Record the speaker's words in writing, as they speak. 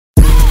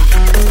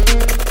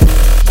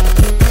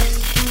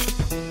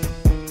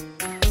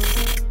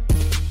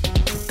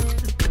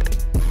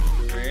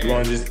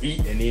want to just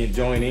eat and then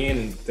join in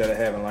instead of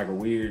having like a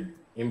weird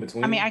in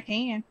between? I mean, I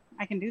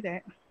can do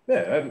that.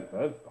 Yeah.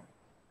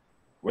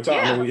 What y'all?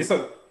 Yeah. I mean,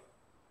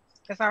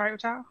 That's all right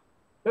with y'all?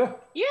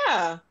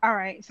 Yeah. All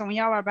right. So when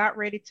y'all are about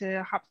ready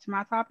to hop to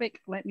my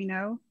topic, let me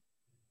know.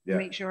 Yeah.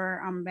 Make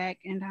sure I'm back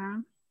in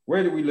time.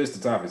 Where did we list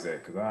the topics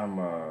at? Because I'm.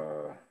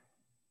 I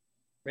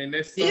mean,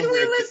 there's Did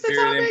somewhere we list the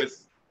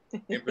topics?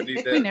 in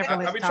beneath We that. never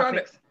list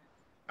topics.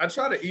 I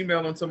try to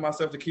email them to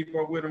myself to keep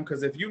up with them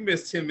because if you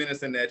miss 10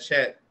 minutes in that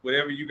chat,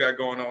 whatever you got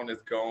going on is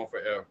gone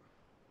forever.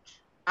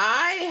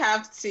 I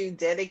have to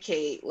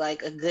dedicate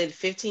like a good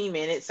 15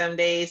 minutes some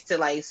days to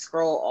like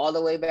scroll all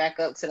the way back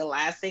up to the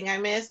last thing I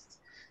missed.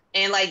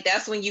 And like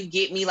that's when you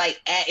get me like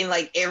atting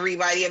like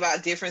everybody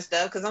about different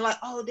stuff because I'm like,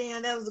 oh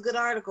damn, that was a good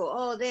article.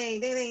 Oh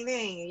dang.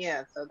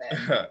 Yeah, so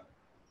that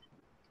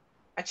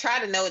I try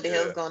to know what the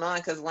hell's going on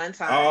because one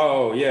time.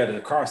 Oh yeah, the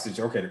car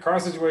situation. Okay, the car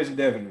situation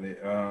definitely.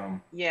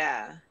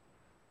 Yeah.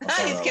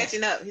 He's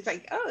catching up. He's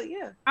like, oh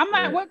yeah. I'm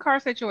like, what car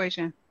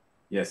situation?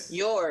 Yes.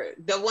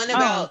 The one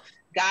about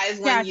guys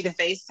wanting you to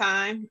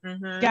FaceTime.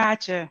 Mm-hmm.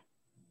 Gotcha.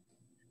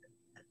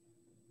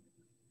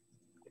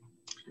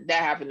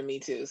 That happened to me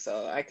too,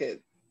 so I could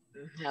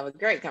have a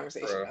great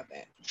conversation about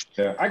that.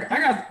 Yeah,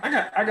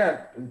 I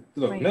got.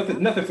 Look,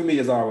 nothing for me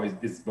is always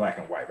it's black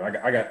and white. But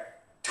I got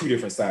two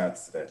different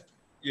sides to that.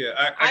 Yeah,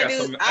 I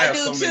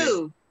do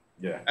too.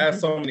 Yeah, I have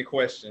so many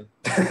questions.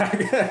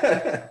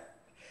 I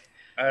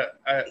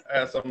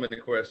have so many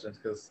questions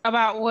because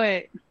about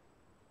what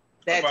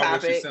topic.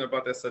 What she said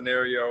about that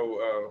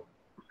scenario.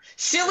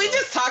 Should we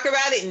just talk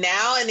about it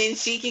now and then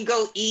she can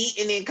go eat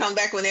and then come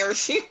back whenever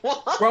she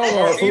wants? Bro,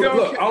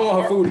 look, I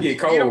want her food to get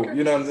cold.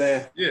 You know what I'm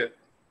saying? Yeah.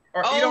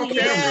 Or eat on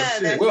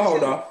camera. We'll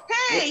hold on.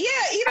 Hey,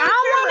 yeah, eat on I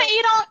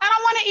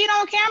don't want to eat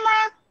on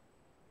camera.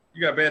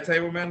 You got bad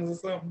table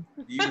manners or something?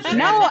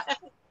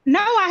 No,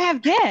 I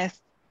have guests.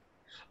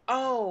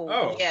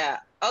 Oh, yeah.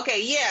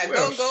 Okay, yeah,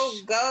 Well,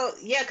 go.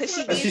 Yeah, because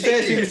she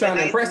said she was trying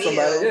to impress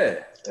somebody.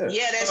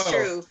 Yeah, that's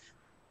true.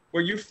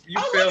 Well, you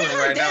failing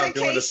right now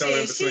doing the show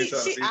in between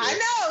times. I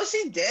know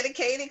she's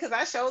dedicated because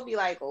I show be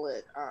like,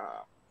 look.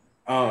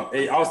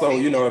 Also,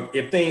 you know,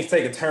 if things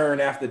take a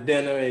turn after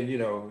dinner, and you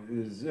know,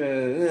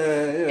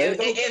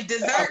 if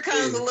dessert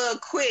comes a little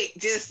quick,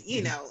 just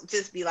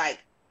just be like,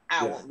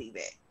 I won't be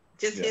back.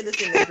 Just hit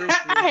us in the group.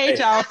 I hate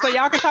y'all, so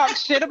y'all can talk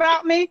shit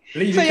about me.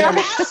 Leave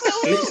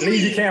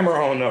your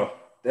camera on, though.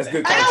 That's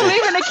good content. I'm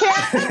leaving the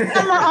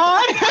camera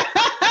on.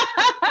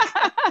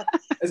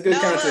 That's good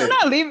content. I'm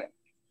not leaving.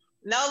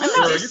 No,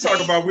 look, you talk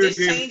about just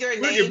change your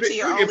name to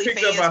your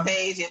OnlyFans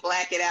page and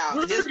black it out.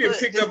 We're just getting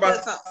picked up by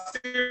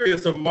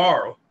Sirius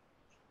tomorrow.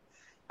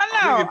 I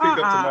know.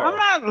 I'm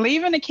not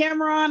leaving the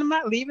camera on. I'm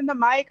not leaving the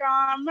mic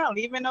on. I'm not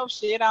leaving no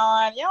shit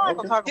on. Y'all ain't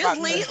gonna talk about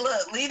leave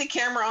the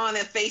camera on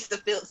and face the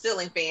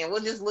ceiling fan.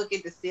 We'll just look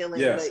at the ceiling,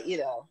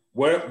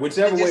 but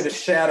whichever way the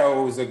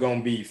shadows are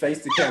gonna be,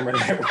 face the camera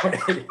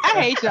that way.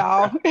 I hate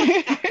y'all.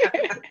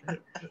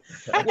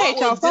 I hate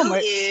y'all so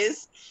much.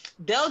 Is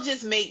they'll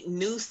just make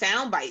new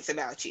sound bites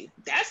about you.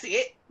 That's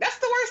it. That's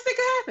the worst thing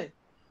could happen.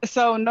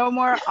 So no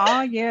more,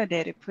 oh yeah,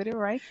 daddy, put it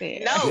right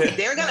there. No,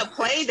 they're going to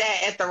play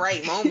that at the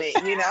right moment,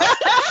 you know?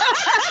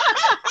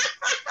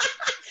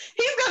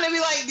 He's going to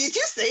be like, did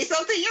you say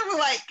something? You're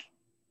like,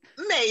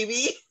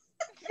 maybe.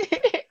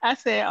 I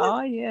said,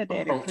 oh yeah,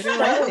 daddy, put it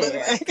right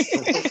there.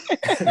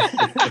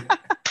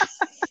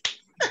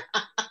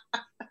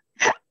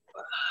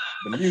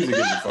 The music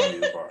is the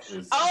funniest part.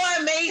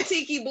 I made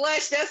Tiki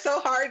blush. That's so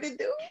hard to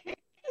do.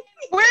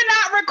 We're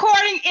not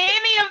recording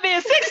any of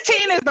this.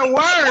 16 is the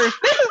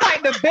worst. This is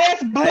like the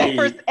best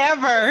bloopers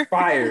ever.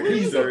 Fire.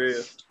 He's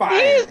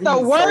the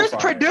worst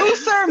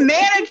producer,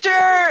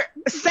 manager,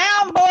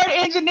 soundboard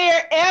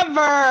engineer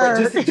ever.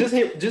 But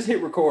just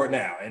hit record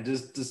now, and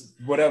just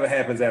whatever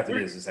happens after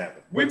this just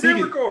happens. We've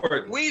been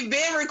recording. Wait,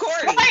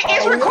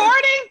 it's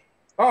recording?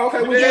 Oh, okay.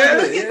 Look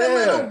at the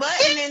little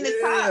button in the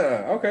top.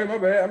 Yeah. Okay, my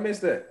bad. I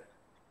missed that.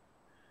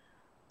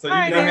 So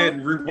you go ahead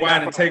and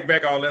rewind and take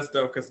back all that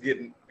stuff because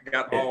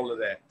got all of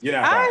that.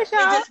 Yeah. It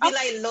just be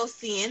like, lo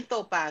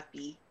siento,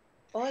 papi.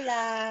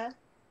 Hola.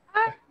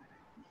 All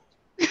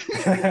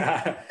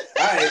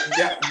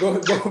right,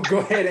 go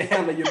ahead and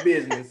handle your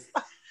business.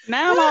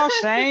 Now I'm all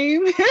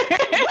shamed.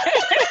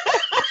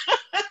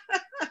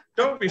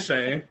 Don't be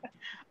shamed.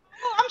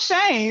 I'm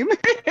shamed.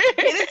 Get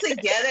it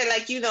together,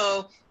 like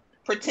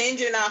pretend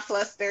you're not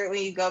flustered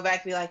when you go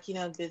back. Be like,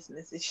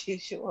 business as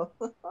usual.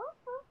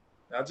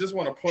 I just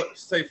want to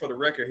say for the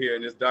record here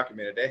in this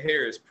document, that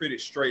hair is pretty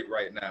straight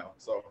right now.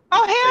 So.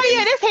 Oh hell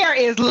yeah, this hair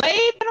is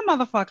laid in a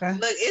motherfucker.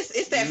 Look,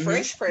 it's that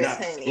fresh press,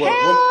 honey.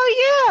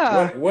 Hell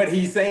yeah. What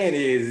he's saying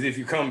is, if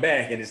you come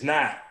back and it's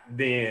not,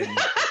 then.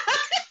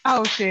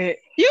 Oh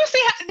shit! You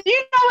see,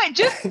 you know it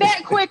just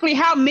that quickly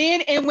how men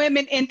and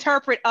women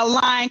interpret a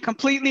line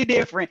completely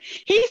different.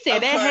 He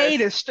said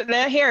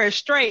that hair is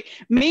straight.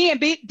 Me and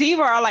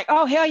Diva are like,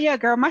 oh hell yeah,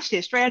 girl, my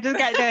shit straight. I just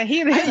got that.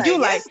 You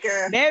like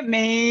that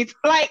means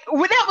like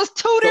that was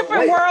two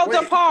different worlds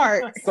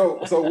apart. So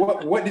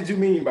what did you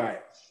mean by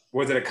it?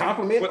 Was it a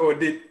compliment or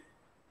did?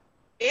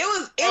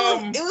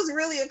 It was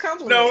really a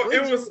compliment. No,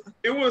 it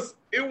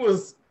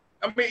was.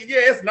 I mean, yeah,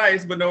 it's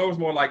nice, but no, it was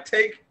more like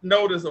take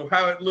notice of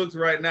how it looks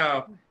right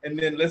now, and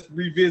then let's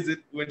revisit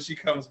when she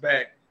comes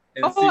back.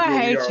 And see I where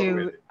hate we are you.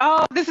 with it.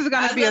 Oh, this is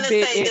gonna be a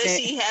bit. Does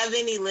she have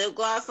any lip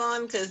gloss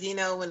on? Because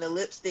when the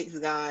lipstick's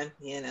gone,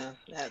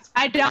 that's.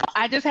 I don't.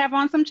 I just have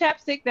on some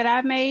chapstick that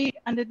I made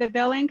under the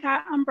Bella and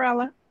Kai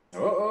umbrella.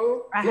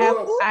 I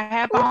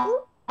have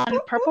on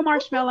purple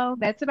marshmallow.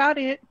 That's about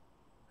it.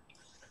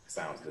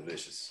 Sounds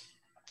delicious.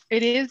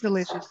 It is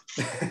delicious.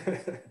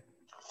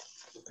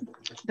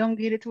 Don't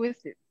get it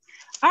twisted.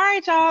 All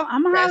right, y'all.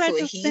 I'm gonna holler at you.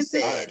 That's what he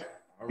said.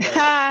 All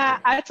right.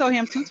 I told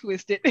him to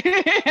twist it.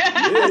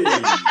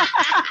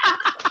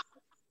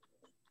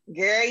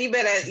 Girl, you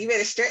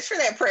better stretch for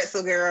that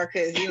pretzel, girl,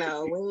 because when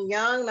you're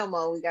young, no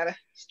more. We gotta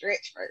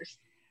stretch first.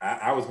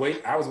 I was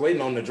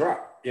waiting on the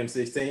drop.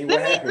 M16.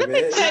 What happened, let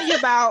man? me tell you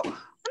about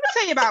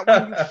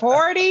when you're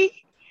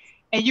 40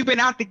 and you've been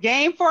out the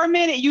game for a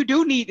minute. You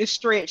do need to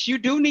stretch. You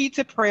do need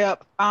to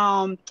prep.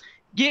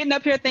 Getting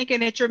up here thinking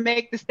that you're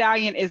Meg the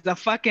Stallion is a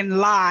fucking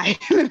lie.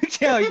 Let me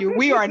tell you,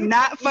 we are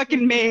not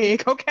fucking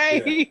Meg,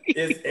 okay?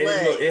 Yeah.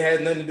 Look, it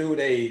has nothing to do with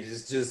age.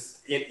 It's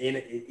just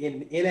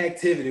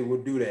inactivity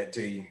will do that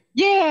to you.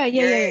 Yeah.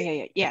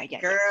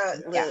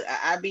 Girl, look,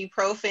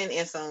 ibuprofen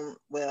and some.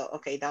 Well,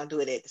 okay, don't do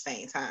it at the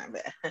same time,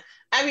 but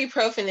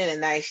ibuprofen and a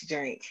nice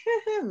drink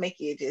make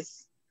you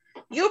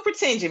you'll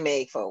pretend you're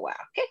Meg for a while.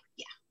 Okay,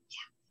 yeah.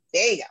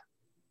 There you go.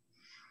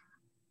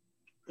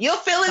 You'll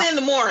feel it in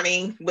the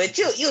morning, but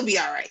you'll be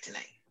all right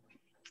tonight.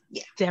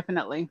 Yeah,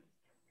 definitely.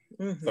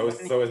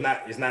 Mm-hmm. So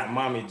it's not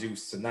mommy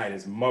juice tonight.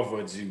 It's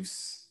mother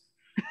juice.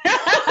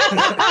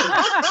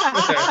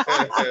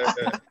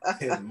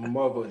 It's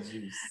mother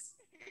juice.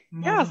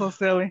 Y'all so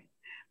silly.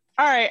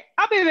 All right,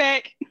 I'll be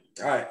back.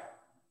 All right.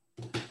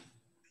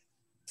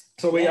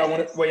 So where y'all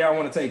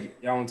want to take it?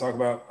 Y'all want to talk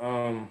about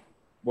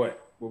what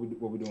we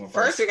doing first?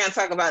 First, we're gonna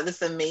talk about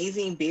this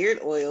amazing beard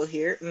oil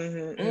here.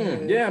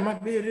 Yeah, my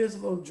beard is a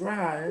little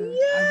dry. Yeah.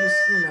 I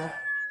just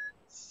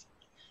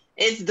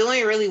It's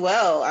doing really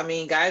well. I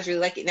mean, guys really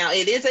like it. Now,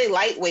 it is a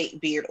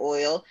lightweight beard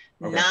oil,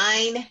 Okay.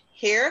 9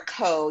 Hair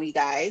Co, you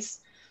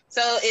guys.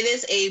 So it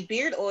is a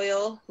beard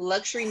oil,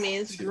 luxury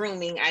men's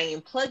grooming. I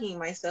am plugging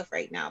myself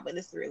right now, but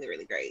it's really,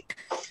 really great.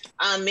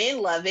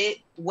 Men love it.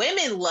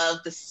 Women love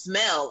the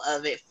smell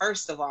of it,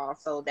 first of all.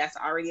 So that's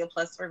already a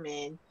plus for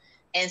men.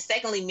 And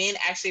secondly, men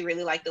actually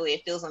really like the way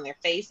it feels on their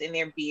face and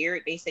their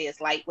beard. They say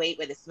it's lightweight,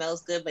 but it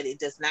smells good, but it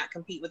does not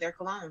compete with their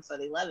cologne. So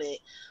they love it.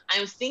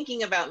 I'm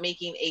thinking about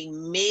making a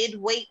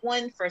mid-weight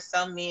one for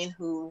some men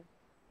who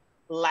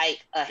like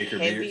a Thicker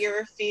heavier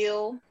beards?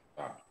 feel.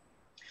 Oh.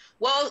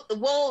 Well,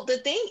 the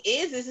thing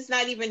is it's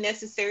not even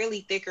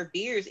necessarily thicker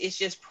beards. It's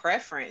just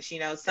preference. Some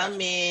Gotcha.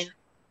 men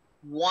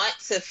want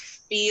to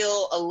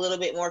feel a little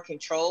bit more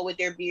control with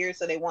their beard.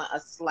 So they want a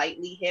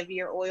slightly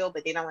heavier oil,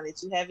 but they don't want it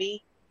too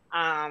heavy.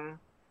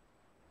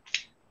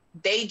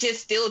 They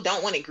just still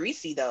don't want it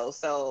greasy though.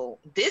 So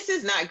this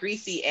is not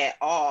greasy at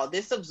all.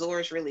 This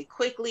absorbs really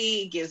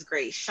quickly. It gives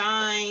great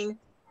shine.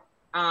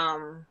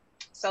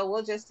 So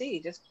we'll just see.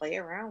 Just play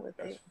around with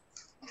it.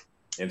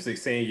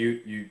 M16,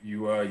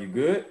 you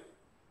good?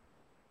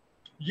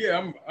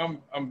 Yeah,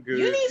 I'm good.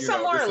 You need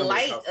some more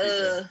light.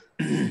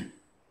 It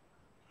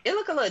It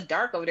look a little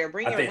dark over there.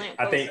 Bring your lamp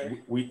closer. I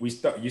think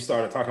you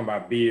started talking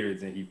about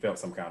beards and he felt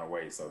some kind of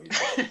way. So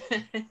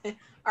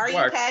Are you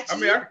patchy? I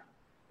mean,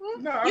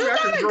 I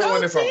could grow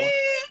one if I want.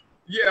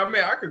 Yeah, I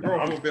mean, I could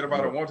grow a little bit if I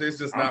don't want to. It's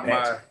just not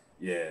my.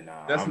 Yeah, no.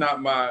 That's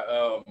not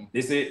my.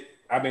 This it.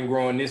 I've been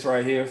growing this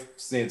right here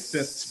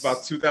since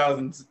about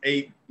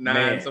 2008,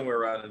 9, somewhere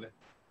around in there.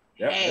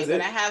 Yep, hey,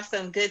 but I have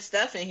some good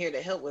stuff in here to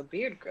help with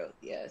beard growth.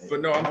 Yes.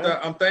 But no,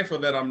 I'm thankful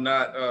that I'm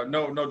not.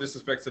 No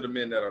disrespect to the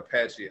men that are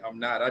patchy. I'm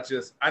not.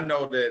 I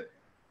know that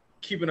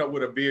keeping up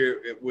with a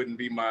beard, it wouldn't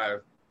be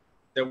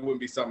that wouldn't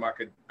be something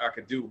I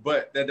could do.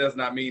 But that does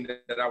not mean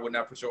that I would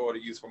not put your order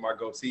use for my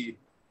goatee.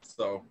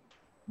 So.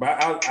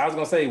 But I was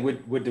gonna say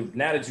with the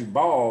now that you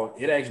bald,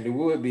 it actually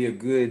would be a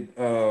good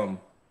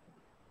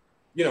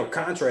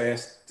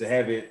contrast to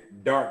have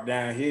it dark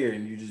down here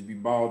and you just be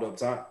bald up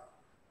top.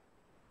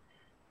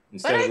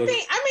 But I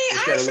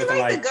actually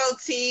like the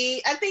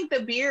goatee. I think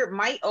the beard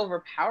might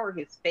overpower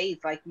his face.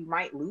 Like you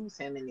might lose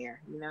him in there.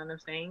 You know what I'm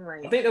saying?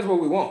 Like I think that's what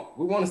we want.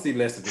 We want to see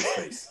less of his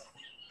face.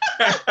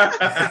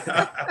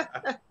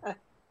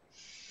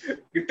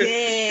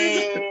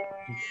 Damn.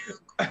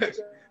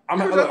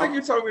 I think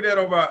you told me that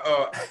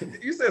about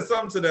you said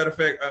something to that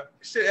effect.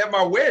 Shit, at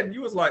my wedding,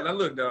 you was like, now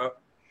look, dog,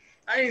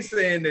 I ain't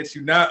saying that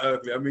you not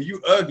ugly. I mean,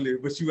 you ugly,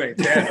 but you ain't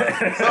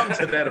that ugly. Something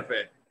to that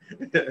effect.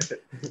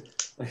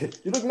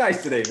 You look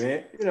nice today,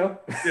 man. Yeah.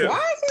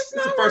 Why is this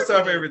not the first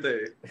working? time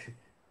everything.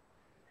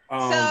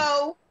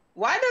 So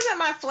why doesn't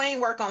my flame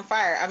work on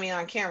fire? I mean,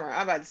 on camera.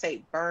 I'm about to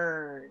say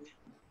burn.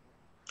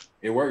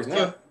 It works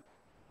now.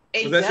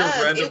 It Was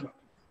that does. your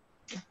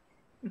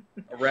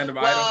random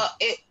item? Well,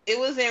 it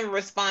was in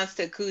response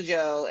to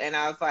Cujo, and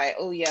I was like,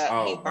 oh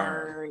yeah, he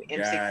burned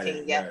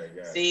M16. Yeah,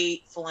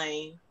 see,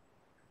 flame.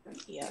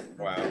 Yeah.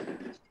 Wow.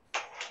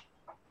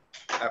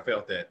 I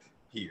felt that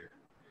here.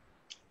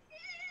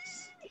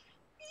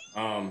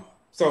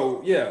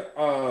 So yeah,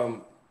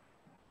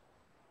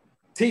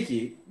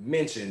 Tiki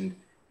mentioned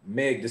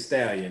Meg Thee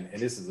Stallion,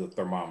 and this is a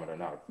thermometer,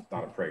 not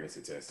a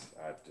pregnancy test.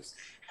 I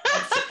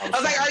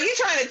was like, are you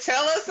trying to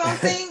tell us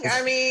something?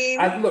 I mean,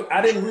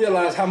 I didn't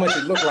realize how much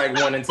it looked like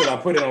one until I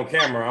put it on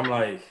camera. I'm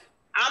like,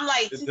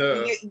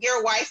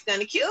 your wife's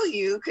gonna kill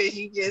you because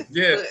you just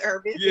put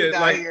her business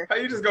out here. How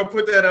you just gonna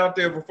put that out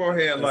there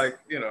beforehand? Like,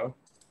 you know.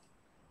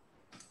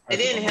 It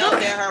didn't help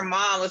that her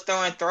mom was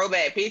throwing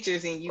throwback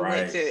pictures and you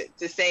went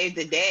to save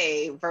the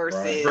day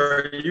versus.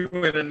 Right. You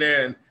went in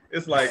there and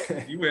it's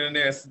like you went in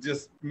there and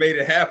just made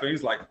it happen.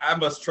 He's like, I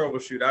must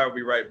troubleshoot. I'll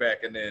be right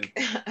back, and then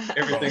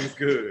everything's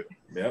good.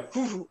 Yep.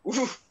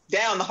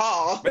 Down the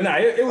hall. But no,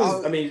 it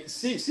was. I mean,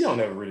 she don't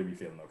ever really be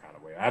feeling no kind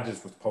of way. I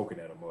just was poking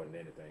at her more than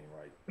anything,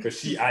 right?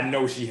 Because I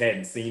know she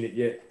hadn't seen it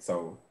yet,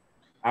 so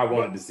I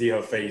wanted to see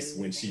her face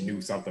when she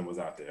knew something was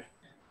out there.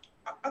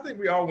 I think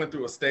we all went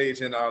through a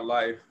stage in our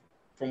life,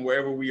 from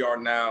wherever we are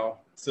now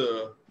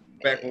to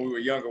back when we were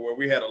younger, where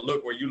we had a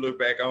look where you look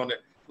back on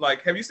it.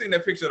 Like, have you seen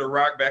that picture of The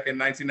Rock back in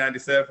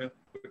 1997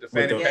 with the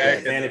fanny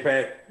pack? Fanny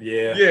pack,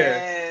 yeah.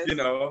 Yeah, you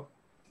know.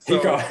 So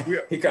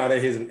he called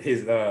it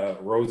his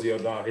Rosie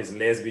O'Donnell, his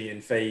lesbian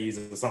phase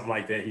or something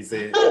like that, he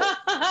said.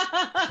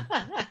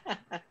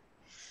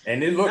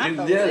 And it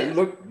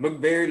looked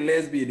very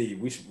lesbian-y.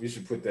 We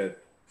should put that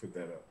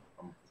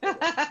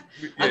up.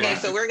 Okay,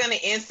 so we're gonna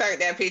insert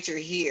that picture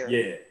here.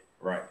 Yeah.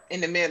 Right. In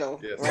the middle.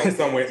 Yes. Right.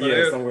 somewhere.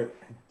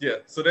 Yeah.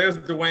 So there's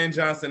Dwayne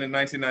Johnson in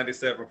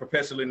 1997,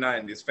 perpetually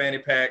 90s, fanny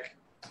pack,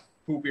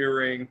 hoop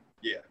earring.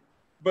 Yeah.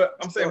 But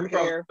I'm saying we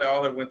probably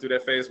all have went through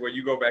that phase where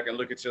you go back and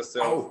look at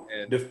yourself.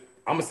 I'm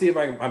gonna see if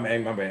I can.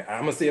 My bad.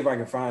 I'm gonna see if I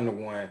can find the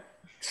one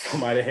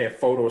somebody had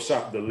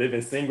photoshopped the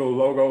Living Single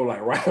logo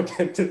like right up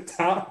at the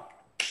top.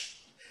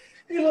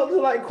 He looked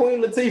like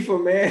Queen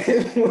Latifah, man.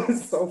 It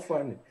was so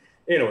funny.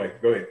 Anyway,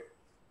 go ahead.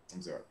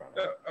 I'm sorry.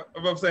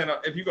 I'm saying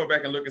if you go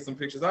back and look at some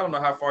pictures, I don't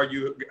know how far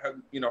you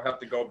have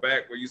to go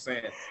back where you're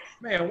saying,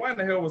 man, why in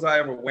the hell was I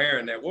ever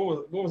wearing that?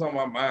 What was on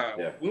my mind?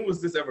 Yeah. When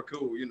was this ever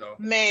cool? You know,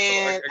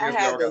 man. So I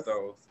guess we all got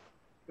those.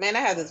 Man, I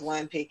had this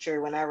one picture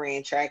when I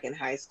ran track in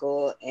high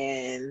school,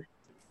 and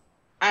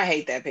I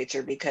hate that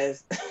picture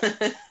because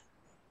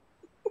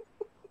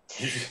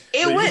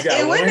it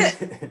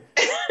went.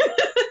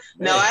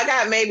 No, I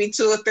got maybe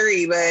 2 or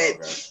 3, but.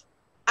 Okay.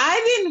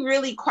 I didn't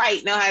really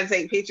quite know how to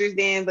take pictures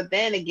then, but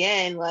then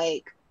again,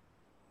 like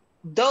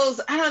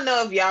those, I don't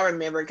know if y'all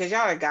remember because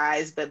y'all are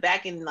guys, but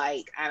back in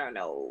like, I don't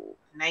know,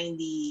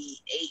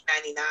 98,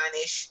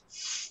 99-ish,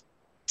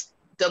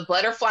 the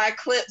butterfly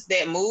clips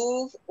that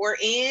move were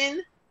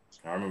in.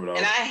 I remember those.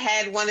 And I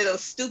had one of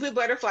those stupid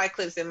butterfly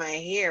clips in my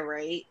hair,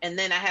 right? And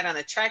then I had on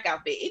a track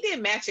outfit. It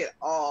didn't match at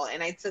all.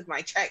 And I took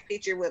my track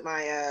picture with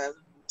my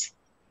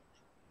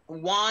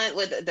wand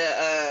with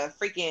the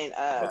freaking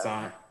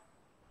baton.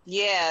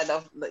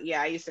 Yeah,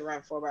 I used to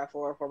run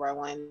 4x4,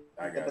 4x1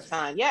 the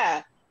baton. Yeah,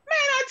 man,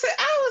 I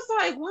was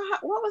like,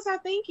 what was I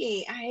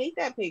thinking? I hate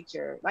that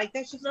picture. Like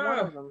that's just one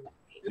of them.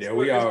 Yeah,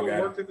 we all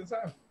got worked at the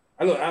time.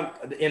 Look,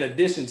 in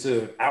addition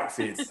to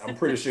outfits, I'm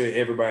pretty sure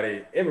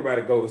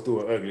everybody goes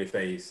through an ugly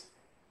phase.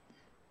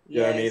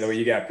 You know what I mean? Or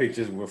you got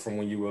pictures from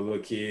when you were a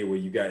little kid where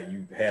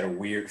you had a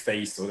weird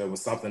face, or there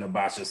was something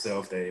about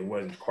yourself that it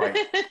wasn't quite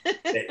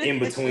that in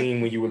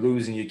between when you were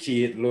losing your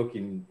kid look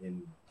and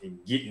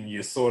getting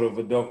your sort of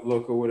adult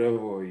look or whatever,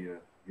 or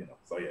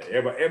so yeah,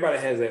 everybody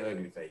has that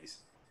ugly face.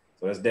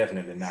 So that's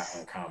definitely not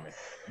uncommon.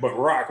 But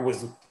Rock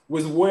was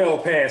well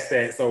past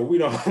that, so we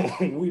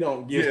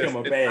don't give him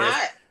a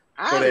pass.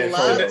 I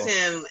loved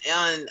him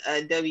on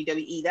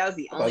WWE. That was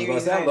the only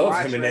reason I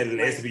loved him in that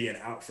lesbian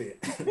outfit.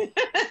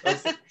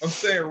 I'm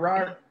saying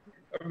Rock.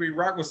 I mean,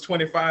 Rock was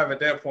 25 at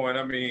that point.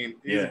 I mean,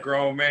 he's a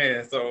grown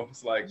man, so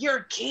it's like you're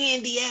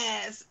candy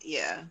ass.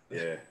 Yeah,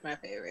 my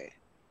favorite.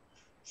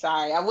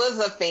 Sorry, I was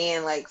a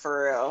fan, like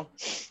for real.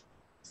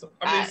 So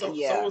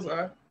was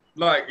I.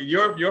 Like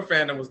your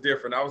fandom was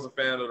different. I was a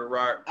fan of The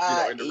Rock,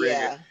 in the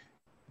ring.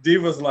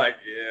 Diva's like,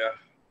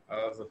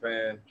 I was a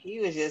fan. He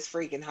was just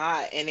freaking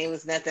hot, and it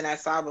was nothing I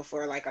saw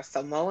before. Like a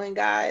Samoan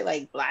guy,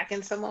 like black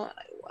and Samoan.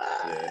 Like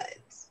what? Yeah.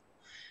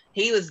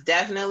 He was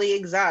definitely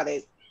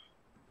exotic.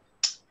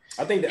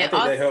 I think that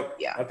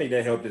helped. Yeah. I think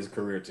that helped his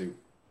career too.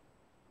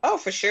 Oh,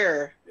 for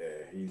sure. Yeah,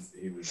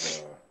 he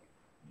was.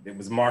 It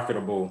was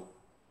marketable.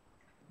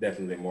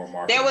 Definitely more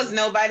marketable. There was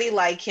nobody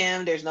like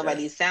him. There's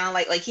nobody sound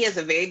like he has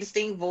a very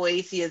distinct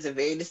voice. He has a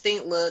very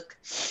distinct look.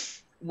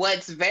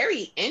 What's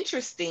very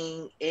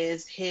interesting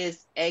is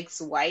his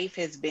ex-wife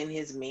has been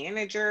his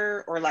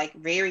manager or like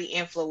very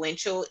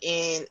influential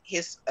in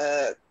his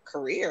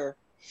career.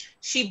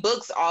 She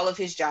books all of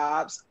his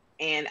jobs,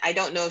 and I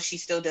don't know if she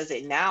still does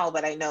it now,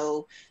 but I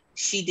know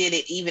she did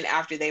it even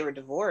after they were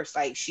divorced.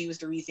 Like she was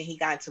the reason he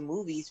got into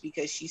movies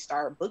because she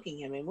started booking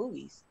him in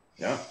movies.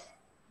 Yeah.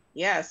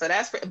 Yeah, so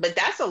that's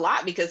a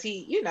lot because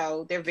he,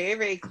 they're very,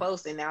 very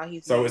close, and now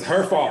he's. So it's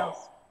her fault.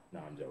 No,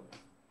 I'm joking.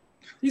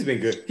 He's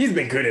been good. He's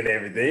been good at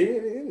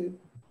everything.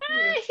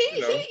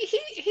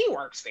 He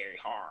works very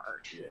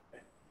hard. Yeah.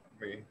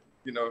 I mean,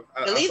 you know,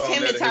 at least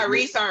him and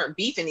Tyrese aren't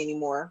beefing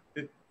anymore.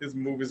 His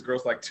movies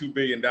gross like $2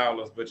 billion,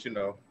 but you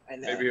know,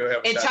 maybe he'll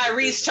have. And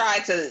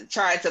Tyrese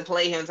tried to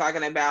play him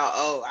talking about,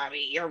 oh, I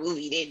mean, your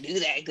movie didn't do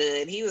that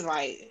good. He was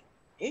like,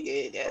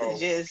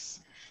 that's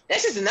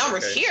just the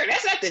numbers here.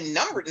 That's not the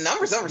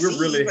numbers overseas. We're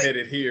really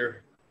headed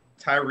here.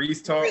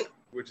 Tyrese talk,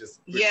 let's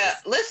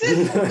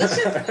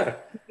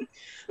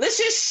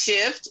just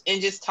shift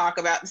and just talk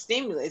about the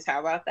stimulus. How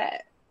about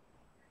that?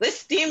 Let's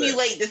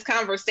stimulate this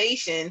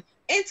conversation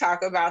and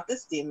talk about the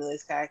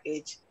stimulus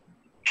package.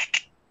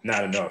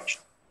 Not enough.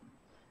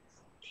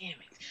 Damn it.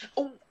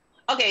 Oh,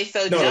 okay,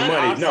 so no, John the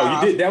money. Ossoff,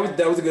 No, you did. That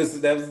was a good.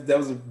 That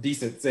was a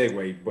decent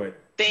segue. But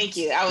thank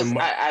you.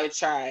 I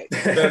tried.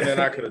 Better than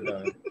I could have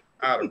done.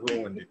 I'd have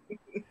ruined it.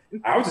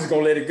 I was just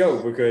gonna let it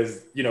go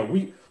because you know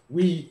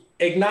we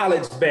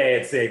acknowledge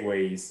bad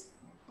segues.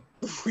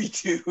 We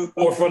do.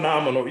 Or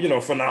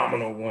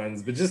phenomenal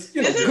ones, but just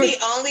this is the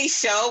only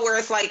show where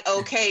it's like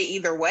okay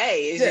either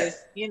way. It's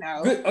just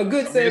a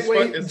good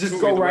segue. Just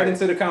go right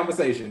into the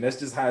conversation. That's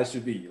just how it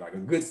should be. Like a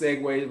good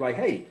segue is like,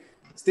 hey,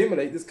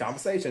 stimulate this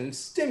conversation,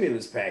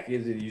 stimulus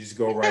package, and you just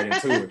go right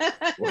into it.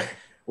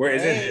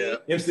 Whereas in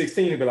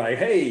M16 would be like,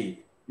 hey,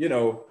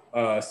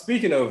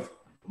 speaking of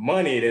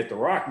money that The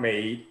Rock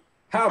made,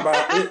 how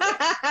about it?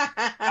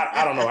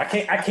 I don't know. I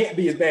can't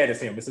be as bad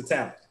as him. It's a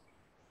talent.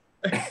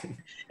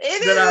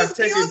 It is a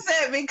skill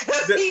set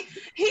because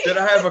that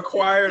I have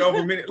acquired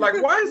over many. Like,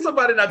 why is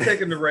somebody not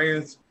taking the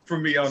reins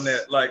from me on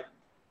that? Like,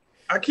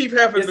 I keep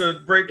having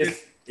to break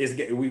it.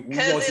 We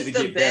want you to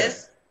get better.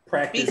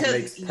 Practice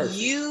makes perfect.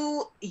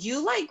 You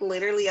like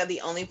literally are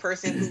the only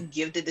person who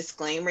give the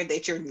disclaimer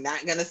that you're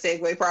not gonna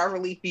segue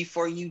properly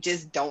before you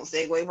just don't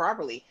segue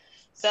properly.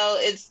 So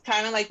it's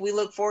kind of like we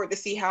look forward to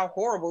see how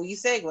horrible you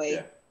segue.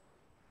 Yeah.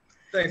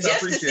 Thanks,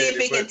 just to see if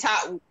we can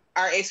top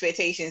our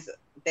expectations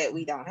that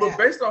we don't have. But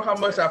based on how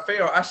much I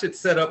fail, I should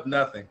set up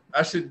nothing.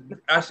 I should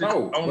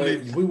only.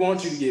 But we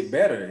want you to get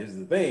better. Is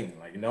the thing.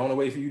 Like the only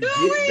way for you to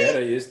get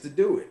better is to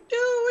do it. Do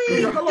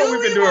we? How long we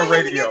been doing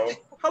radio?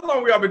 How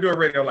long we all been doing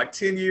radio? Like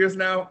 10 years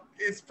now.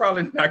 It's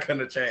probably not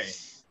gonna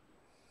change.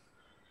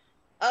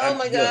 Oh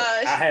my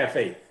gosh! I have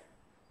faith.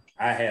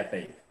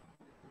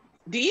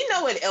 Do you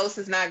know what else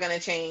is not gonna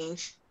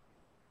change?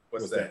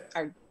 What's that?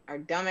 Our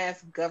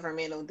dumbass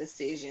governmental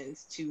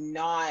decisions to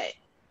not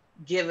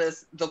give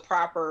us the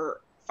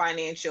proper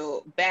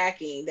financial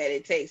backing that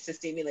it takes to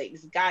stimulate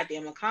this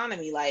goddamn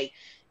economy. Like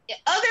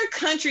other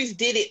countries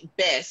did it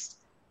best.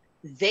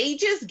 They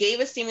just gave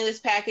a stimulus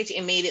package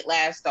and made it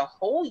last the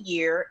whole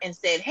year and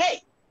said,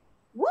 hey,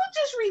 we'll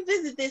just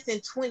revisit this in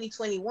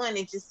 2021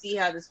 and just see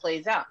how this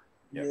plays out.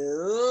 Yep.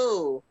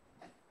 No.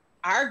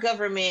 Our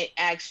government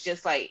acts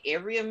just like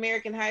every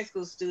American high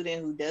school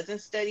student who doesn't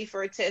study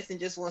for a test and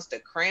just wants to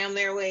cram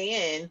their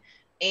way in,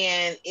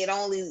 and it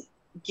only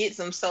gets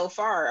them so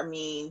far. I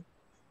mean,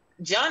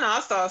 John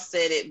Ossoff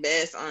said it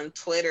best on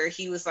Twitter.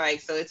 He was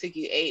like, so it took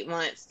you 8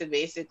 months to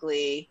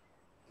basically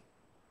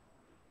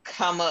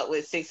come up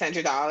with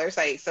 $600.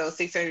 Like, so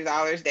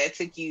 $600, that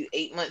took you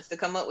 8 months to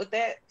come up with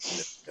that?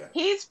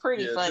 He's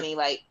pretty funny.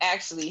 Like,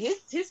 actually,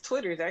 his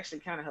Twitter is actually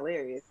kind of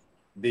hilarious.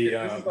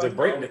 The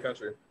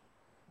breakdown.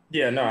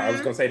 Yeah, no, I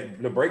was gonna say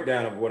the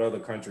breakdown of what other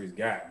countries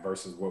got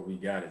versus what we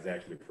got is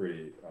actually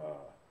pretty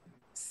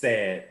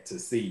sad to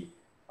see.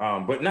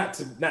 But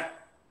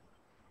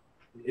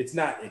it's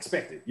not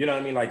expected. You know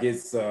what I mean? Like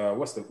it's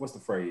what's the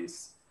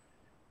phrase?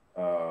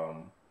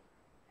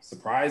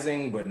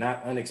 Surprising but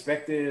not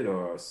unexpected,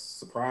 or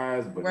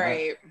surprised but not,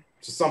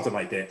 just something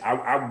like that.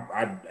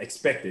 I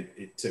expected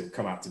it to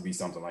come out to be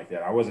something like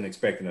that. I wasn't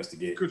expecting us to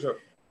get. Good job.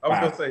 I was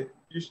gonna say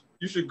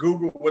you should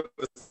Google what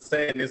the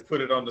saying is,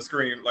 put it on the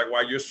screen. Like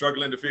while you're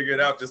struggling to figure it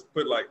out, just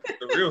put like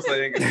the real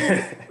saying.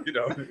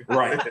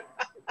 Right.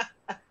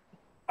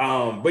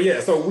 But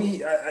yeah, so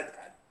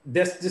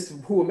that's just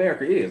who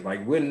America is.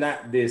 Like we're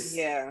not this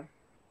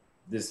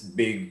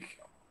big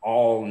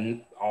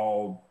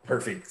all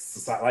perfect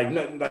society.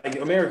 Like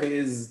America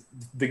is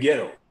the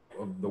ghetto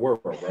of the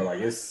world, bro. Like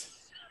it's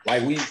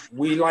like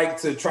we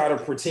like to try to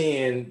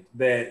pretend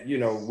that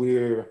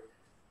we're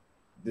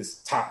this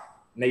top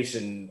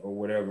nation or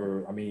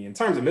whatever. I mean, in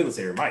terms of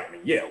military might,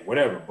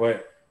 whatever.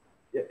 But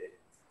in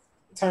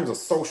terms of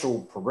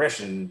social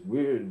progression,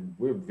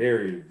 we're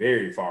very,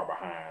 very far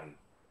behind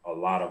a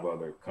lot of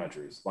other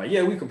countries. Like,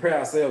 we compare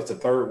ourselves to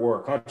third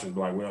world countries,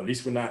 but like, well, at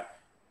least we're not,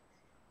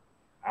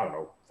 I don't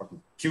know,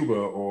 fucking Cuba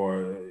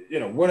or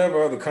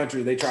whatever other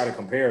country they try to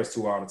compare us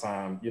to all the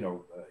time.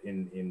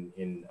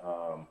 In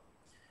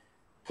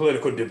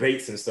political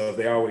debates and stuff,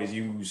 they always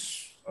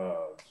use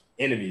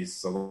enemies,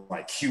 so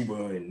like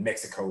Cuba and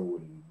Mexico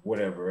and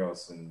whatever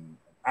else. And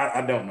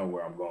I don't know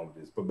where I'm going with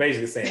this, but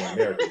basically saying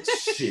America is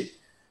shit,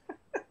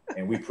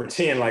 and we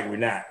pretend like we're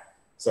not.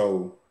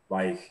 So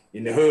like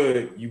in the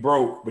hood, you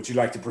broke, but you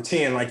like to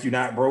pretend like you're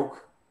not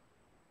broke.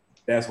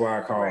 That's why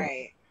I call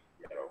it,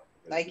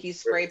 like you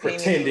spray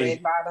painted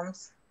red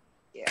bottoms.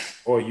 Yeah.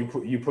 Or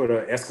you put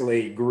an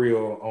Escalade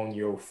grill on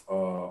your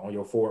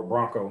Ford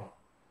Bronco.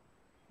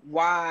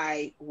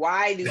 why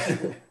do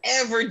people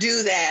ever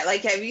do that?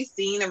 Like, have you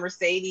seen a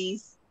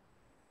Mercedes?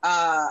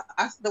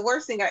 The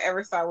worst thing I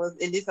ever saw was,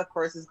 and this of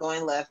course is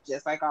going left,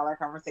 just like all our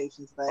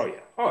conversations, but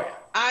oh yeah,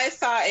 I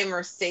saw a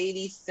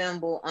Mercedes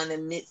symbol on a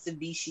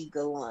Mitsubishi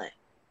Galant.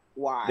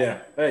 Why?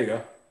 Yeah, there you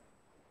go.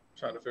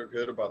 Trying to feel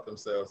good about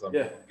themselves. I'm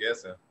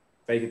guessing.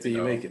 Fake it till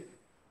you make it.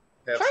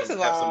 First of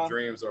all, some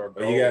dreams or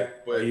goals.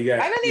 you got.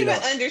 I don't even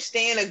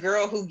understand a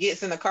girl who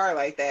gets in a car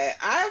like that.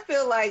 I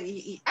feel like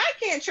I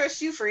can't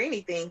trust you for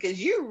anything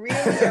because you really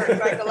are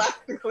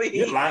psychologically.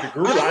 You're lying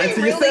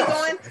to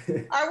yourself.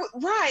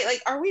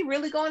 Are we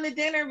really going to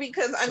dinner?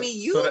 Because I mean,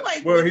 he's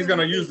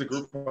gonna use the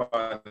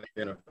Groupon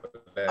dinner for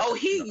that. Oh,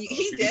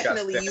 he's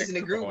definitely using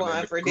the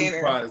Groupon for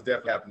dinner. Groupon is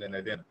definitely happening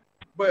at dinner.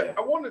 But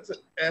I wanted to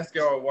ask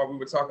y'all while we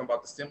were talking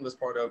about the stimulus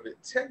part of it.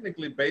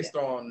 Technically, based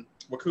on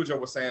what Khujoe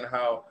was saying,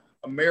 how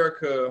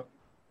America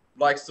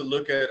likes to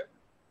look at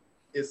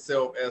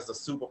itself as a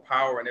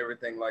superpower and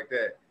everything like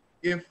that.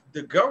 If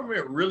the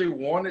government really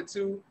wanted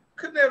to,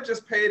 couldn't they have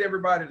just paid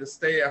everybody to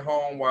stay at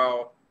home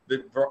while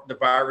the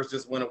virus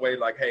just went away?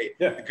 Like, hey,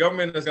 the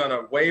government is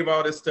gonna waive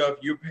all this stuff.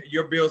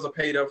 Your bills are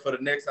paid up for the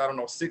next,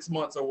 6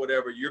 months or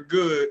whatever. You're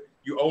good.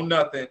 You owe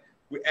nothing.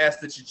 We ask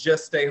that you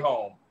just stay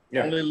home.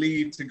 Only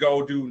leave to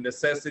go do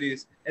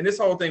necessities, and this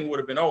whole thing would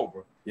have been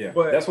over. Yeah,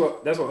 but that's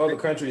what other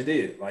countries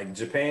did, like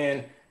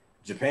Japan,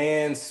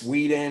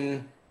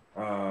 Sweden.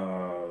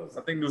 I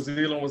think New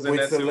Zealand was in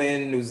that too.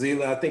 Switzerland, New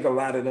Zealand. I think a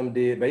lot of them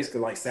did basically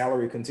like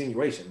salary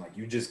continuation. Like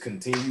you just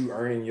continue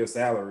earning your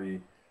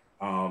salary.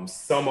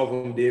 Some of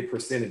them did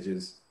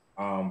percentages,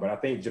 but I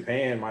think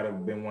Japan might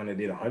have been one that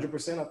did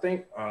 100%. I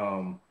think.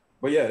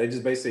 But yeah, they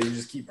just basically you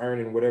just keep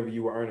earning whatever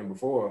you were earning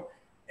before,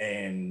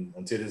 and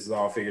until this is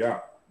all figured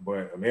out.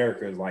 But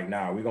America is like,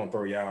 nah, we're gonna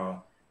throw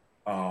y'all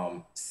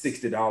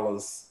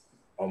 $60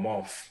 a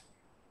month,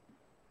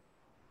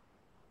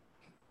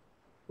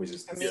 which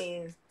is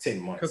 10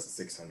 months,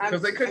 600.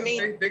 Because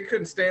they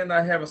couldn't stand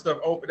not having stuff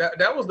open.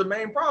 That was the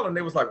main problem.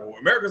 They was like, well,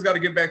 America's got to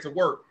get back to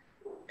work,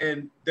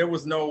 and we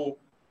wasn't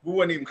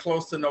even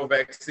close to no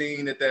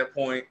vaccine at that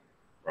point.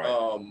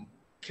 Right.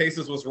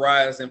 Cases was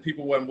rising,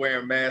 people wasn't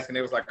wearing masks, and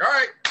they was like, all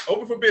right,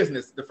 open for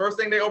business. The first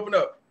thing they opened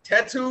up,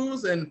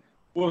 tattoos and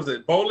what was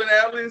it? Bowling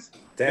alleys?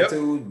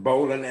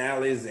 Bowling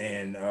alleys,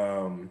 and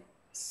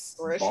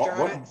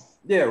restaurants.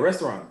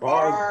 Restaurant,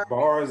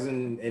 bars,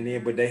 and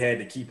then but they had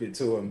to keep it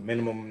to a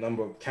minimum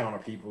number of count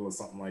of people or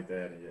something like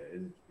that.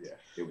 And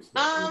it was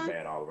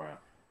bad all around.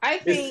 I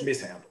think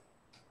mishandled.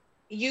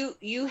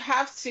 You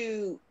have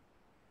to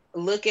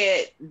look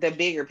at the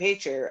bigger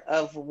picture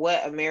of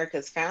what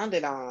America's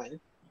founded on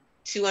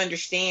to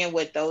understand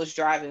what those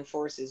driving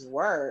forces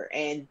were,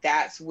 and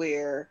that's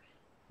where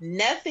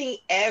nothing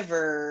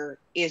ever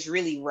is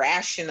really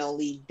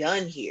rationally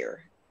done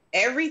here.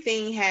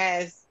 Everything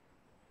has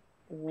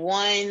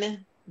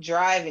one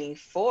driving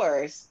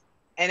force,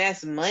 and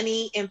that's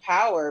money and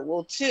power.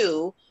 Well,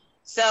 too.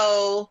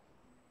 So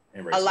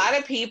a lot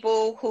of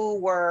people who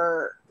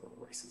were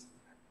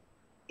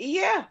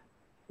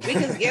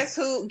because guess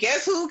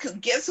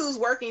who's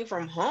working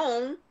from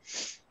home?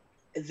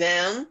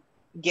 Them.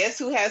 Guess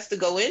who has to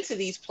go into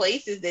these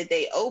places that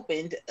they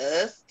opened?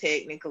 Us,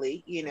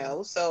 technically,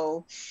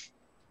 so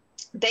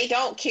they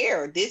don't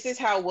care. This is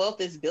how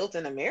wealth is built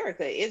in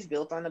America. It's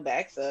built on the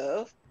backs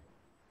of,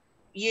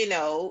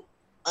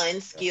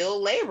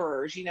 unskilled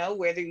laborers,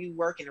 whether you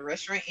work in the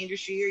restaurant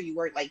industry or you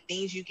work like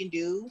things you can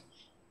do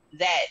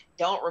that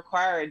don't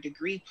require a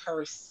degree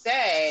per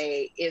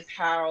se, is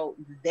how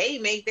they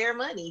make their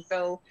money.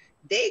 So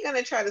they're going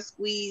to try to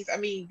squeeze. I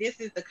mean, this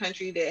is the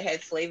country that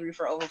had slavery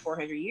for over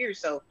 400 years.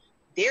 So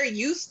they're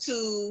used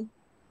to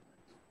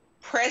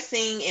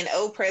pressing and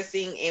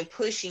oppressing and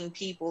pushing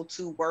people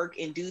to work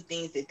and do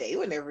things that they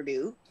would never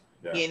do,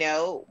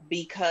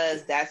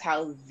 because that's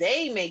how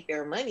they make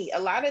their money. A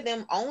lot of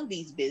them own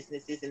these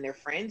businesses and their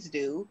friends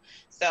do.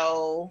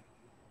 So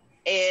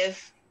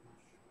if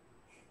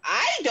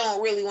I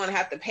don't really want to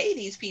have to pay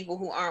these people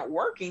who aren't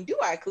working, do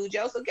I,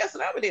 Khujoe? So guess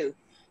what I'm going to do?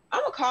 I'm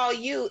going to call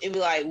you and be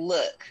like,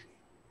 look,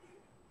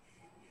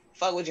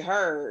 fuck what you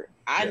heard.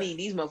 I need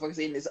these motherfuckers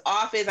in this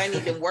office. I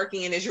need them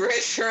working in this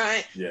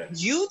restaurant. Yeah.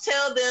 You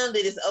tell them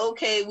that it's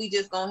okay. We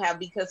just gonna have,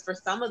 because for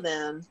some of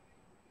them,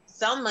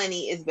 some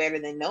money is better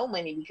than no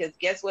money, because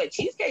guess what?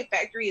 Cheesecake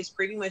Factory has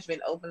pretty much been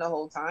open the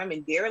whole time,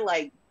 and they're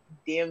like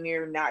damn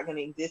near not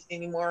gonna exist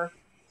anymore,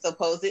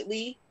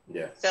 supposedly.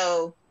 Yeah.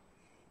 So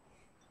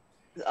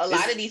a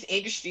lot of these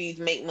industries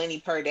make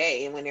money per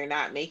day, and when they're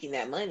not making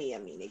that money, I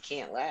mean, it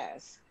can't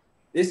last.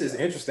 This is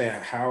interesting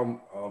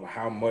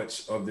how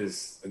much of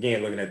this,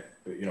 again, looking at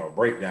a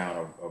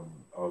breakdown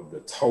of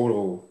the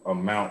total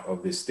amount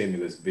of this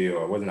stimulus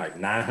bill. Wasn't like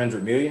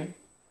 900 million?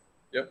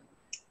 Yep.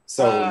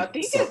 So I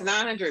think it's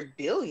 900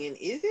 billion,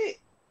 is it?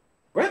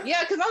 What? Yeah,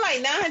 because I'm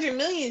like 900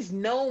 million is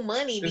no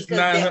money, because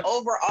the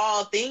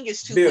overall thing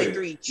is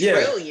 2.3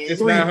 trillion.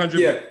 It's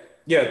 900.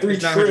 Yeah, 3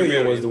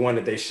 trillion was the one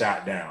that they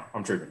shot down.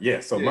 I'm tripping. Yeah,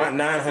 so my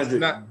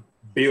 900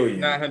 billion.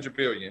 900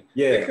 billion.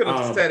 Yeah. They could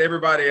have sat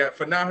everybody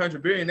for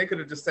 900 billion. They could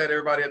have just sat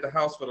everybody at the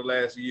house for the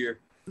last year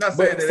Not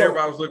saying that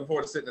everybody was looking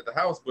forward to sitting at the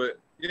house, but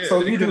yeah,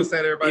 so you could have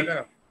sat everybody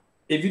down.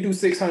 If you do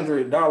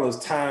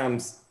 $600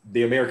 times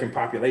the American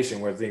population,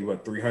 where I think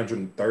what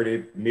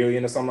 330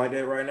 million or something like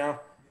that right now.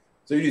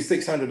 So you do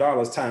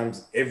 $600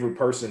 times every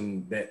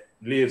person that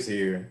lives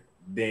here,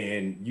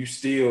 then you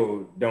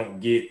still don't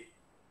get.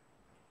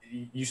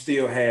 You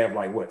still have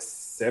like what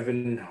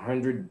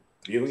 700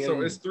 billion.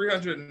 So it's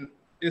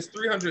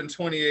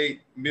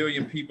 328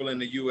 million people in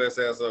the U.S.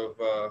 as of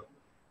the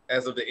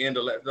end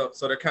of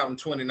so they're counting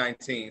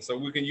 2019. So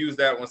we can use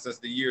that one since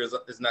the year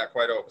is not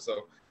quite over.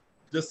 So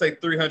just say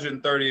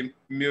 330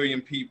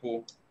 million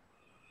people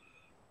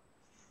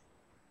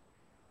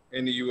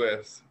in the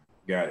U.S.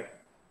 Got it.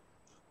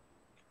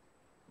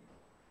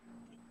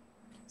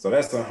 So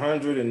that's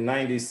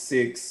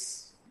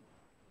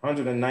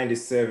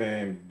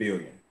 197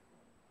 billion.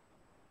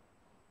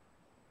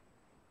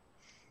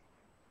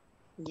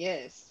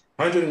 Yes.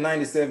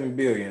 197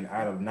 billion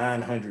out of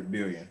 900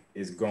 billion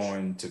is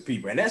going to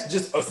people. And that's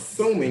just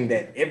assuming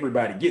that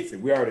everybody gets it.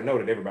 We already know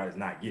that everybody's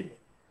not getting it.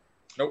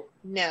 Nope.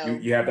 No.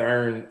 You have to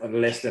earn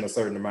less than a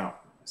certain amount.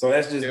 So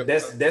that's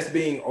just that's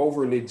being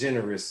overly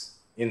generous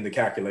in the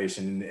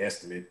calculation, in the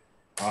estimate.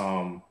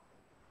 And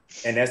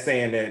that's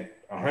saying that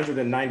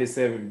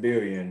 197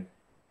 billion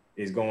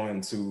is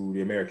going to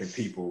the American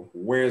people.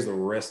 Where's the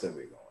rest of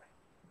it going?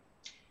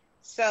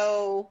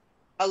 So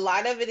a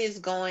lot of it is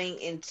going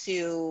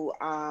into,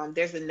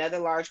 there's another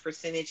large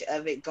percentage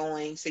of it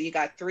going. So you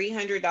got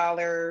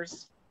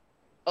 $300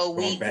 a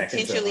week,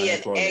 potentially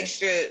an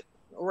extra,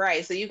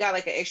 right? So you got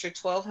like an extra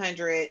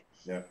 $1,200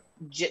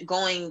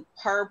 going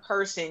per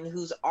person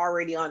who's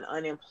already on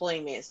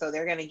unemployment. So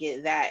they're going to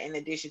get that in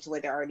addition to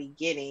what they're already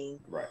getting.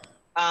 Right.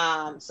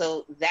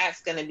 So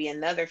that's going to be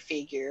another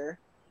figure.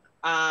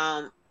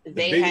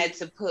 They had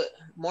to put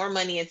more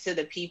money into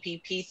the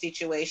PPP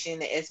situation,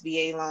 the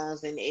SBA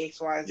loans and the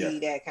XYZ,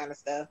 that kind of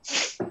stuff.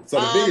 So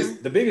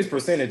the biggest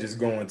percentage is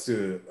going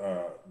to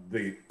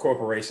the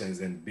corporations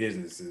and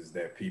businesses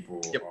that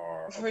people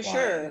are applying. For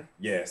sure.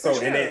 Yeah. So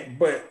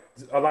but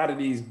a lot of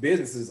these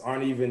businesses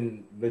aren't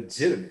even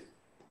legitimate.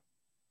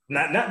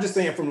 Not just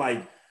saying from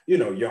like, you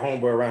know, your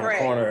homeboy around the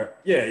corner.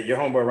 Yeah, your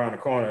homeboy around the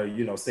corner,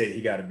 you know, said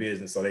he got a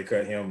business, so they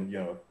cut him, you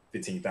know,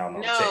 $15,000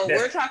 check. No,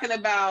 we're talking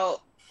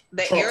about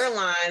the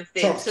airlines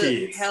that took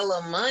kids.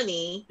 Hella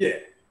money. Yeah.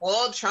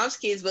 Well, Trump's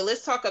kids, but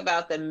let's talk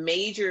about the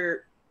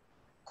major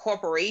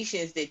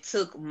corporations that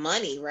took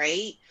money,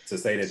 right? To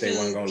say that they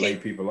weren't going to lay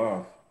people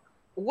off.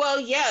 Well,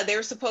 yeah, they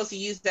were supposed to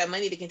use that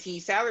money to continue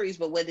salaries,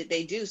 but what did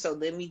they do? So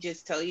let me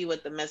just tell you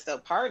what the messed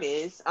up part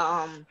is.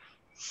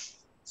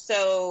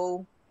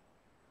 So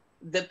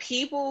the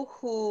people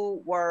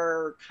who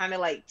were kind of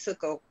like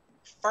took a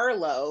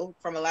furlough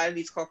from a lot of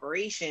these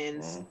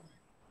corporations,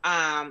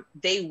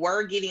 they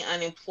were getting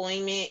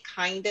unemployment,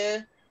 kind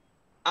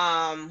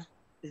of.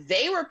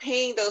 They were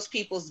paying those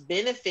people's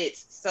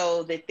benefits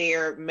so that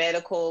their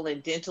medical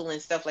and dental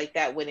and stuff like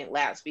that wouldn't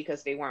lapse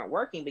because they weren't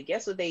working. But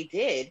guess what they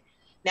did?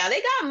 Now,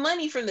 they got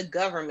money from the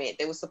government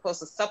that was supposed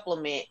to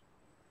supplement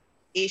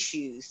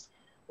issues.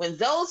 When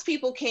those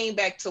people came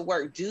back to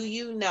work, do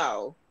you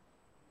know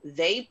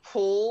they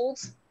pulled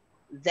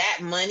that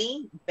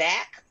money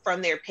back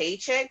from their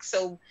paycheck?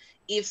 So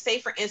if, say,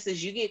 for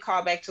instance, you get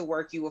called back to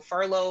work, you were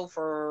furloughed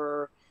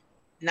for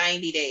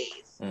 90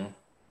 days.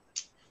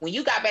 When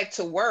you got back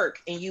to work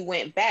and you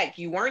went back,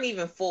 you weren't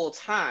even full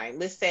time.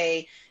 Let's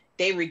say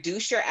they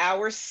reduced your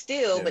hours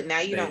still, but now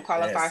you don't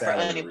qualify for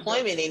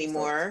unemployment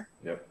anymore.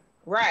 Yep.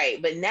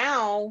 Right. But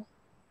now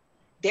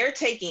they're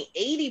taking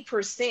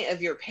 80%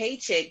 of your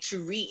paycheck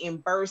to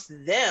reimburse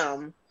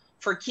them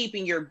for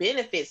keeping your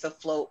benefits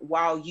afloat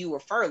while you were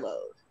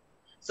furloughed.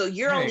 So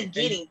you're only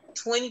getting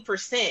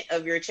 20%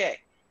 of your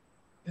check.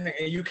 And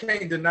you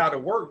can't deny the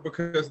work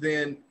because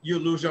then you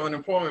lose your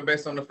unemployment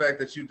based on the fact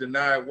that you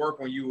denied work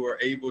when you were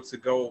able to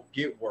go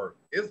get work.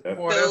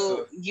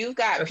 You've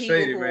got people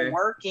who are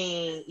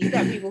working. You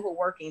got people who are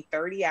working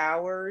 30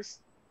 hours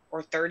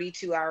or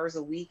 32 hours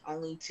a week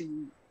only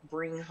to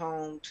bring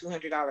home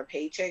 $200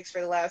 paychecks for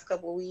the last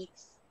couple of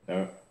weeks.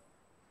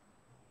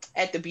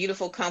 At the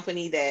beautiful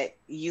company that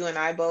you and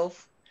I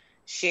both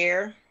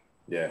share.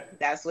 Yeah,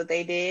 that's what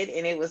they did,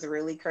 and it was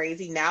really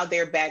crazy. Now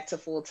they're back to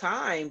full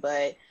time,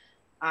 but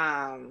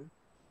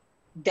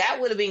that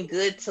would have been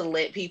good to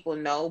let people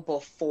know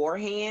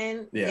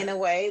beforehand. In a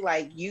way,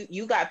 like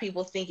you got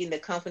people thinking the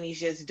company's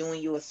just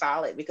doing you a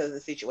solid because of the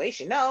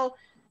situation. No,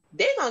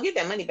 they're gonna get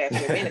that money back for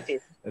their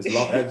benefits.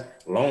 That's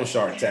loan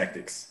shark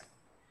tactics.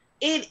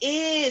 It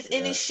is,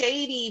 and it's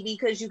shady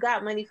because you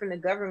got money from the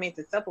government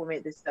to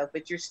supplement this stuff,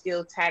 but you're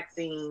still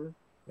taxing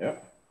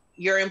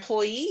your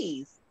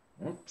employees.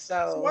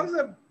 So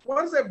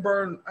why does that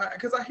burn?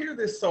 Because I hear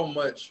this so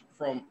much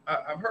from,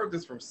 I've heard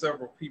this from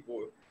several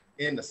people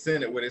in the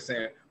Senate where they're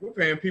saying we're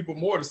paying people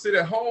more to sit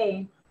at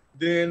home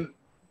than,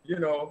 you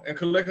know, and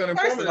collect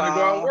unemployment and go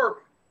out and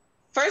work.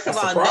 First of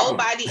all,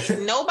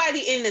 nobody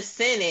in the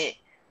Senate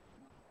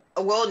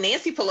Well,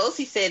 Nancy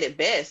Pelosi said it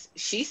best.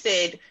 She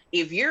said,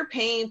 if you're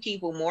paying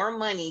people more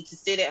money to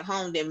sit at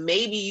home, then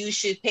maybe you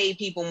should pay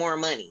people more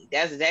money.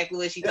 That's exactly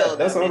what she told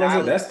that's them. what I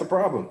said. That's the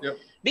problem. Yep.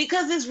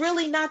 Because it's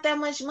really not that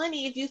much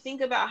money. If you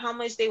think about how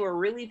much they were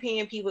really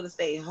paying people to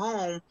stay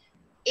home,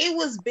 it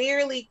was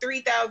barely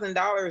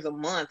 $3,000 a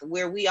month,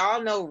 where we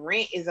all know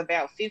rent is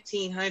about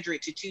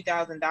 $1,500 to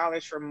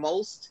 $2,000 for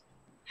most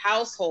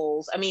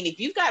households. I mean, if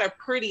you've got a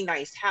pretty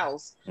nice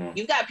house,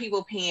 you've got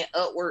people paying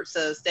upwards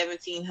of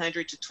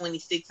 $1,700 to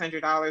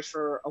 $2,600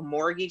 for a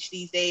mortgage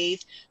these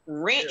days.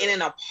 Rent in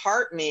an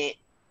apartment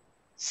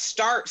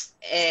starts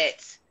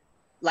at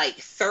like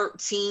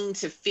 $1,300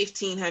 to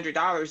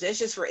 $1,500. That's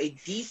just for a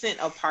decent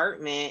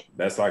apartment.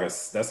 That's like a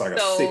 600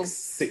 or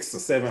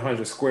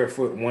 700 square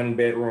foot 1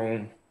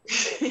 bedroom.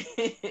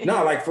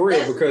 No, like for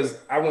real, because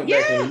I went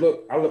back and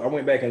looked. I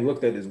went back and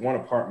looked at this one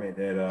apartment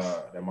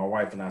that my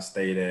wife and I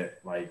stayed at.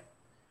 Like,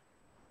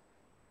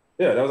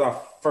 that was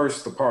our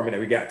first apartment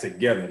that we got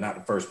together, not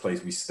the first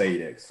place we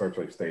stayed at. The first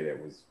place we stayed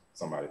at was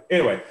somebody.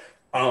 Anyway,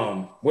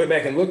 went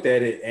back and looked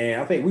at it,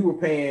 and I think we were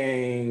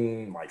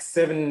paying like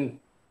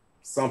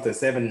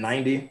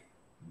 $790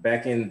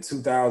 back in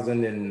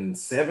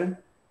 2007.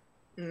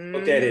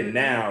 Look at it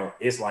now,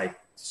 it's like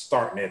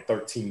starting at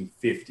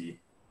 $1,350.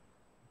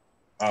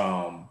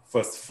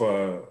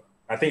 For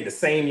I think the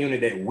same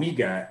unit that we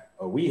got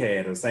or we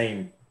had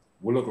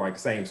would look like the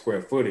same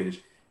square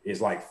footage is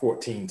like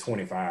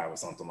 $1,425 or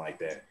something like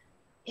that.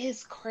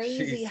 It's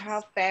crazy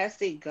how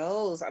fast it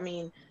goes. I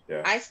mean,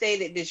 I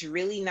stayed at this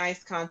really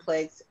nice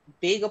complex,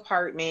 big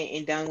apartment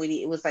in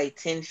Dunwoody. It was like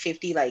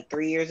 $1,050 like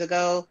 3 years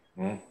ago.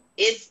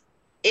 It's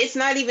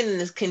not even in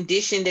the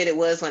condition that it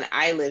was when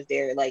I lived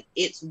there. Like,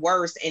 it's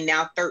worse, and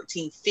now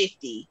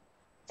 $1,350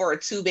 for a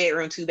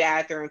 2-bedroom,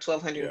 2-bathroom,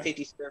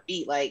 1,250 square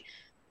feet. Like,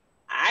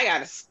 I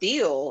gotta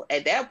steal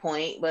at that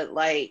point. But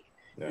like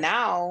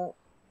now,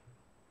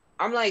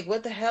 I'm like,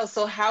 what the hell?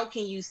 So how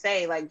can you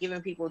say like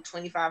giving people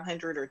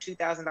 $2,500 or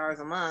 $2,000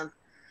 a month,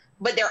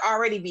 but they're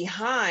already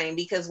behind?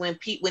 Because when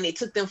it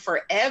took them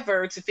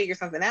forever to figure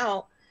something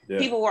out,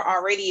 people were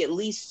already at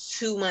least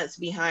 2 months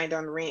behind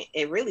on rent,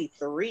 and really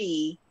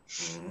 3.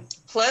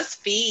 Plus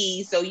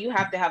fees. So you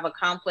have to have a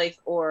complex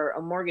or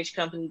a mortgage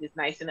company that's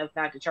nice enough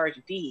not to charge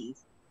you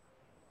fees,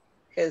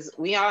 because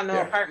we all know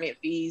apartment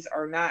fees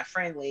are not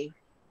friendly.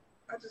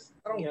 I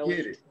don't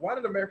get it. Why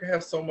did America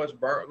have so much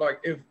burn? Like,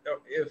 if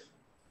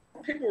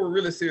people were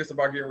really serious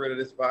about getting rid of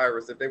this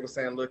virus, if they were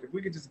saying, look, if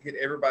we could just get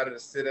everybody to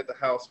sit at the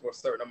house for a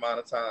certain amount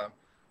of time,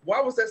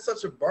 why was that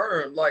such a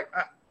burn? Like,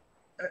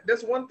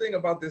 there's one thing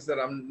about this that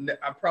I'm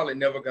probably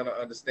never gonna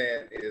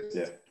understand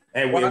is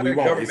and why the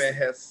government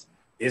has.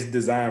 It's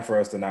designed for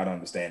us to not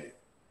understand it.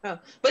 Oh,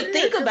 but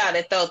think about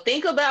it though.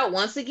 Think about,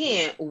 once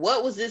again,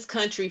 what was this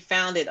country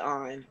founded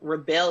on?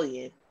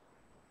 Rebellion.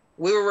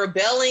 We were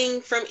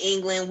rebelling from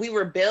England. We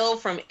rebel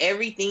from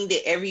everything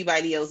that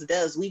everybody else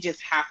does. We just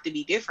have to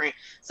be different.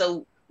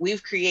 So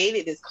we've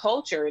created this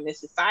culture in this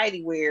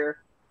society where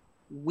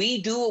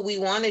we do what we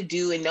want to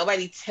do and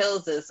nobody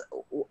tells us.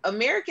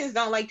 Americans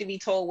don't like to be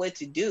told what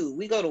to do.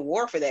 We go to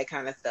war for that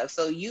kind of stuff.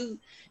 So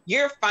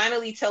you're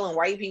finally telling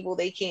white people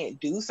they can't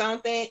do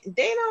something.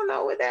 They don't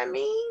know what that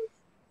means.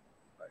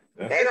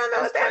 They don't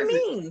know what that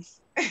means.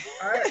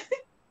 I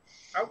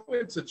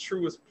went to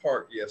Truist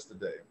Park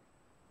yesterday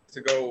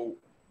to go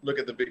look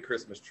at the big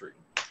Christmas tree.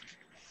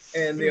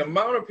 And the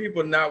amount of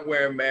people not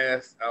wearing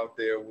masks out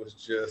there was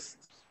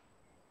just,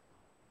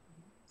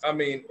 I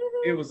mean,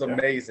 it was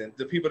amazing.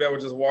 The people that were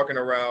just walking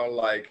around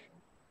like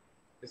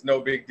it's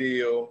no big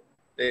deal.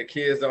 Their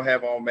kids don't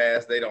have on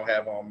masks. They don't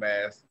have on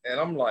masks. And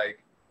I'm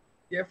like,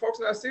 yeah, folks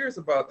are not serious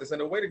about this.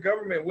 And the way the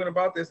government went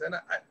about this, and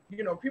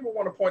people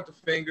want to point the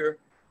finger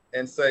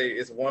and say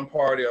it's one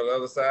party or the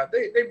other side.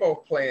 They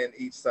both playing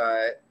each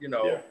side, They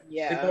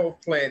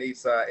both playing each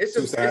side. It's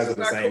just 2 sides of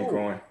the same cool.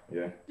 coin.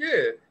 Yeah.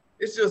 Yeah.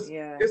 It's just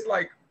it's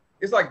like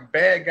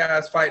bad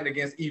guys fighting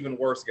against even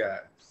worse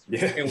guys.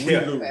 Yeah. And we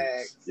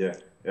lose. Yeah.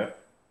 Yeah.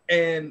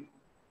 And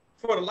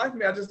for the life of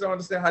me, I just don't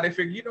understand how they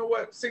figure, you know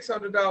what,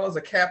 $600,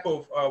 a cap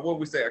of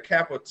a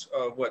cap of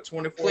what,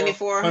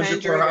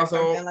 $2,400 per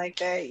household, something like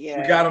that.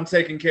 Yeah. We got them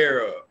taken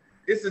care of.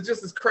 It's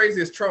just as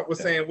crazy as Trump was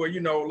saying, where,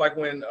 like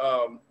when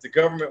the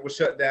government was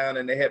shut down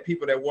and they had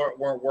people that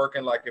weren't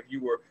working, like if you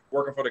were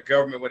working for the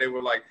government, where they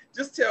were like,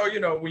 just tell,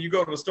 when you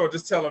go to the store,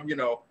 just tell them,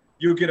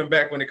 you'll get them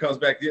back when it comes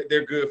back.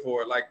 They're good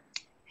for it. Like,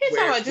 he's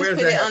talking about just put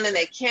it on an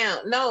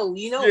account. No,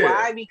 you know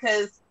why?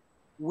 Because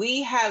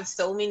we have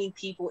so many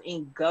people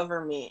in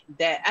government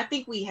that, I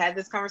think we had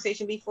this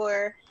conversation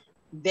before,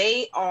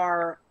 they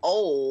are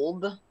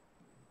old.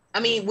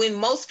 I mean, when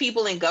most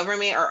people in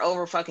government are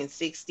over fucking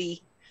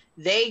 60,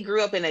 they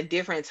grew up in a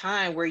different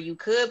time where you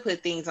could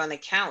put things on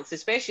accounts,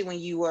 especially when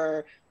you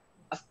were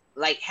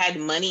like had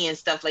money and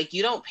stuff, like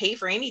you don't pay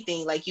for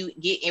anything. Like you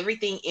get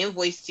everything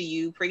invoiced to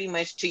you pretty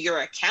much to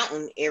your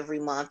accountant every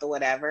month or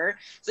whatever.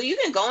 So you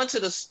can go into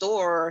the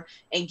store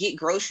and get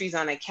groceries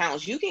on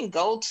accounts. You can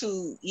go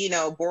to,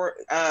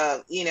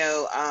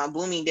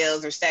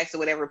 Bloomingdale's or Saks or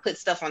whatever, put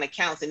stuff on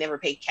accounts and never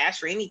pay cash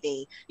for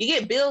anything. You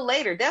get billed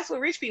later. That's what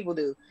rich people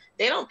do.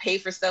 They don't pay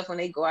for stuff when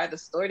they go out the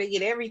store. They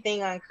get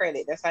everything on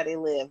credit. That's how they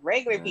live.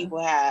 Regular people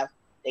have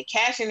the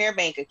cash in their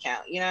bank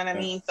account. You know what I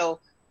mean? So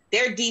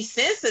they're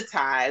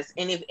desensitized.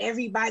 And if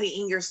everybody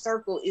in your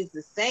circle is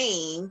the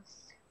same,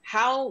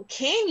 how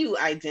can you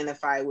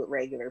identify with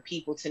regular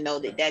people to know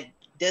that that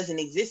doesn't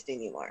exist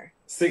anymore?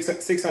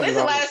 $600. When's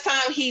the last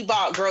time he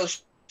bought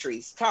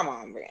groceries? Come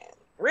on, man.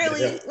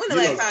 Really? When the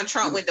last time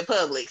Trump went to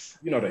Publix?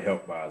 You know, the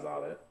help buys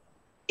all that.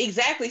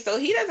 Exactly. So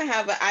he doesn't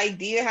have an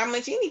idea how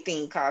much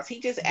anything costs. He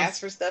just asks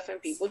for stuff and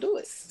people do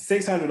it.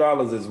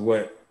 $600 is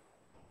what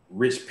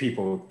rich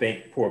people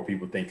think, poor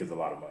people think is a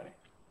lot of money.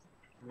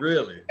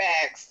 Really?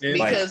 Facts.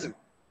 Because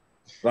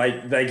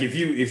like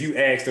if you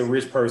ask a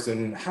rich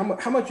person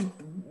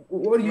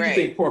what do you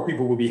think poor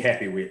people would be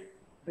happy with?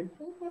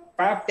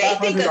 Like, they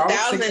think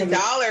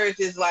 $1,000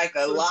 is like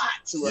a lot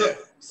to us.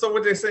 So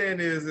what they're saying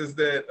is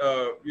that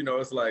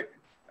it's like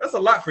that's a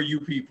lot for you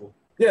people.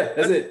 Yeah,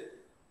 that's it.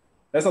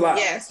 That's a lot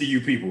to you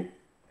people,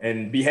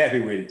 and be happy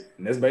with it.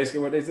 And that's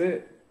basically what they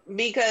said.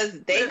 Because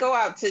they go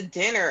out to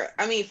dinner.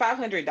 I mean,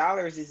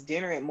 $500 is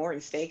dinner at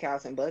Morton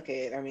Steakhouse in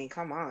Buckhead. I mean,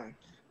 come on.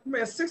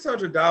 Man,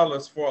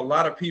 $600 for a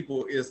lot of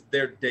people is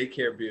their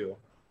daycare bill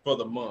for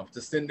the month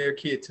to send their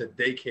kid to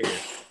daycare.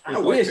 I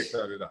wish.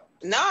 $600.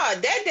 Nah,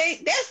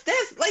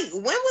 that's like,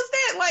 when was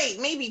that? Like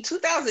maybe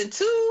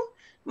 2002.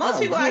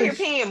 Most people out here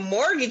paying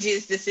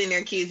mortgages to send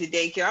their kids to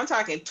daycare. I'm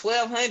talking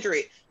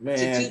 $1,200 to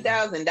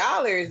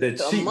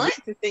 $2,000 a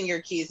month to send your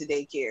kids to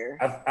daycare.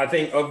 I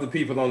think of the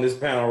people on this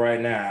panel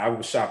right now, I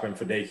was shopping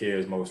for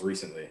daycares most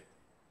recently,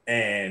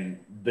 and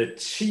the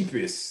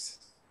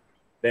cheapest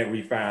that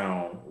we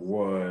found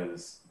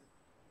was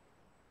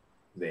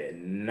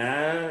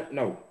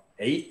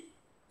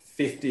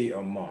 $850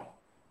 a month.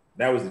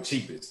 That was the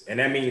cheapest. And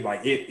that means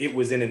like it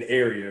was in an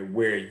area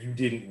where you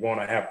didn't want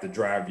to have to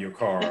drive your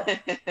car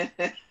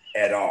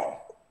at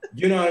all.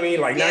 You know what I mean?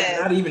 Like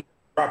not even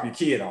drop your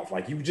kid off.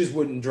 Like you just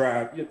wouldn't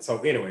drive. So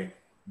anyway,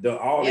 the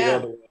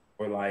other ones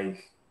were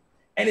like,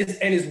 and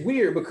it's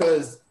weird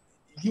because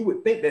you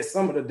would think that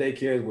some of the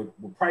daycares would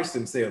price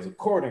themselves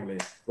accordingly.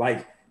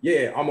 Like,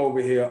 yeah, I'm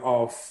over here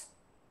off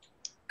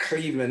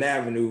Cleveland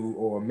Avenue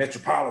or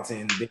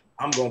Metropolitan.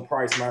 I'm gonna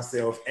price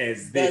myself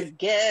as this. The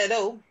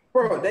ghetto.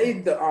 Bro,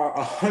 they are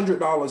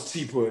 $100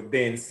 cheaper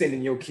than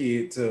sending your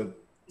kid to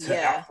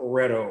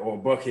Alpharetta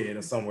or Buckhead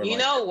or somewhere. You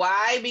know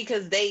why?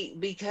 Because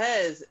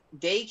daycare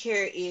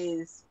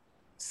is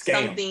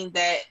something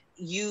that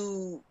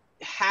you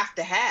have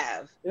to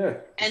have. Yeah.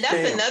 And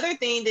that's another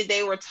thing that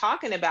they were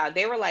talking about.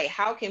 They were like,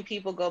 how can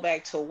people go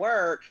back to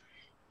work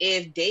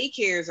if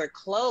daycares are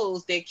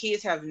closed? Their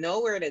kids have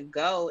nowhere to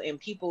go, and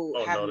people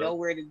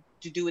nowhere to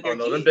do with their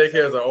kids. Them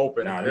daycares are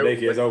open. Nah, the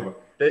daycare's open.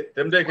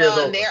 Them daycares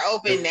open. They're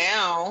open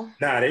now.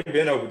 Nah, they've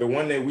been open. The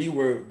one that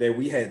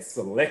we had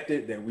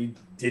selected that we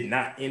did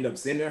not end up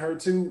sending her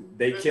to,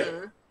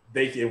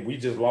 we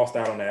just lost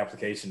out on the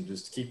application.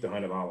 Just keep the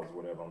 $100 or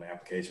whatever on the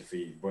application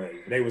fee. But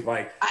they was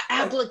like, an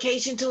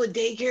application to a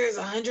daycare is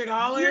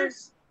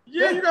 $100.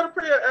 Yeah, you gotta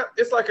pay.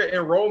 It's like an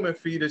enrollment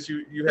fee that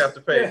you have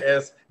to pay.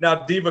 As now,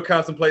 Diva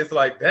contemplates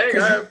like, dang,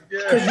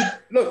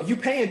 look, you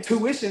paying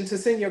tuition to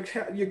send your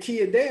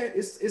kid there.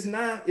 It's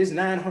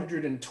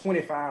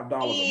 $925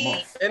 a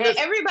month. And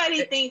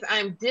everybody thinks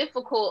I'm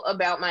difficult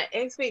about my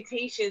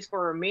expectations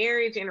for a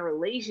marriage and a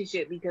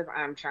relationship because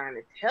I'm trying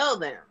to tell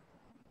them,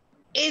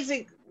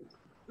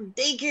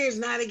 daycare is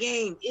not a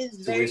game. It's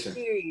very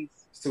serious.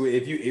 So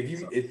it's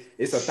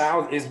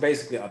it's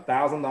basically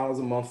 $1,000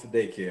 a month for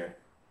daycare,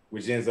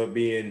 which ends up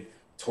being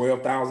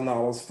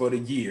 $12,000 for the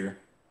year.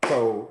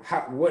 So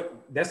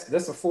that's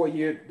a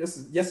 4-year,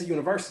 that's a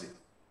university.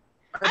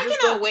 I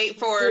cannot wait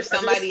for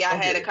somebody I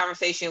had a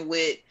conversation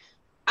with.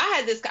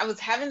 I was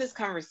having this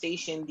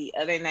conversation the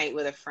other night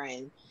with a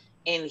friend,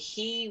 and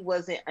he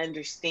wasn't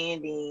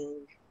understanding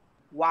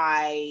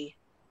why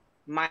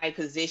my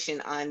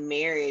position on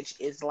marriage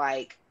is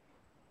like,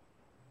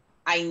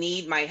 I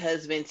need my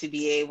husband to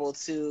be able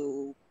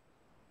to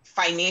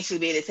financially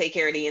be able to take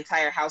care of the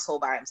entire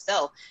household by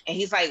himself. And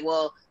he's like,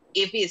 well,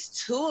 if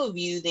it's two of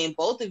you, then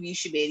both of you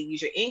should be able to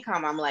use your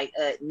income. I'm like,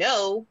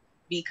 no,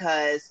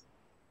 because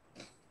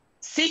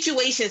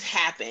situations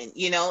happen,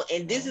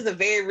 and this is a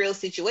very real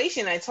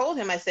situation. I told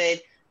him, I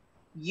said,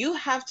 you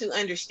have to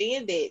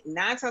understand that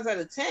 9 times out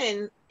of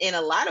 10, in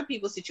a lot of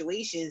people's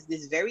situations,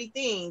 this very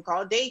thing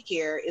called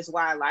daycare is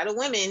why a lot of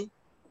women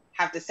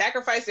have to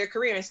sacrifice their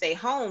career and stay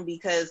home,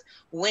 because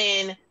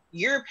when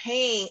you're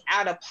paying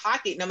out of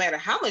pocket, no matter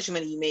how much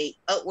money you make,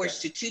 upwards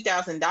to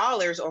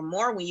 $2,000 or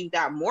more when you've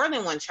got more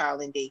than one child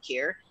in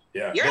daycare,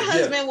 your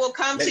husband will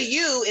come to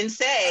you and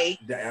say,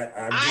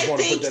 I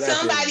think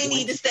somebody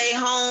need to stay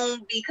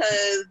home,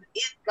 because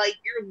it's like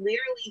you're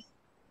literally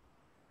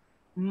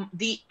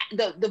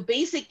the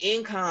basic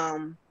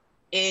income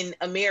in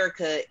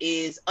America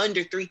is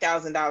under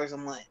 $3,000 a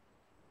month.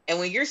 And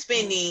when you're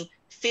spending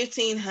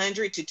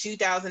 $1,500 to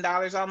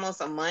 $2,000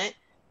 almost a month,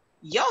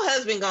 your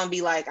husband gonna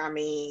be like, I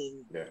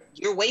mean,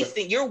 you're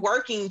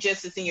working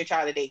just to send your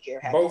child to daycare.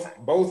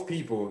 Both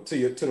people,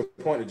 to the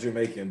point that you're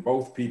making,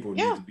 both people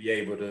need to be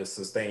able to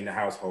sustain the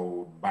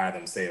household by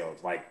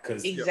themselves. Like,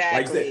 because like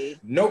I said,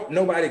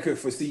 nobody could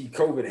foresee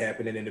COVID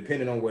happening, and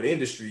depending on what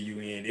industry you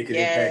in, it could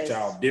impact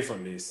y'all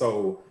differently.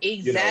 So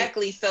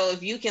exactly. So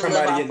if you can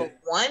live off of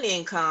one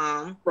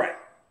income, right?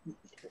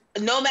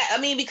 No matter, I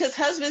mean, because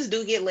husbands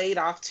do get laid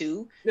off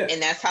too,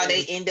 and that's how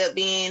they end up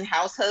being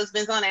house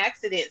husbands on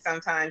accident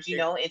sometimes, you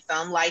know, and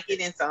some like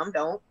it and some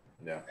don't.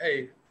 Yeah.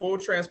 Hey, full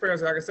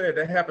transparency, like I said,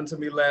 that happened to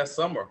me last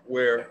summer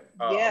where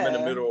I'm in the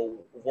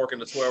middle of working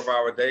a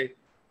 12-hour day.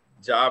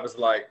 Job is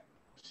like,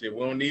 shit,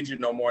 we don't need you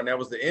no more, and that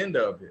was the end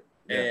of it.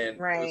 And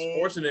it's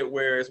fortunate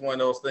where it's one of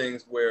those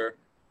things where,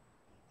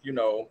 you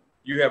know,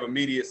 you have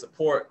immediate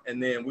support,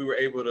 and then we were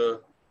able to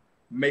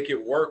make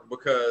it work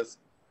because,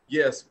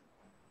 yes,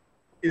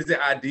 is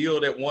it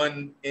ideal that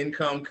one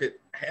income could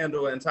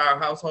handle an entire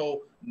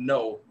household?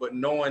 No, but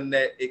knowing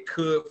that it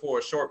could for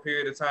a short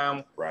period of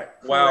time,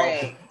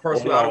 while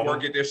person out of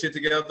work get their shit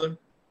together,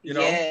 you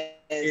know,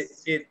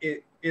 it's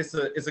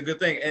a good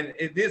thing. And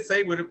it did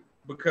say with it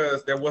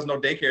because there was no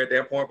daycare at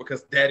that point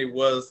because Daddy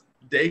was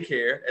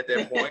daycare at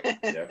that point.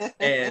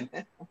 And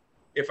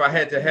if I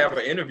had to have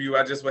an interview,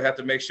 I just would have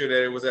to make sure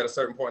that it was at a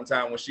certain point in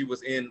time when she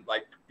was in,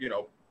 like, you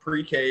know,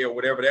 pre-K or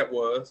whatever that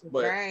was.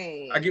 But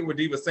I get what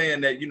Dee was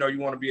saying, that, you know, you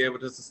want to be able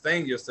to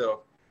sustain yourself.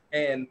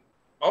 And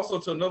also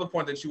to another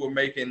point that you were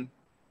making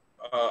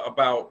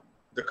about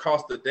the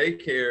cost of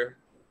daycare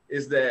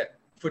is that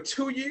for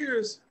 2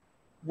 years,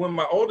 when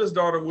my oldest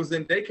daughter was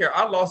in daycare,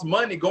 I lost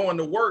money going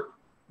to work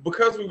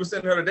because we were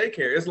sending her to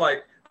daycare. It's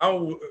like I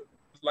was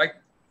like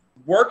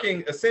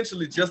working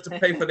essentially just to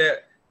pay for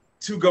that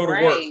to go to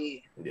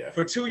work.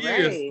 For 2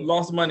 years,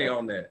 lost money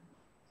on that.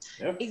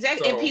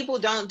 Exactly. So, and people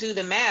don't do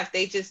the math.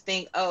 They just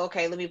think, oh,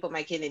 okay, let me put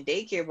my kid in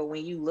daycare. But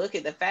when you look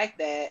at the fact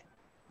that,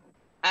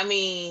 I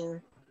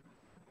mean,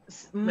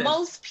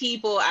 most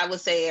people, I would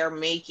say, are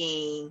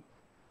making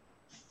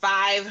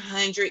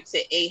 $500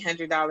 to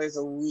 $800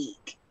 a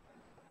week,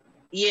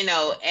 you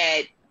know,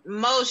 at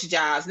most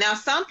jobs. Now,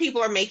 some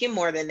people are making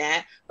more than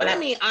that, but I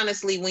mean,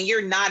 honestly, when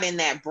you're not in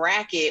that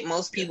bracket,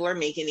 most people are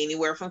making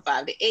anywhere from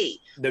 5 to 8.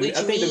 I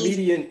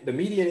think the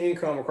median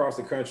income across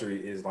the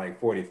country is like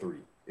 43.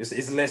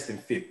 It's less than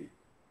 50.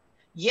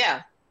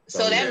 Yeah.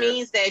 So that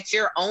means that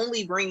you're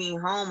only bringing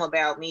home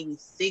about maybe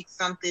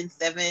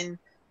 7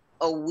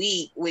 a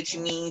week, which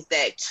means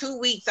that 2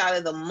 weeks out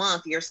of the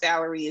month, your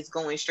salary is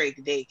going straight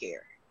to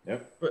daycare.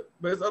 Yep. But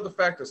there's other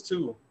factors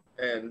too.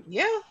 And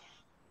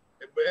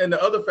and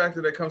the other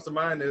factor that comes to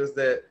mind is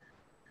that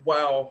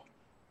while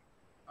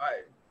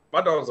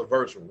my daughters are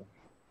virtual,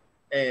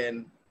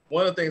 and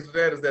one of the things with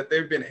that is that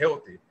they've been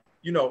healthy.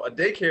 You know, a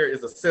daycare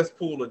is a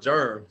cesspool of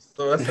germs.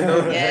 So that's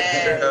another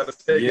thing to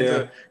take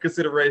into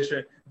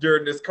consideration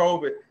during this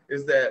COVID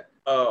is that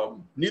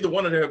neither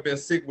one of them have been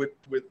sick with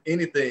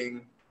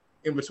anything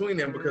in between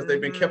them because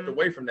they've been kept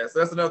away from that. So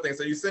that's another thing.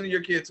 So you're sending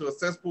your kid to a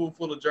cesspool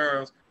full of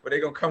germs where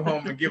they're going to come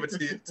home and give it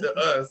to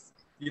us,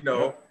 you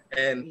know,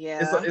 and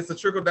it's a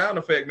trickle down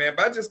effect, man.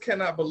 But I just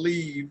cannot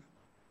believe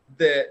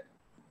that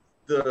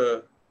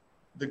the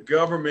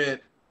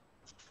government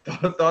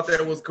thought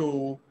that was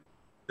cool,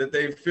 that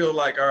they feel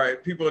like, all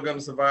right, people are going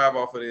to survive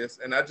off of this.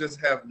 And I just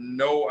have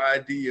no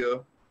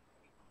idea.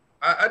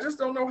 I just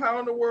don't know how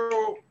in the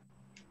world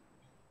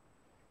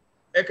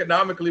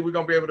economically we're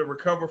going to be able to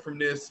recover from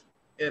this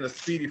in a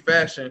speedy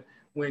fashion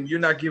when you're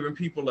not giving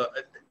people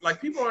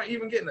people aren't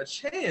even getting a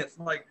chance.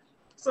 Like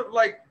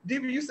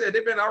DB, you said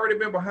they've already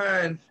been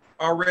behind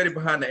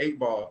the 8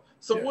 ball.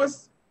 So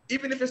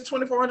even if it's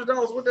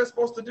 $2,400, what they're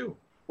supposed to do?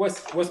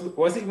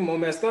 What's even more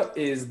messed up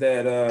is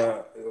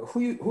that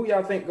who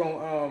y'all think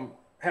gonna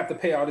have to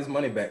pay all this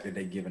money back that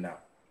they giving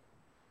out?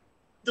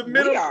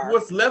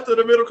 What's left of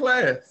the middle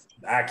class?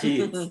 Our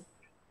kids.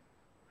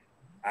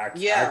 Our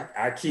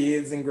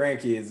kids and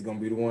grandkids are gonna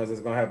be the ones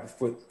that's gonna have to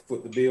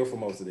foot the bill for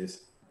most of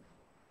this.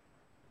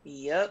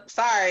 Yep.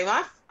 Sorry,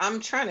 I'm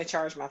trying to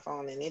charge my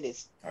phone and it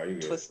is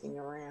twisting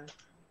around.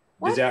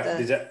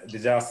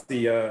 Did y'all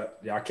see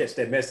y'all catch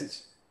that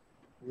message?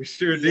 We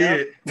sure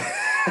did.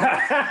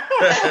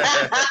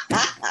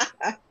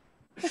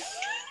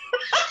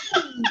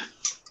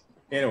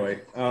 Anyway,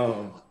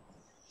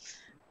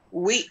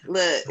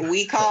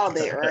 we called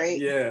it, right?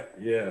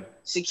 Yeah.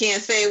 She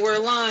can't say we're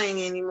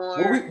lying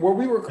anymore.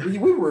 We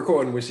were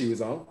recording when she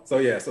was on. So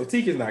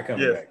Tiki's not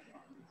coming back.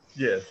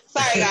 Yes.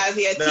 Sorry guys.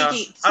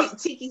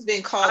 Tiki's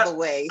been called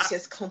away.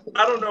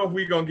 I don't know if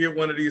we're gonna get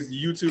one of these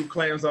YouTube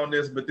claims on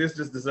this, but this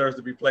just deserves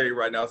to be played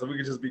right now. So we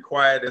can just be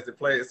quiet as it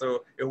plays.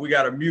 So if we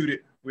gotta mute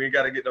it, we ain't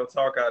gotta get no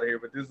talk out of here.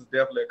 But this is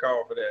definitely a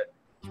call for that.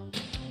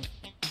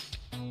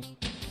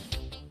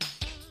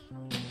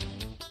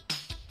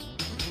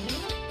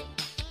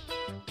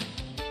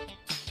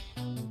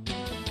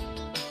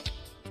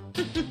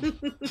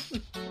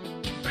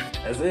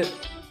 That's it.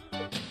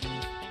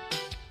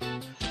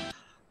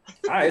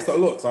 All right, so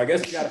look, so I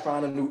guess we got to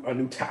find a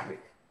new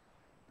topic.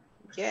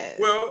 Yes.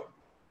 Well,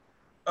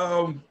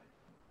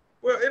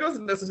 it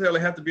doesn't necessarily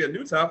have to be a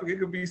new topic. It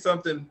could be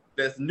something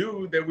that's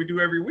new that we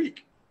do every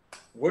week.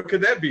 What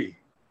could that be?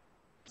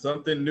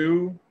 Something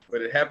new,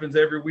 but it happens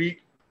every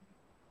week.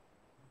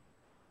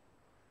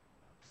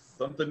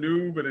 Something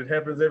new, but it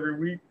happens every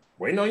week.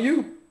 Waiting on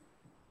you.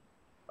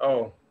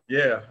 Oh,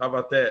 yeah. How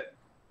about that?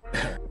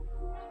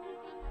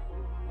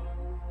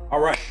 All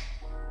right.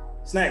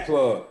 Snack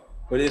plug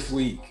for this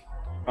week.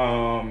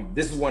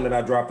 This is one that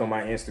I dropped on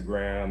my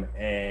Instagram,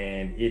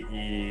 and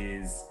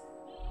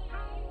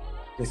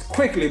it's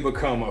quickly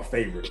become a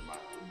favorite of mine.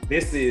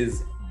 This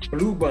is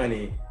Blue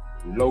Bunny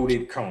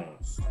loaded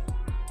cones.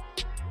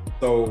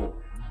 So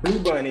Blue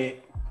Bunny,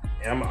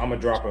 and I'm gonna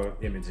drop an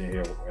image in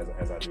here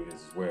as I do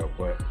this as well,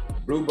 but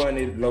Blue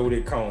Bunny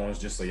loaded cones,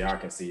 just so y'all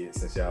can see it,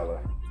 since y'all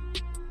are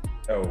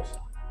those.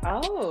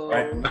 Oh,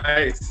 right?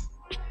 Nice.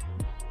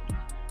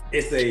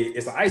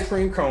 It's an ice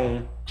cream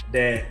cone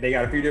that they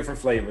got a few different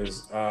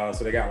flavors. So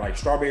they got like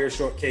strawberry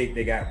shortcake,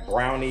 they got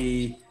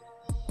brownie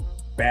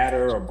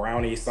batter or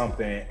brownie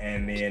something,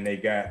 and then they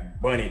got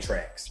bunny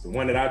tracks. The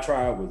one that I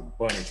tried was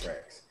bunny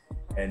tracks,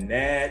 and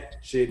that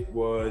shit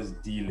was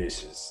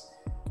delicious.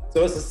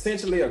 So it's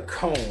essentially a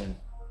cone,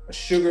 a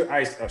sugar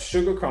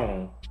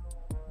cone,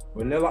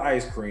 vanilla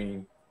ice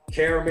cream,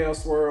 caramel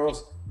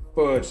swirls,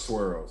 fudge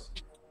swirls,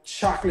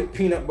 chocolate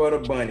peanut butter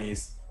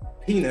bunnies,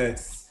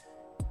 peanuts,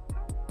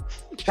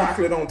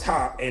 chocolate on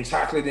top, and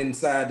chocolate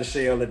inside the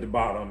shell at the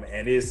bottom,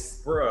 and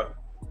it's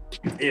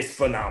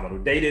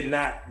phenomenal. They did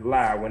not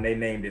lie when they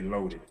named it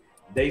loaded.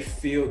 They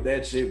filled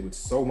that shit with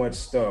so much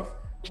stuff,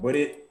 but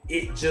it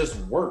just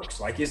works.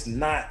 Like it's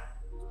not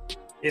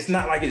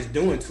like it's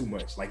doing too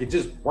much. Like it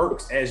just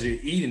works as you're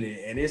eating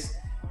it, and it's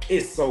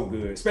so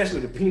good,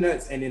 especially the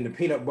peanuts and then the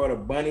peanut butter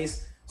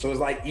bunnies. So it's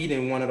like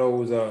eating one of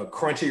those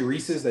crunchy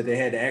Reese's that they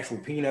had the actual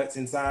peanuts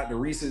inside the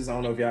Reese's. I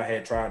don't know if y'all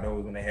had tried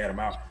those when they had them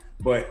out,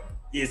 but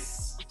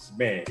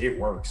it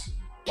works.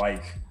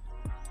 Like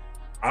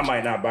I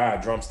might not buy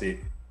a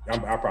drumstick. I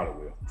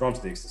probably will.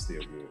 Drumsticks are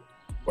still good,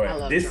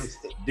 but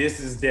this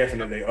is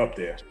definitely up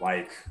there.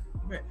 Like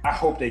I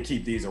hope they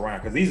keep these around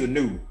because these are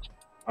new.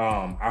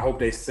 I hope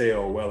they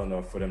sell well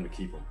enough for them to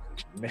keep them.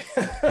 Man.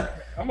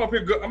 I'm up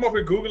here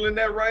Googling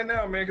that right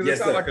now, man, because it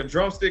sounds like a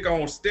drumstick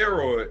on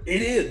steroid.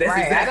 It is. That's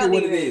right. Exactly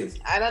what it is.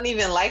 I don't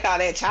even like all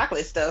that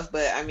chocolate stuff,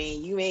 but I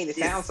mean, you made it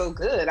sound so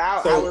good.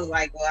 I was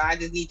like, well, I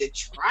just need to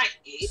try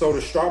it. So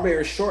the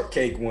strawberry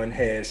shortcake one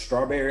has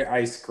strawberry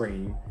ice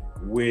cream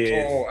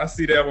with. Oh, I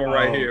see that one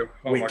right here.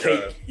 Oh with my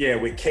cake, God. Yeah,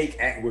 with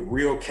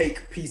real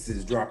cake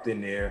pieces dropped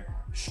in there.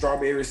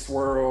 Strawberry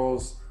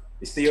swirls.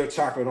 It's still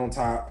chocolate on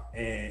top,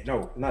 and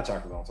no, not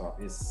chocolate on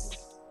top.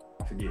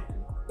 I forget.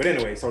 But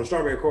anyway, so the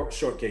strawberry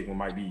shortcake one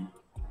might be,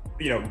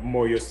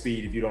 more your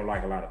speed if you don't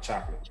like a lot of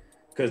chocolate.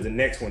 Because the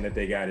next one that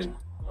they got is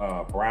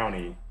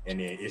brownie, and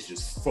then it's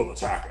just full of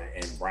chocolate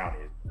and brownie.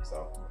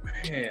 So,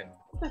 man,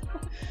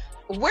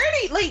 where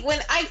do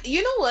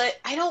you know what?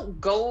 I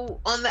don't go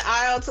on the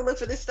aisle to look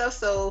for this stuff,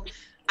 so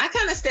I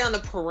kind of stay on the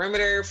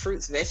perimeter,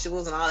 fruits,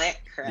 vegetables, and all that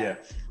crap. Yeah.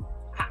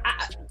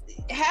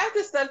 Half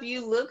the stuff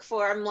you look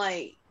for,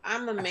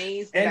 I'm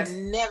amazed that I've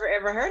never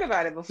ever heard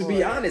about it before. To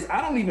be honest,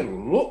 I don't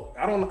even look.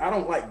 I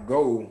don't like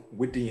go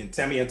with the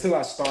intent. Until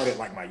I started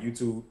like my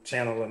YouTube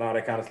channel and all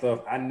that kind of stuff,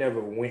 I never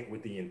went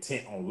with the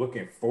intent on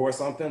looking for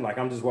something. Like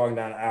I'm just walking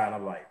down the aisle and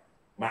I'm like,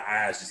 my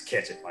eyes just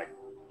catch it. Like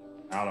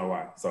I don't know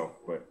why. So,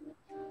 but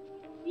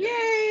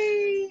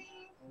yay,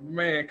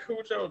 man,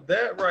 Cujo,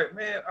 that right,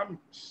 man. I'm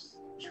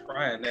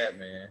trying that,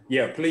 man.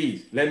 Yeah,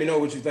 please let me know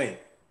what you think.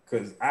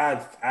 Because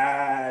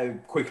I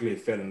quickly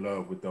fell in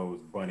love with those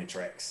bunny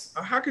tracks.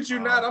 How could you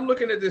not? I'm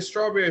looking at this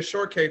strawberry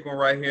shortcake one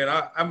right here,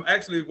 and I'm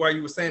actually, while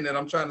you were saying that,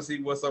 I'm trying to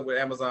see what's up with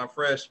Amazon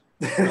Fresh.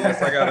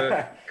 Unless I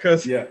gotta,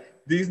 because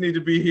these need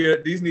to be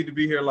here. These need to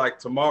be here like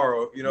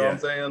tomorrow. You know what I'm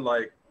saying?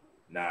 Like,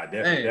 nah,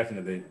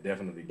 definitely.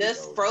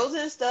 Does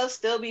frozen stuff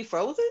still be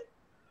frozen?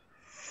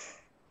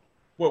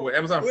 What with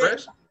Amazon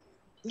Fresh?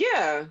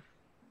 Yeah.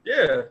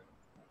 Yeah.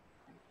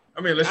 I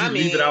mean, unless you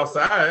leave it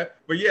outside,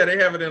 but yeah, they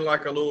have it in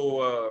like a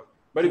little.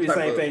 But it'd be the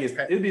same thing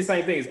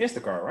as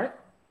Instacart, right?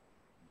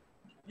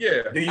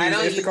 Yeah. Do you use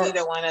Instacart?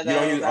 Either one of those. You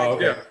don't use? Oh,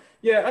 okay.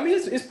 Yeah. I mean,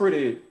 it's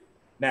pretty.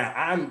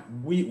 Now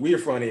we're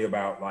funny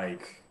about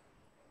like,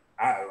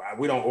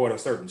 we don't order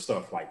certain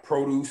stuff like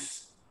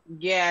produce.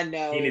 Yeah,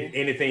 no.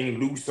 Anything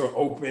loose or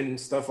open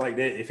stuff like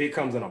that. If it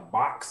comes in a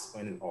box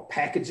or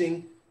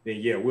packaging, then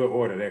yeah, we'll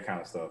order that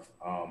kind of stuff.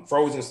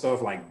 Frozen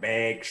stuff like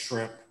bagged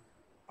shrimp.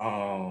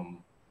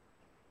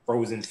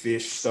 Frozen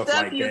fish, stuff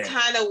like that. You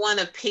kind of want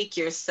to pick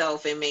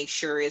yourself and make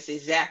sure it's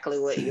exactly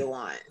what you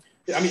want.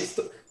 I mean,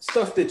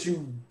 stuff that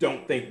you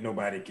don't think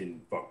nobody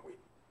can fuck with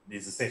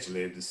is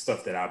essentially the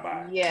stuff that I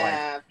buy.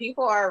 Yeah,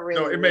 people are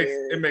really. No,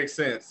 it makes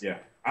sense. Yeah,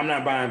 I'm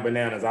not buying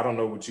bananas. I don't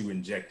know what you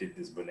injected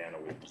this banana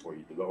with before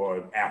you do,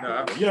 or apple.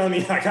 No, you know what I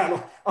mean? Like I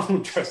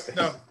don't trust it.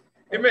 No,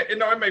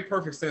 It made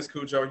perfect sense,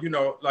 Cujo. You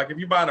know, like if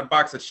you're buying a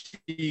box of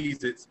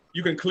Cheez-Its,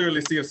 you can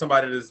clearly see if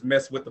somebody has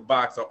messed with the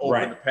box or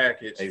opened the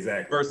package.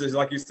 Exactly. Versus,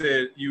 like you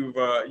said,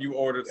 you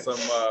ordered some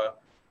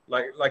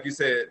like you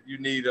said, you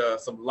need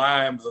some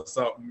limes or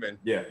something, and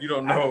you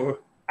don't know.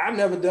 I've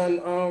never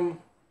done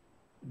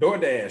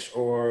DoorDash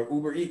or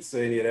Uber Eats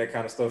or any of that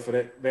kind of stuff for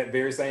that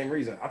very same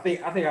reason. I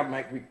think I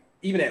might be,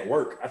 even at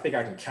work, I think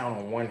I can count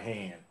on one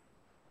hand.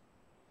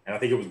 And I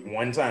think it was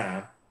one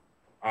time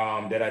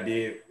that I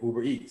did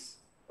Uber Eats.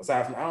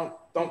 Aside from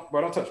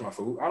don't touch my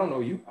food. I don't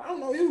know you. I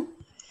only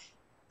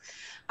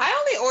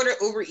order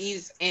Uber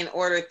Eats and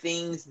order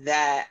things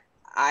that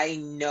I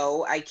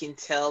know I can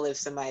tell if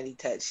somebody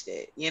touched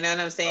it. You know what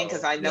I'm saying?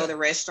 Because I know the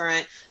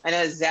restaurant. I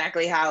know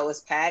exactly how it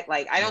was packed.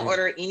 Like I don't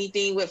order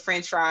anything with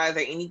French fries or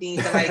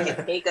anything somebody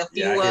can take a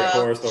few I of. get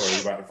horror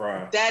stories about the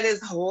fries. That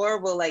is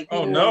horrible. Like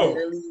people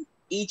literally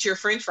eat your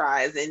French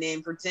fries and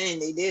then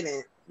pretend they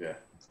didn't. Yeah.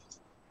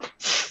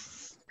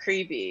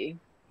 Creepy.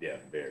 Yeah,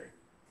 very.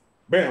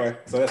 But anyway,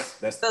 so that's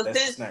the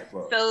snack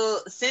club. So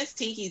since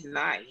Tiki's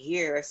not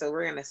here, so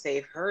we're gonna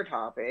save her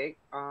topic.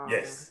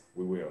 Yes,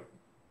 we will.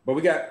 But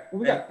we got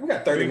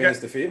 30 minutes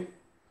to fill.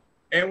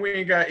 And we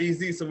ain't got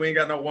EZ, so we ain't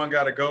got no one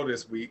gotta go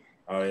this week.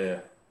 Oh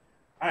yeah.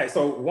 All right.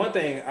 So one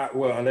thing,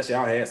 unless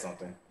y'all had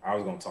something, I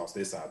was gonna toss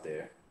this out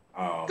there.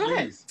 Go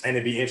ahead. And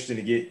it'd be interesting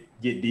to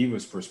get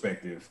Diva's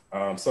perspective.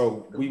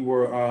 So we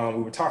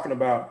were talking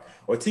about,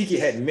 or Tiki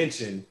had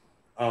mentioned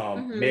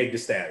Meg Thee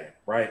Stallion,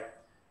 right?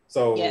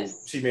 So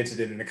she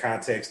mentioned it in the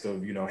context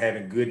of, you know,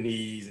 having good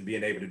knees and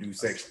being able to do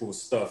sexual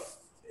stuff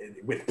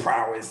with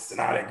prowess and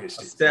all that good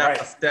shit.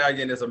 A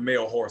stallion is a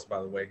male horse,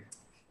 by the way.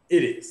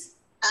 It is.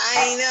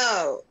 I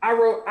know. I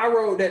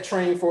rode that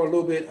train for a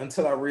little bit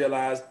until I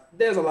realized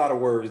there's a lot of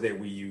words that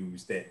we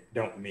use that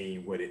don't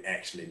mean what it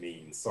actually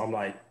means. So I'm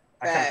like,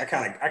 I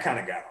kind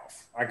of got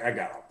off. I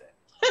got off that.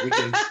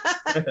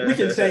 We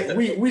can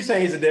change. We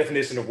change the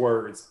definition of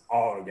words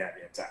all the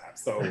goddamn time.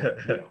 So you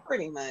know,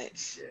 pretty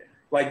much. Yeah.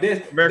 Like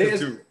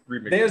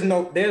there's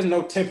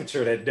no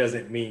temperature that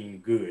doesn't mean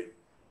good.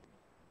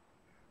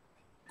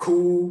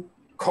 Cool,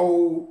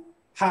 cold,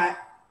 hot.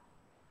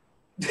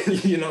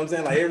 You know what I'm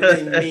saying? Like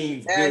everything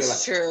means good.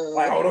 That's true.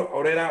 Like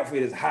that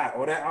outfit is hot,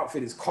 or that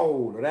outfit is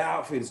cold, or that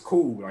outfit is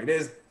cool. Like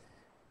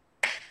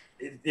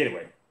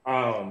anyway.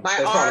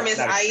 My arm is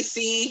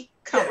icy.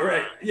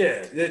 Right.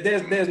 Yeah.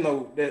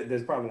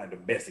 There's probably not the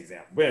best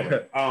example. But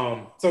anyway,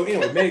 so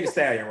anyway, Meg Thee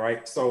Stallion,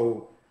 right?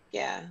 So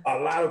a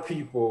lot of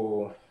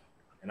people,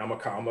 and I'm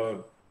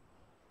gonna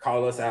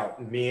call us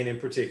out, men in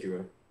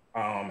particular,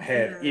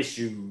 have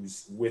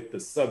issues with the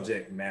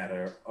subject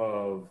matter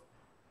of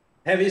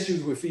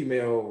issues with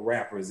female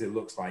rappers. It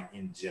looks like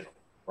in general,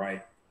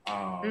 right?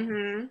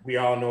 We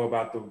all know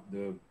about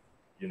the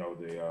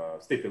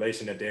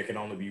stipulation that there can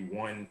only be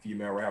one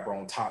female rapper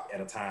on top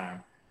at a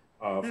time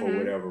for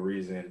whatever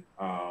reason,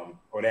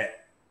 or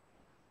that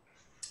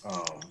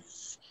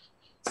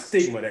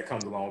stigma that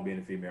comes along with being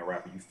a female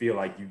rapper. You feel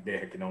like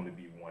there can only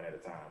be one at a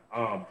time.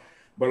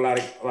 But a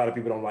lot of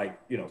people don't like,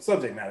 you know,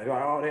 subject matter. They're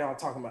like, oh, they all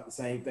talking about the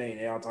same thing.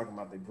 They all talking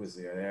about their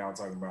pussy, or they all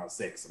talking about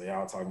sex, or they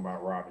all talking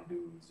about robbing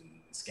dudes and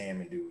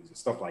scamming dudes and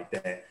stuff like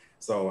that.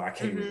 So I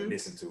can't even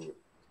listen to it.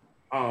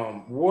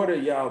 What are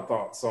y'all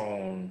thoughts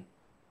on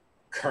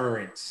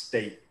current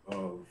state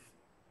of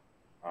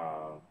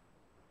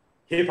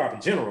hip hop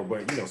in general,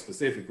 but, you know,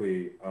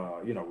 specifically,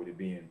 you know, with it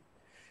being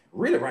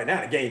really right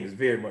now, the game is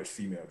very much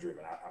female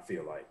driven. I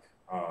feel like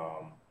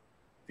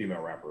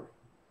female rapper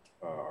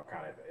are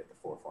kind of at the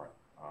forefront.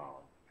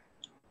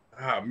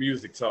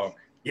 Music talk.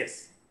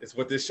 Yes, it's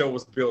what this show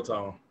was built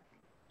on.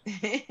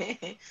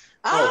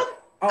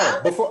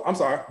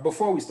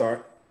 Before we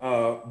start,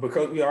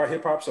 because we are a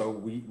hip hop show,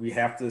 we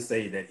have to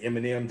say that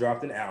Eminem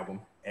dropped an album,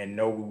 and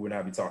no, we will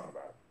not be talking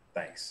about it.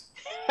 Thanks.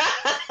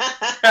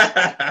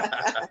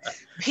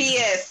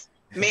 P.S.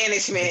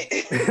 Management.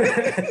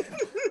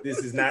 This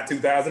is not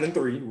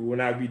 2003. We will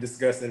not be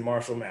discussing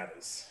Marshall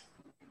Mathers.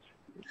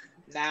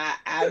 Nah,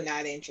 I'm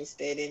not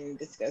interested in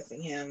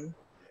discussing him.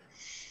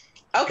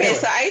 Okay, anyway.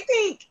 So I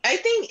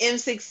think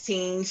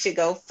M16 should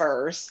go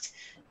first,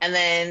 and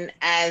then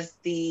as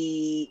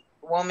the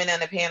woman on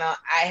the panel,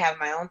 I have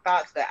my own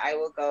thoughts, but I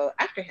will go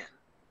after him.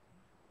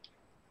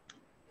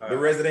 The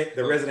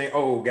resident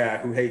old guy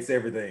who hates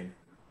everything.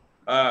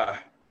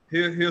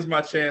 Here's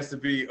my chance to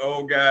be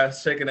old guy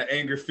shaking an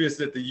angry fist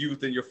at the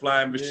youth and your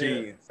flying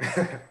machines.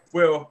 Yeah.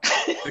 Well,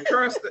 the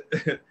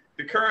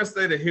current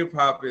state of hip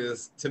hop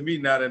is, to me,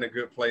 not in a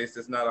good place.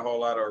 There's not a whole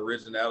lot of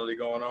originality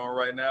going on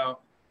right now.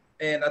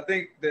 And I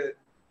think that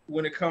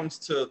when it comes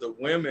to the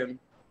women,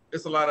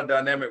 there's a lot of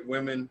dynamic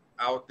women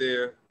out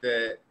there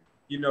that,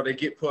 you know, they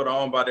get put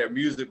on by their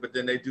music, but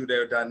then they do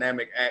their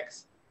dynamic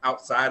acts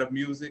outside of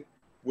music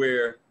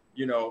where,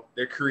 you know,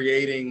 they're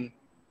creating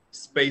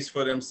space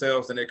for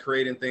themselves and they're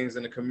creating things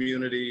in the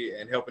community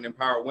and helping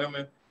empower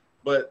women.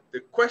 But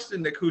the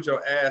question that Cujo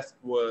asked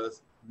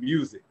was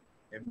music.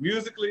 And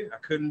musically, I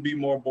couldn't be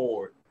more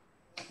bored.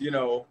 You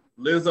know,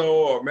 Lizzo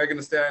or Megan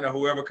Thee Stallion or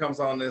whoever comes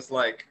on this,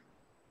 like,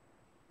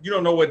 you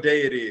don't know what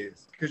day it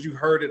is because you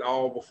heard it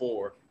all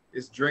before.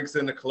 It's drinks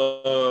in the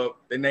club.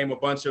 They name a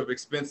bunch of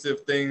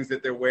expensive things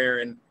that they're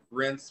wearing.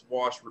 Rinse,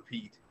 wash,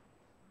 repeat.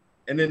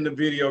 And then the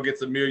video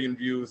gets 1 million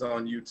views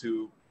on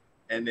YouTube,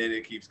 and then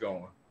it keeps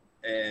going.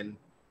 And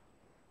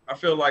I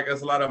feel like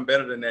there's a lot of them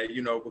better than that,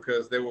 you know,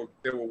 because there were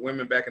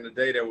women back in the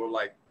day that were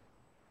like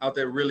out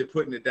there really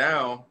putting it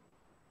down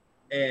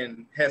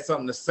and had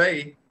something to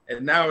say.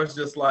 And now it's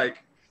just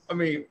like, I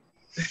mean,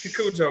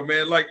 Cujo,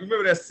 man, like,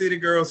 remember that City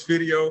Girls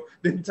video,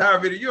 the entire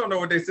video? You don't know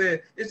what they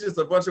said. It's just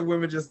a bunch of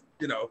women just,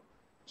 you know,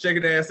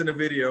 shaking their ass in the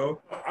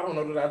video. I don't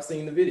know that I've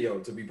seen the video,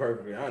 to be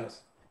perfectly honest.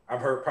 I've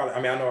heard I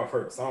know I've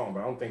heard the song, but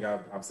I don't think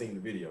I've seen the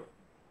video.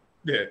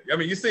 Yeah, I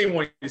mean, you've seen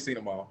one, you've seen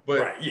them all. But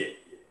right,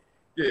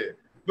 yeah.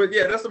 But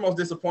yeah, that's the most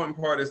disappointing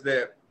part is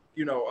that,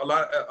 you know,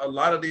 a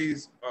lot of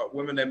these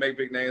women that make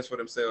big names for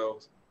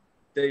themselves,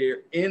 they're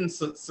in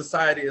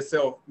society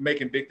itself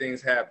making big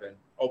things happen,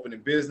 opening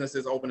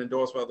businesses, opening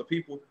doors for other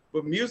people.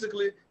 But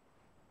musically,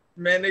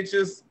 man,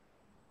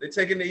 they're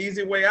taking the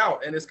easy way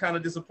out, and it's kind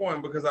of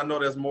disappointing because I know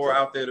there's more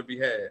out there to be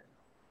had.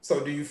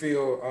 So do you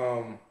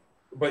feel,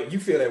 but you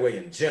feel that way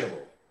in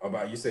general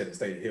about, you said the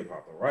state of hip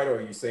hop, right? Or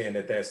are you saying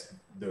that that's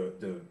the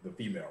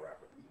female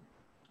rapper?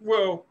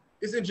 Well,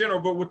 it's in general,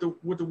 but with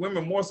the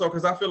women more so,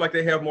 because I feel like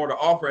they have more to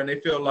offer, and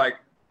they feel like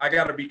I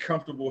got to be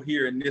comfortable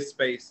here in this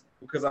space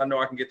because I know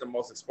I can get the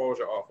most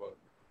exposure off of.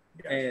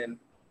 Gotcha. And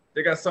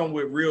they got some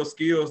with real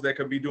skills that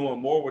could be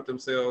doing more with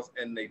themselves,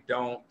 and they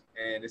don't,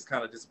 and it's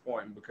kind of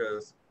disappointing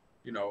because,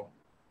 you know,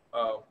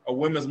 a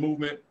women's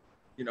movement,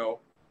 you know,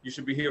 you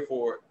should be here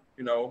for it,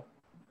 you know,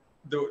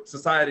 the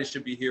society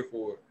should be here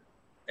for it,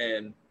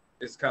 and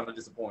it's kind of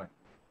disappointing.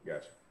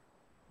 Gotcha.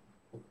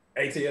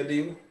 ATL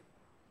Diva?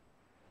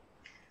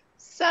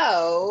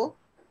 So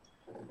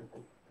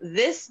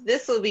this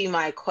will be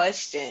my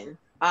question.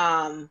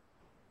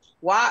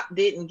 WAP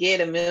didn't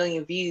get 1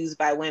 million views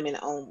by women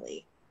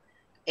only.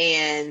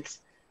 And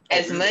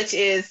as much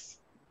as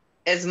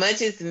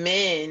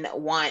men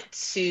want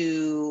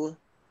to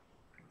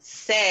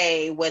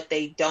say what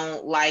they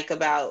don't like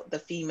about the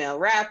female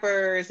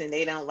rappers and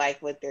they don't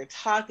like what they're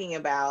talking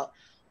about,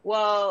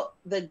 well,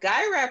 the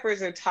guy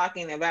rappers are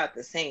talking about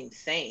the same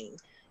thing.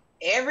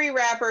 Every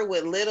rapper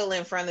with little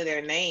in front of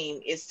their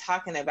name is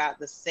talking about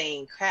the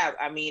same crap.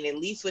 I mean, at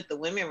least with the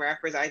women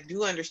rappers, I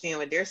do understand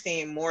what they're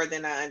saying more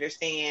than I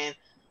understand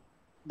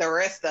the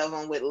rest of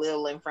them with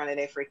little in front of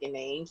their freaking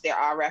names. They're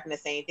all rapping the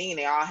same thing, and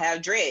they all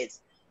have dreads.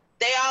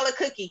 They all a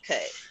cookie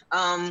cut.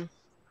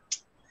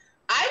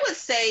 I would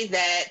say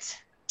that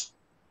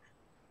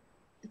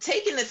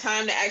taking the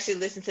time to actually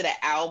listen to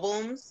the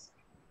albums,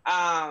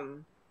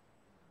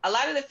 a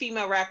lot of the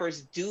female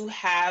rappers do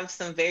have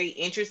some very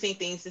interesting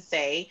things to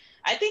say.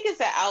 I think it's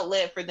an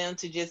outlet for them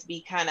to just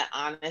be kind of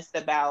honest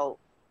about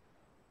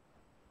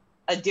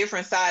a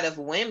different side of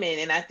women.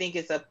 And I think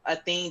it's a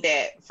thing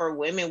that for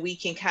women, we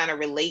can kind of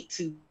relate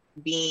to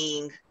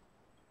being,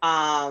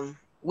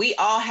 we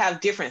all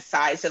have different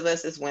sides of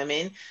us as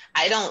women.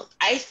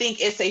 I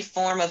think it's a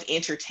form of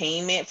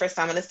entertainment for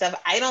some of the stuff.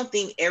 I don't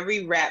think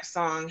every rap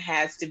song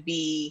has to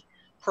be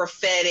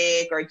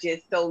prophetic or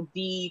just so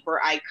deep or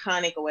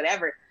iconic or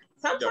whatever.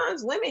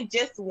 Sometimes women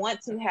just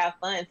want to have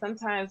fun.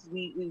 Sometimes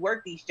we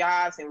work these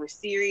jobs and we're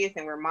serious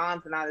and we're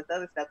moms and all this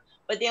other stuff.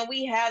 But then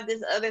we have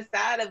this other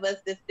side of us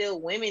that's still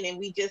women, and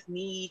we just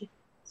need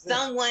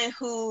someone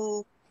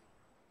who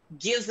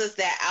gives us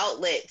that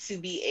outlet to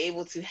be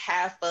able to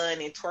have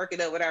fun and twerk it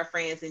up with our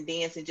friends and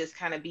dance and just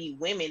kind of be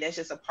women. That's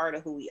just a part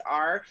of who we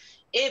are.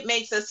 It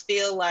makes us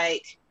feel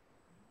like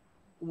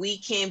we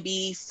can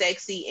be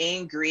sexy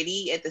and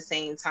gritty at the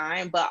same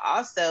time, but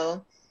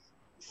also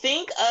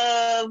think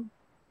of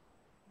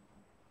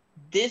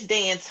this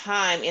day and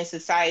time in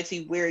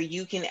society where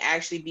you can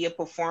actually be a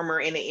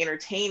performer and an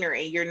entertainer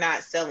and you're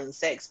not selling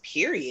sex,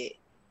 period.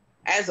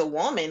 As a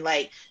woman,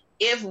 like,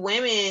 if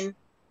women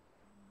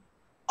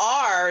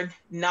are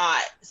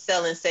not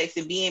selling sex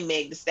and being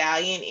Meg Thee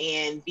Stallion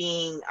and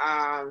being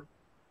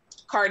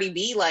Cardi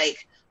B,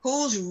 like,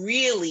 who's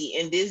really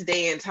in this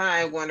day and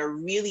time going to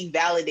really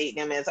validate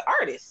them as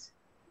artists?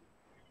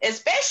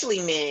 Especially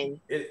men.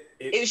 If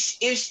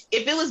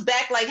it was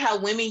back like how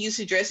women used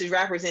to dress as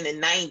rappers in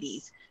the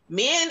 90s,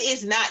 men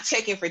is not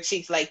checking for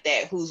chicks like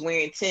that who's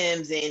wearing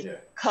Timbs and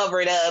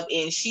covered up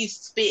and she's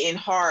spitting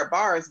hard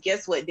bars.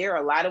 Guess what? There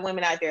are a lot of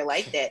women out there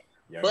like that.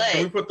 But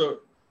can we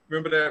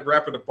remember that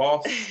rapper, The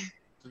Boss?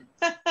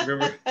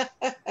 Remember?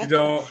 You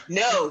don't?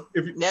 No.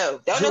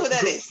 Don't know who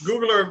that is.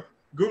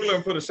 Google her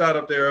and put a shot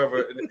up there of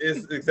her.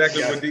 It's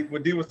exactly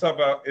what Dee was talking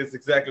about. It's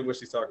exactly what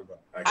she's talking about.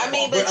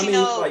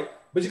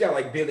 But you got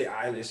like Billie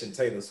Eilish and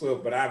Taylor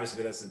Swift, but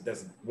obviously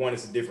that's one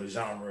is a different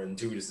genre and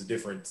two is a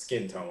different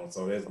skin tone.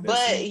 So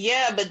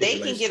but they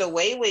can get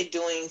away with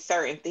doing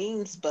certain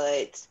things,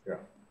 but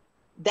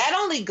that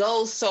only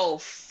goes so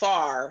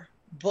far.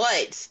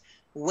 But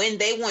when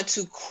they want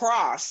to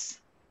cross,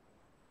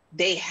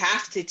 they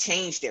have to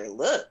change their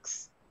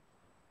looks.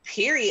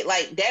 Period.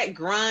 Like that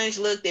grunge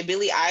look that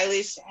Billie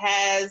Eilish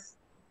has,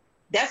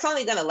 that's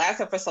only gonna last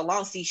her for so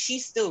long. See,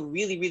 she's still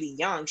really, really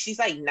young. She's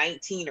like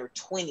 19 or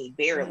 20,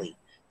 barely.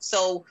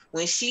 So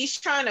when she's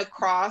trying to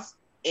cross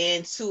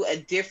into a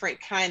different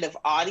kind of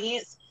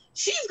audience,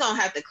 she's gonna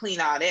have to clean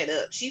all that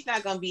up. She's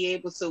not gonna be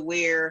able to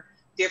wear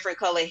different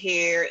color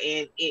hair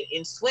and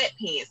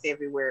sweatpants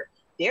everywhere.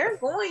 They're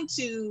going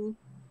to.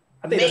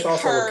 I think that's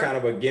also kind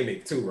of a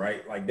gimmick too,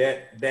 right? Like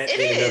that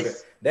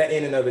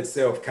in and of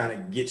itself kind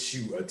of gets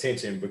you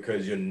attention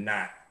because you're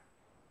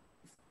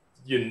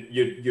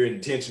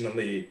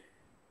intentionally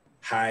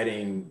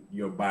hiding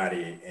your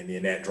body, and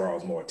then that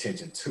draws more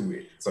attention to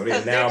it. So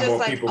then now more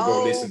like, people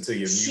go listen to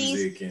your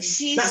music, and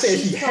not saying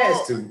she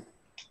has to.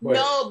 But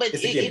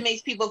it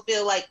makes people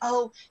feel like,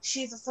 oh,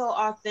 she's so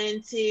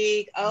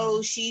authentic.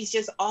 Oh, she's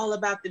just all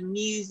about the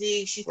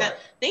music. She's not.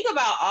 Think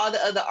about all the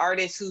other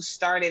artists who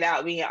started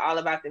out being all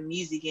about the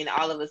music, and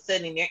all of a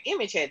sudden their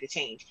image had to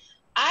change.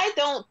 I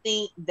don't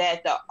think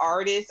that the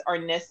artists are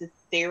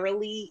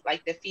necessarily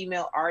like the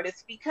female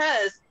artists,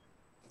 because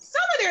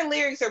some of their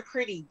lyrics are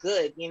pretty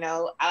good. You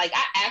know, I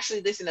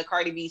actually listen to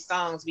Cardi B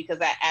songs because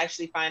I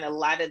actually find a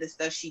lot of the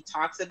stuff she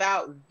talks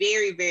about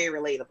very, very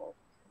relatable.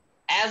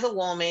 As a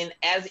woman,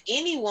 as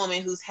any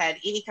woman who's had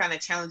any kind of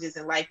challenges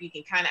in life, you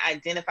can kind of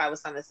identify with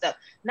some of the stuff.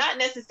 Not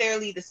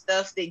necessarily the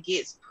stuff that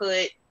gets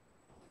put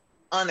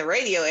on the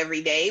radio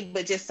every day,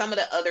 but just some of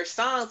the other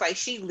songs.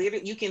 Like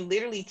you can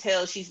literally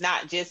tell she's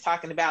not just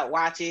talking about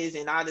watches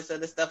and all this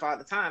other stuff all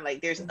the time.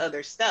 Like there's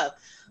other stuff.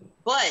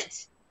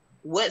 But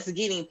what's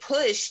getting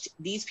pushed,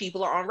 these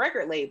people are on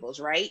record labels,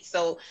 right?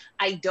 So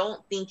I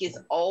don't think it's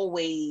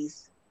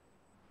always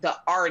the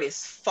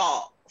artist's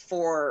fault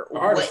for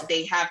what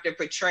they have to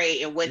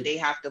portray and what they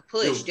have to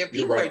push.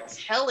 People are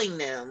telling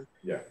them,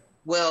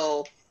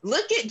 well,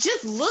 look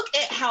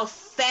at how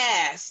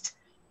fast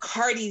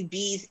Cardi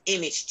B's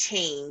image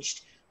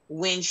changed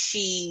when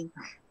she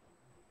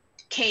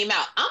came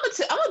out. I'm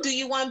gonna do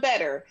you one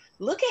better.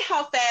 Look at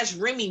how fast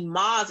Remy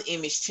Ma's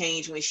image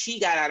changed when she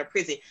got out of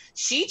prison.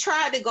 She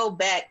tried to go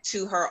back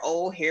to her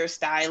old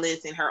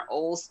hairstylist and her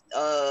old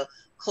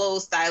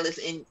clothes stylist,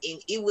 and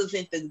it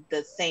wasn't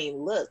the same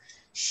look.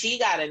 She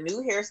got a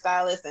new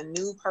hairstylist, a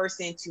new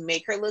person to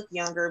make her look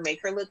younger,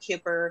 make her look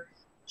hipper,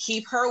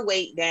 keep her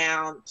weight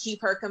down,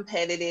 keep her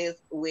competitive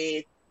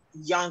with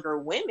younger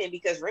women,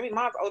 because Remy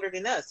Ma's older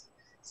than us.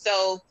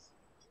 So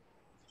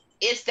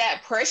it's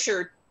that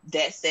pressure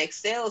that sex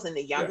sells, and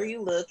the younger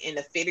you look and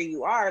the fitter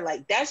you are,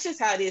 like that's just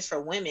how it is for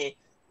women.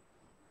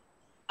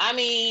 I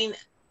mean,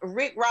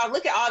 Rick Ross,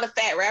 look at all the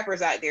fat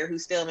rappers out there who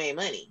still made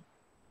money.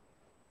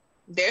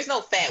 There's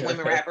no fat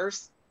women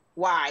rappers.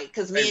 Why?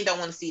 Because men don't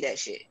want to see that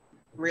shit.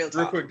 Real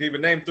quick, Diva,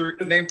 name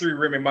three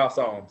Remy Ma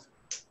songs.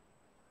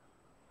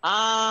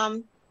 I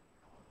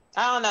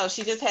don't know.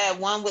 She just had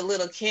one with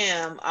Lil'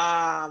 Kim,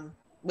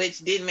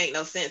 which didn't make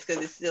no sense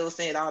because it still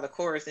said all the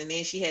chorus, and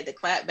then she had to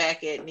clap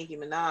back at Nicki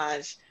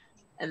Minaj,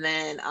 and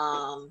then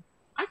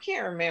I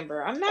can't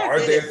remember. I'm not. Are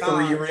there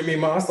three Remy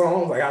Ma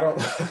songs? Like I don't.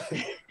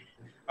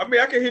 I mean,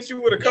 I can hit you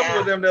with a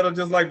couple of them that'll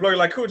just like blow you.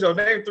 Like Cujo,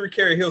 name three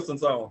Carrie Hilson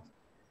songs.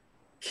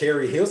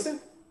 Carrie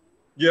Hilson?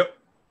 Yep.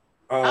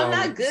 I'm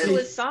not good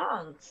with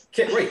songs.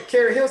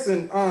 Carrie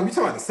Hilson. You talking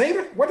about the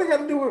singer? What they got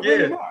to do with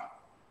Remy Ma?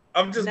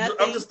 I'm just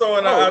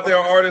throwing out there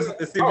artists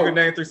and see if you can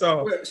name three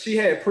songs. Well, she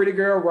had Pretty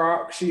Girl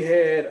Rock. She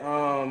had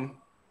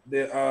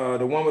the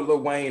one with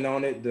Lil Wayne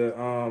on it,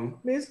 the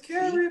Miss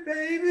Carrie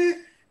Baby,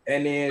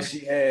 and then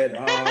she had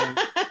the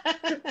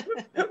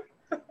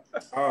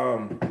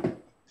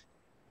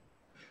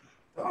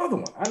other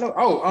one. I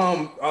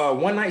know.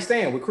 One Night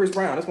Stand with Chris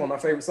Brown. That's one of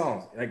my favorite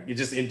songs. Like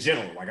just in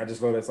general. Like I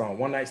just love that song.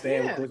 One Night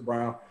Stand with Chris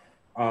Brown.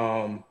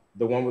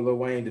 The one with Lil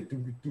Wayne.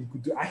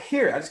 I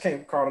hear it. I just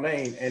can't call the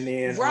name. And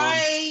then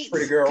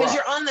Pretty Girl Rock. Because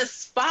you're on the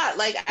spot.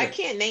 Like I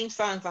can't name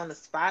songs on the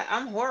spot.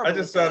 I'm horrible. I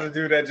just tried to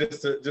do that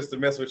just to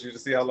mess with you to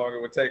see how long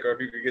it would take, or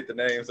if you could get the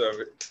names of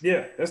it.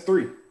 Yeah, that's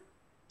three.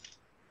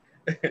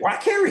 Why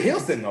Carrie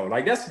Hilson though?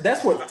 Like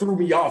that's what threw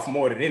me off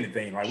more than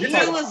anything. Like he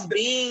was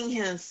being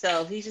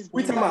himself. He just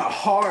we talking about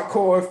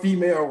hardcore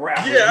female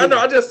rapper. Yeah, I know.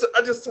 I just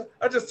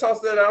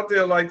tossed that out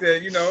there like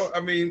that. You know,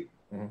 I mean,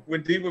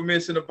 when Diva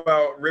mentioned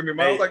about Remy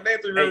Ma, I was like, name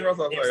three Remy Ma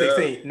songs.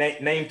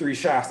 M16, name three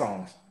Shy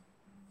songs.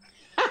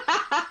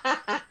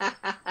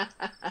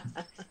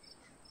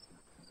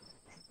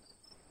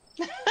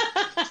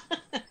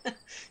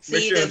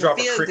 See, it doesn't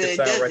feel good,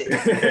 does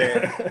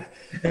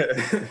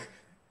it?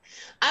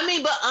 I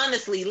mean, but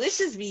honestly, let's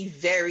just be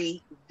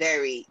very,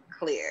 very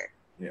clear.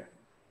 Yeah.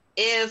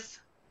 If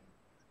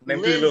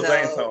name three Lil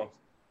Zane songs.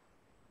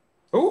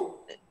 Who?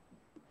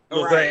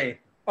 Lil Zane.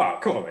 Oh,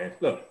 come on, man.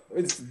 Look.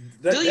 Do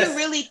you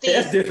really think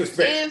that's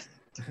disrespect?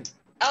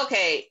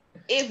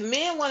 If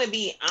men want to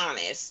be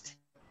honest,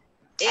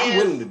 I'm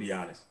willing to be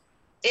honest.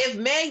 If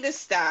Meg Thee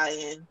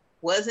Stallion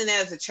wasn't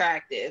as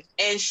attractive,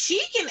 and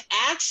she can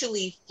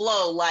actually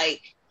flow,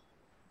 like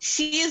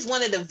she is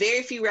one of the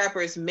very few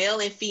rappers,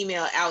 male and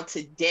female, out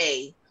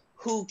today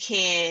who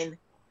can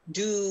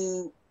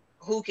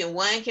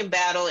one can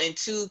battle and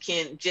two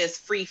can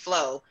just free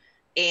flow.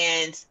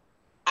 And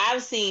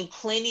I've seen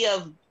plenty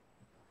of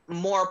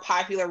more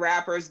popular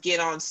rappers get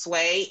on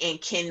Sway and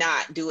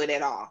cannot do it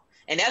at all.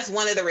 And that's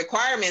one of the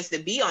requirements to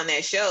be on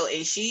that show.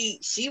 And she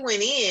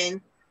went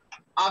in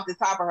off the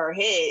top of her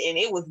head and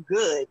it was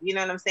good. You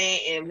know what I'm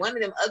saying? And one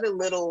of them other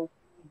little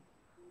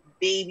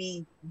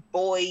baby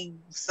boy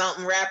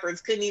something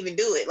rappers couldn't even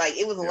do it. Like,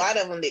 it was a lot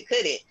of them that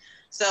couldn't.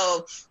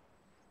 So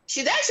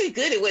she's actually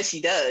good at what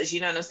she does.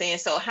 You know what I'm saying?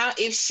 So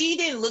if she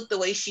didn't look the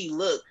way she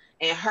looked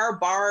and her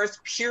bars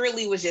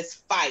purely was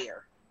just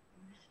fire,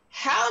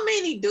 how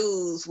many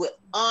dudes would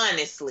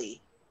honestly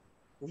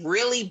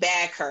really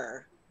back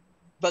her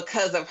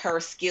because of her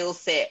skill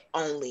set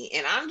only?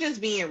 And I'm just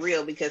being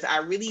real because I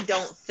really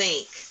don't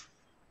think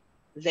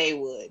they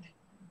would.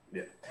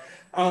 Yeah.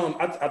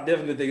 I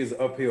definitely think it's an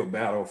uphill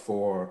battle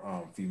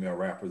for female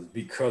rappers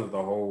because of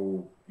the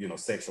whole,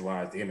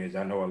 sexualized image.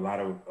 I know a lot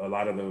of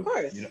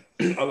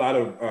the, a lot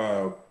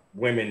of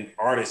women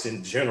artists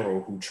in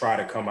general who try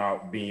to come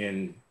out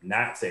being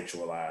not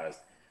sexualized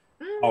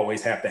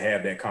always have to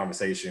have that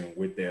conversation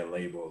with their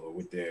label or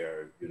with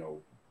their,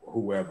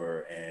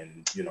 whoever,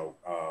 and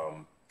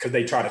because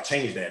they try to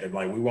change that. They're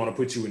like, we want to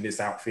put you in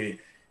this outfit,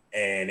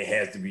 and it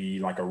has to be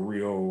like a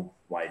real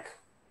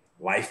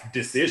life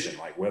decision,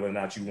 like whether or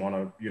not you want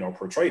to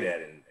portray that.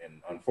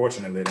 And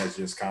unfortunately, that's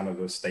just kind of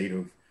the state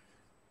of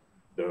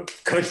the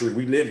country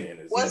we live in.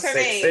 What's her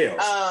name?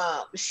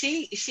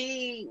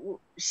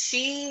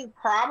 She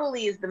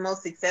probably is the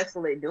most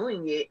successful at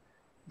doing it.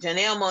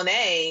 Janelle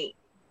Monáe.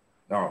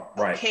 Oh,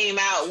 right. Came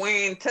out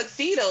wearing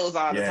tuxedos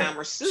all the time,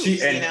 or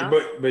suits.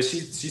 But she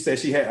said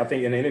she had, I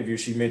think in the interview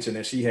she mentioned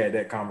that she had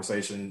that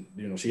conversation.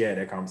 She had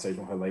that conversation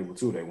with her label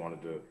too. They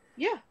wanted to,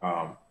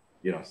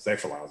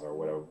 sexualize her or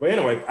whatever. But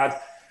anyway,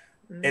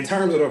 in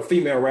terms of the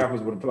female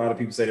rappers, what a lot of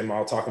people say them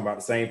all talking about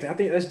the same thing. I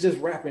think that's just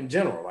rap in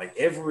general. Like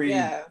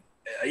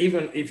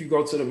even if you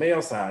go to the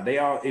male side,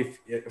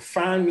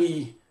 find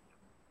me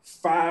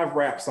 5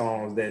 rap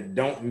songs that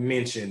don't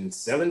mention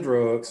selling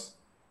drugs,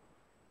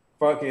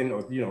 fucking,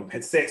 or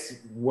had sex,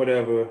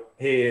 whatever,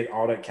 head,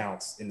 all that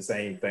counts in the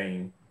same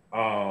thing.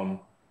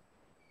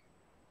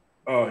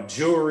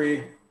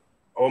 Jewelry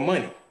or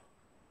money.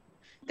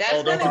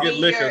 That's don't forget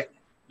liquor.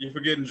 You're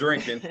forgetting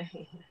drinking.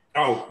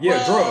 Oh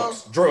yeah,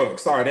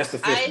 drugs. Sorry, that's the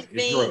 5th. I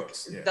think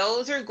drugs. Yeah.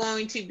 Those are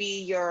going to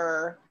be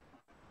your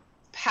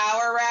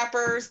power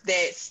rappers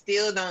that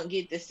still don't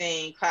get the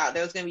same clout.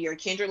 Those going to be your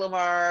Kendrick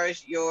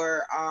Lamar's,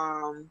 your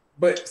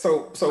But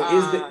so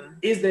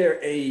is there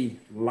a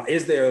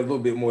little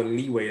bit more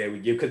leeway that we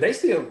give, because they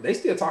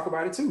still talk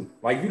about it too.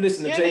 Like you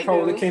listen to J.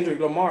 Cole and Kendrick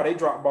Lamar, they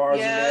drop bars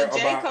in there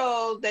about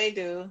Cole, they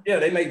do. Yeah,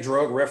 they make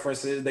drug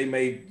references, they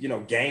make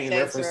gang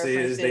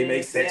references, they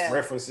make sex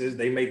references,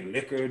 they make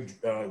liquor,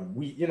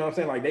 weed. You know what I'm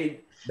saying? Like they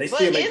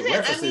still make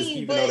references,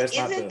 even though that's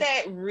not. Isn't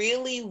that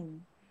really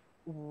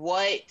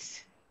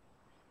what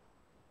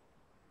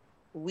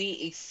we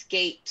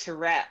escape to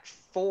rap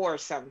for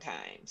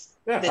sometimes?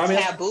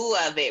 Taboo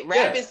of it.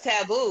 Rap is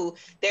taboo.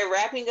 They're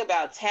rapping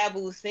about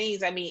taboo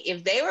things. I mean,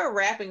 if they were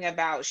rapping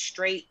about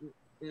straight,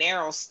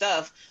 narrow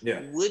stuff,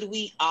 would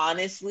we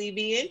honestly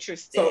be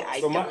interested?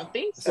 I don't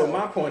think so. So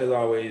my point is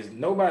always,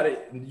 you're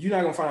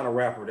not gonna find a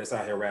rapper that's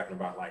out here rapping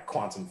about like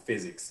quantum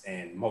physics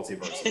and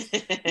multiverses.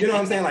 You know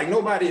what I'm saying? Like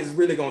nobody is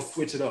really gonna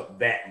switch it up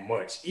that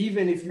much.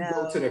 Even if you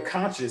go to the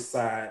conscious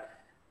side,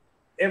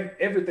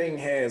 everything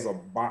has a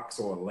box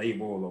or a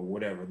label or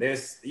whatever.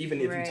 If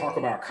you talk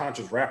about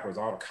conscious rappers,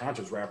 all the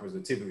conscious rappers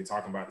are typically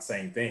talking about the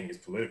same thing: it's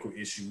political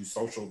issues,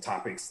 social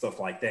topics, stuff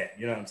like that.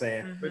 You know what I'm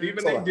saying? Mm-hmm. But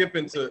even they dip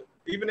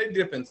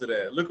into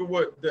that. Look at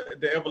what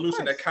the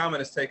evolution that Common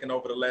has taken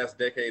over the last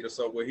decade or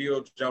so, where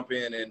he'll jump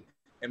in and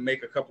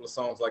make a couple of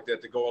songs like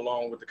that to go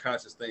along with the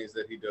conscious things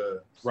that he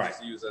does. Right.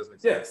 Just to use as an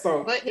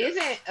example. But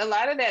isn't a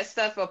lot of that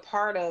stuff a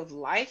part of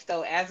life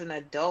though? As an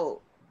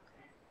adult,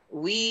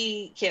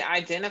 we can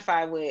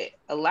identify with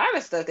a lot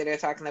of stuff that they're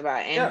talking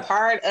about, and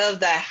part of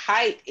the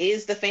hype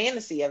is the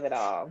fantasy of it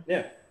all.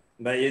 Yeah,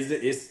 but it's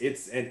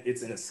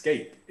an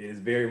escape. It's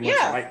very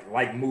much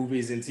like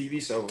movies and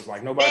TV shows.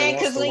 Like nobody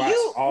wants to watch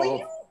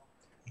all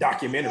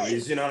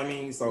documentaries. You know what I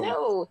mean?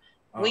 So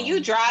when you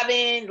drive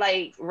in,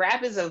 like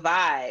rap is a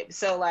vibe.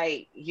 So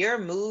like your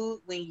mood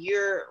when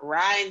you're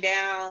riding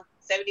down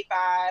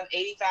 75,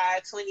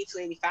 85, 20 to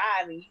 85,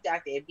 and you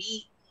got that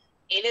beat,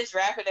 and it's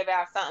rapping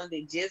about something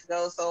that just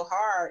goes so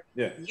hard.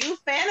 Yeah. You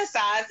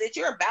fantasize that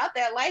you're about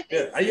that life.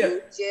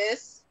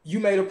 You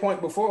made a point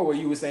before where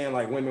you were saying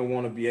like women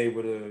want to be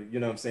able to, you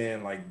know what I'm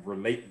saying, like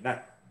relate,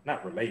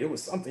 not relate. It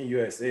was something you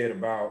had said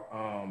about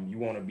you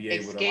want to be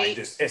able to like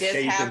just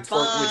escape and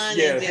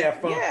twerk,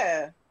 have fun.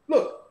 Yeah.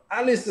 Look,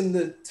 I listened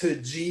to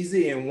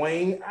Jeezy and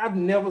Wayne. I've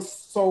never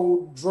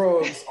sold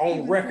drugs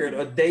on record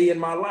a day in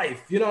my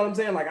life. You know what I'm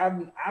saying? Like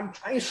I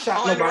ain't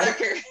shot nobody.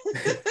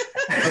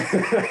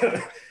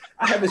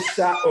 I haven't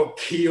shot or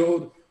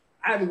killed.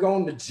 I haven't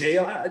gone to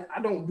jail.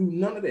 I don't do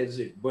none of that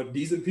shit. But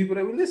these are the people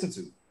that we listen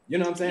to. You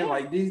know what I'm saying? Yeah.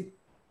 Like these.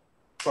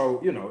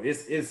 So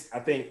it's. I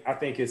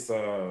think it's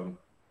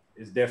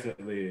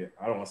definitely.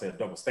 I don't want to say a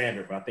double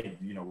standard, but I think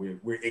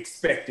we're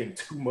expecting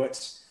too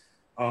much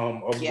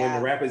of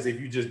women rappers if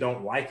you just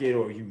don't like it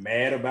or you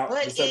mad about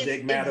the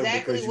subject matter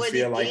because you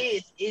feel like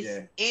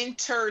it's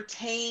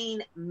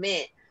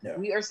entertainment. Yeah.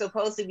 We are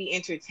supposed to be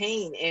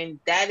entertained, and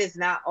that is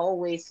not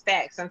always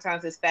fact.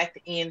 Sometimes it's fact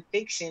and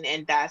fiction,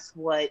 and that's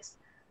what's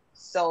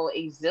so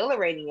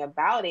exhilarating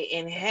about it.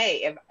 And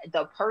hey, if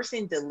the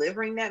person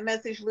delivering that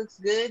message looks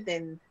good,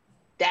 then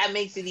that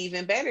makes it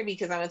even better,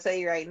 because I'm gonna tell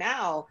you right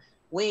now,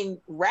 when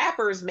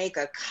rappers make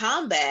a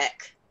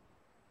comeback,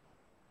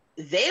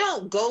 they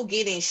don't go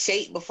get in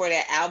shape before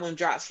that album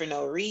drops for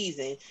no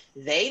reason.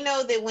 They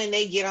know that when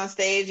they get on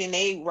stage and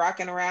they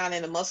rocking around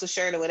in a muscle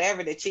shirt or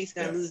whatever, the chick's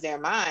gonna lose their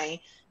mind.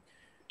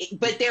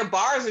 But their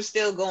bars are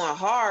still going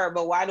hard.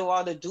 But why do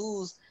all the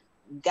dudes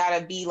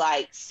gotta be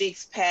like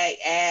 6-pack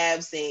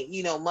abs and,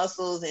 you know,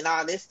 muscles and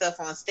all this stuff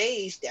on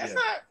stage? That's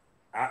not.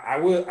 I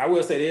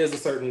will say there's a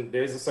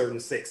certain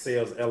sex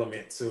sales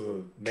element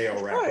to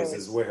male rappers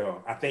as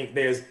well. I think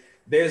there's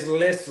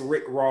less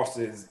Rick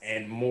Rosses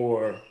and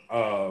more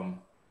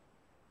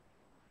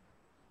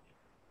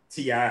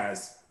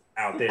T.I.'s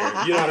out there.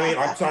 You know what I mean?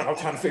 I'm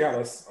trying to figure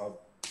out a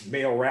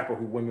male rapper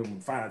who women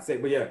find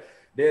sick. But yeah,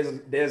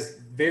 there's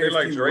very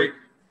like few Drake.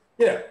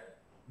 Yeah.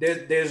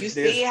 There's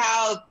see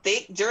how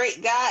thick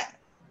Drake got?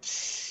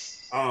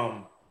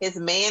 His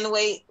man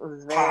weight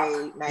was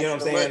very nice. You know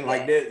what I'm saying?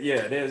 Like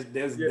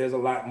there's a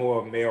lot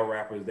more male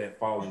rappers that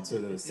fall into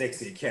the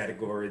sexy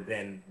category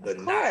than the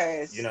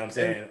not. You know what I'm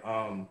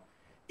saying?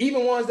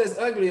 Even ones that's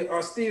ugly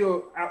are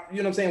still out, you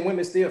know what I'm saying?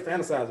 Women still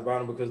fantasize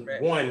about them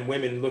because one,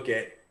 women look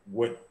at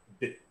what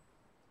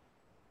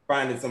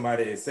finding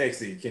somebody that's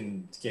sexy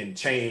can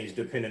change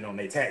depending on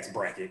their tax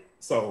bracket.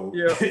 So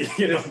you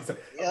know what I'm saying?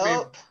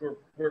 I mean,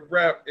 with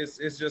rap,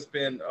 it's just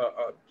been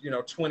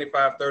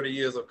 25, 30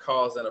 years of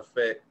cause and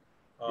effect.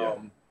 I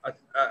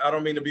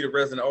don't mean to be the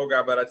resident old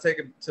guy, but I take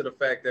it to the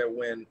fact that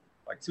when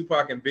like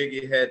Tupac and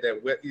Biggie had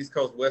that East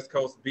Coast, West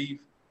Coast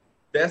beef,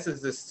 that's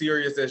as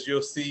serious as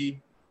you'll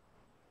see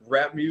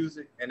rap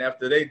music. And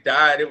after they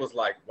died, it was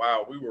like,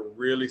 wow, we were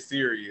really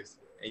serious.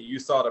 And you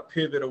saw the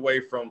pivot away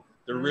from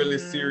the really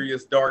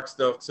serious dark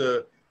stuff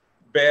to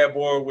Bad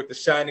Boy with the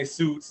shiny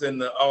suits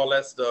and all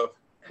that stuff.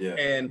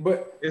 Yeah.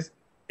 But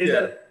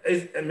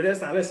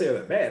that's not necessarily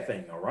a bad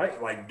thing though, right?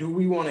 Like, do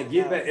we want to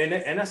get back?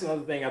 And that's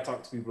another thing I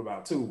talk to people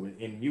about too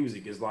in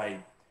music is like,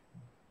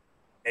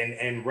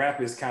 and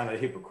rap is kind of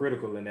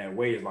hypocritical in that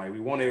way. It's like, we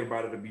want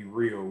everybody to be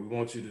real. We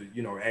want you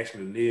to,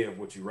 actually live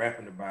what you're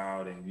rapping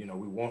about. And,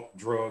 we want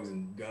drugs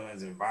and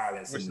guns and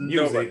violence in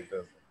music.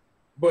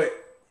 But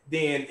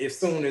then as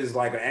soon as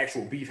like an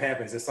actual beef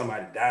happens and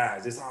somebody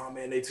dies, it's, oh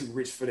man, they too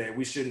rich for that.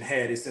 We shouldn't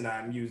have this in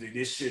our music.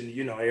 This shouldn't,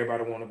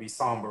 everybody want to be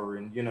somber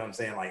and, you know what I'm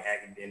saying? Like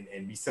act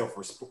and be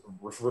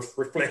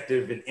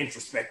self-reflective and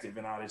introspective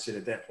and all that shit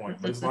at that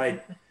point. But it's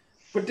like,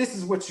 but this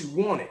is what you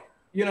wanted.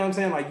 You know what I'm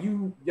saying? Like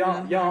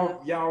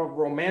y'all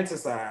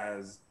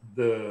romanticize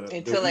the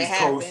East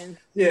Coast,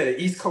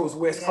 the East Coast,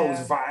 West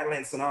Coast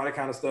violence and all that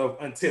kind of stuff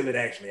until it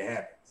actually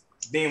happens.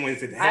 Then when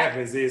it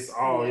happens, this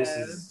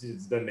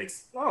doesn't make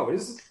sense. No,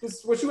 this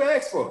is what you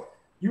asked for.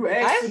 You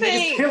asked for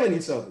niggas killing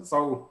each other.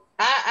 So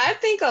I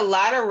think a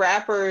lot of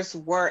rappers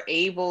were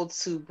able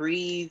to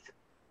breathe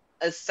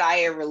a sigh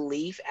of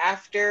relief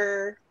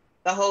after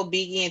the whole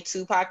Biggie and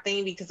Tupac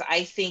thing, because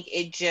I think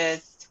it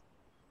just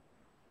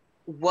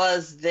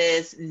was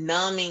this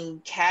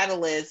numbing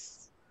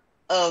catalyst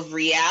of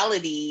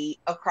reality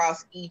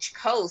across each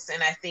coast.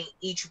 And I think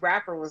each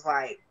rapper was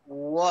like,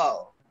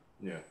 whoa.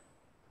 Yeah.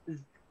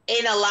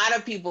 In a lot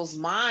of people's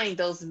mind,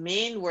 those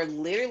men were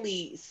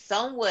literally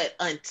somewhat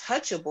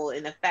untouchable.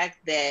 In the fact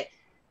that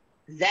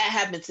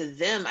happened to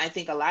them, I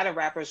think a lot of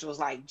rappers was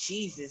like,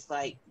 Jesus,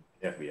 like,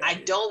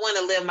 I don't want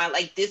to live my,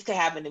 like, this could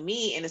happen to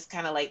me. And it's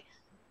kind of like,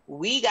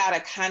 we got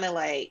to kind of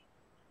like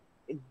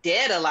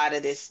dead a lot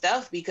of this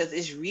stuff because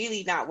it's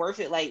really not worth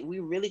it. Like, we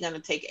really going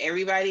to take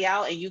everybody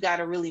out and you got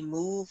to really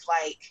move.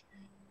 Like,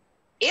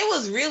 it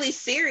was really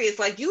serious.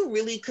 Like, you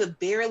really could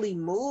barely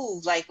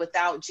move, like,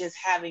 without just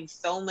having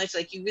so much,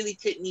 like, you really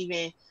couldn't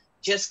even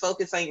just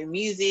focus on your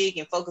music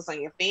and focus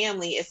on your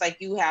family. It's like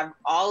you have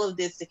all of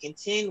this to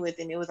contend with,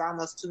 and it was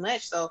almost too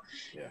much. So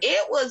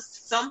it was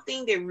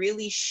something that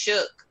really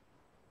shook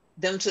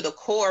them to the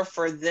core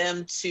for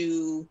them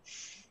to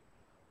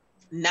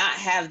not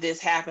have this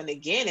happen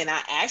again. And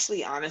I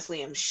actually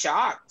honestly am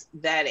shocked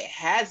that it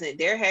hasn't.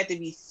 There had to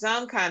be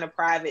some kind of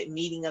private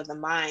meeting of the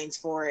minds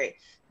for it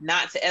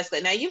not to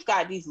escalate. Now you've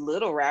got these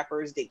little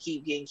rappers that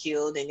keep getting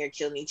killed and they're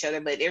killing each other,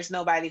 but there's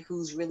nobody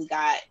who's really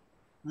got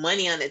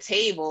money on the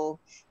table.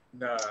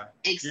 Nah,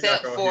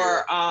 except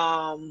for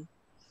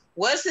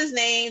what's his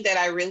name that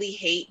I really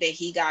hate that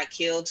he got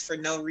killed for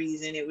no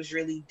reason. It was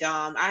really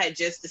dumb. I had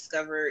just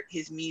discovered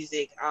his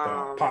music.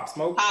 Pop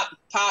Smoke.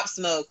 Pop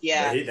Smoke.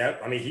 Yeah.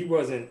 He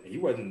wasn't.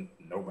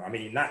 No. I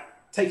mean, not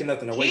taking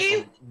nothing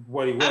away from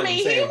what he was. I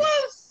mean, he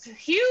was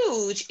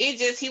huge. It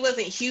just he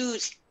wasn't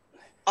huge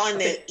on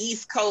the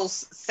East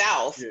Coast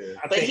South,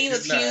 but he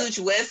was huge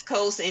West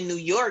Coast in New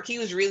York. He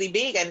was really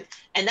big,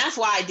 and that's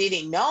why I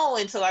didn't know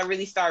until I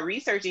really started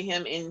researching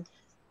him. And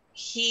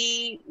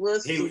he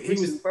was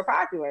super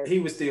popular. He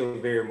was still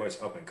very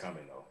much up and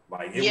coming though.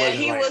 Like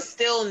he was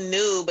still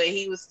new, but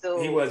he was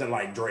still. He wasn't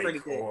like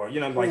Drake or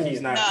like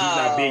he's not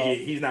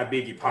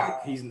Biggie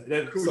Pop.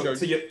 So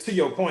to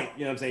your point,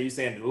 you know what I'm saying. You're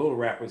saying the little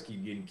rappers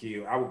keep getting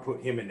killed. I would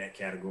put him in that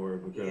category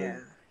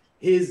because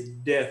his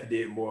death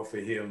did more for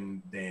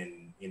him than.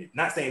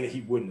 Not saying that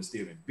he wouldn't have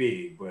still been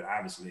big, but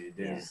obviously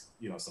there's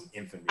some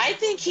infamy. I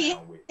think he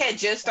had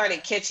just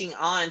started catching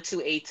on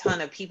to a ton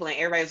of people, and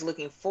everybody's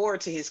looking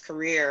forward to his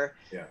career,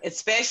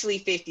 especially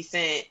 50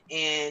 Cent,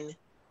 and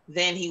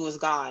then he was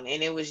gone,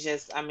 and it was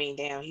just, I mean,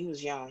 damn, he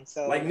was young.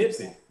 So like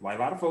Nipsey, like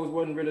a lot of folks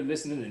wasn't really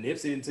listening to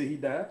Nipsey until he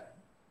died.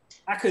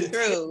 I couldn't.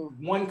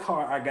 One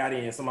car I got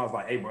in, somebody was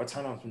like, "Hey, bro,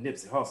 turn on some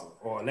Nipsey Hussle,"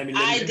 or let me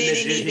didn't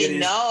even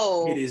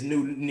know hit his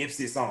new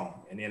Nipsey song,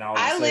 and then all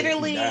of a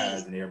sudden he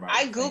dies, and everybody.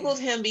 I googled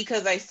him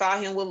because I saw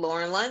him with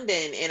Lauren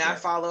London, and I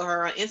follow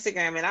her on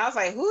Instagram, and I was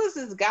like, "Who is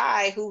this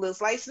guy who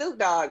looks like Snoop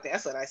Dogg?"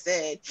 That's what I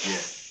said. Yeah.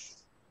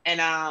 And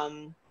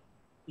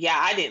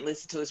I didn't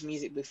listen to his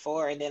music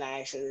before, and then I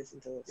actually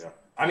listened to it. Yeah.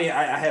 I mean,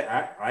 I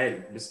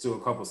had listened to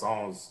a couple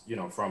songs,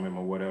 from him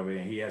or whatever,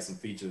 and he had some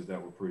features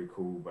that were pretty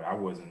cool. But I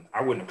wouldn't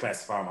have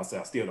classified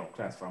myself. Still don't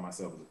classify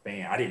myself as a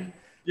fan. I didn't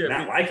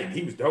like him.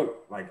 He was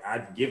dope. Like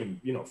I'd give him,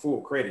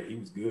 full credit. He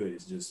was good.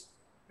 It's just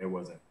it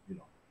wasn't,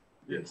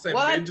 Yeah, same.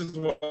 It just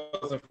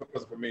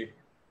wasn't for me.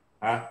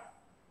 Huh?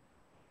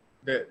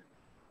 Nipsey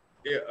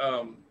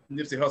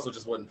Hussle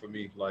just wasn't for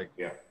me. Like,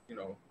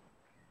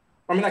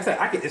 I mean, like I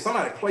said, if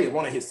somebody played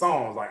one of his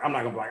songs, like I'm not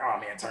gonna be like, "Oh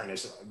man, turn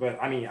this shit." But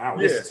I mean, I'll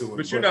listen to it.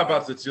 But you're not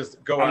about to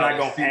just go. I'm not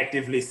gonna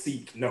actively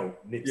seek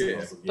Nipsey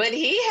Hussle. But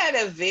he had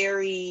a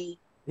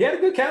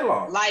good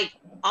catalog, like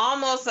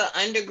almost an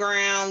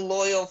underground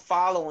loyal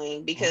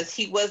following, because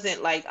he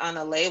wasn't like on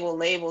a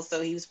label, so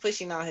he was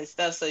pushing all his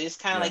stuff. So it's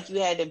kind of like you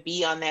had to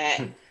be on that.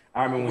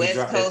 I remember when West he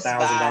dropped Coast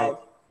that $1,000. vibe.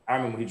 I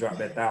remember when he dropped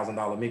that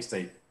 $1,000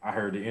 mixtape. I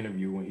heard the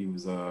interview when he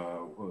was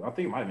I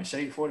think it might have been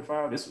Shade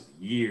 45. This was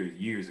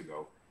years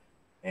ago.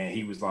 And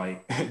he was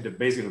like,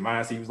 basically the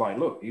mindset, he was like,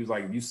 look,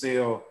 if you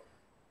sell,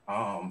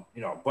 a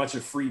bunch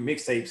of free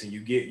mixtapes and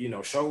you get,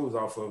 shows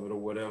off of it or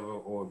whatever,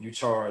 or if you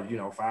charge,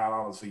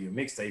 $5 for your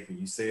mixtape and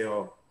you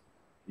sell,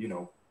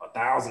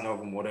 1,000 of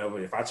them, whatever.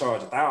 If I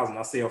charge 1,000,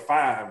 I sell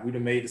 5, we'd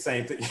have made the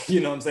same thing. You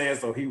know what I'm saying?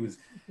 So he was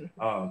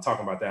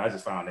talking about that. I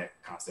just found that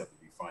concept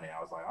to be funny.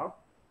 I was like, I'm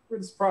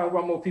pretty surprised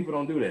why more people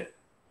don't do that.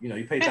 You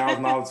pay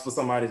 $1,000 for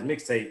somebody's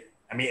mixtape.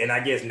 I mean, and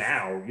I guess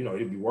now,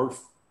 it'd be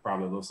worth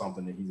probably a little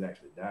something that he's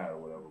actually died or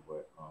whatever.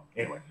 But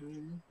anyway.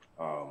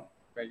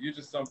 Man, you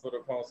just stumbled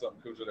upon something,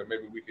 Kuja, that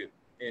maybe we could,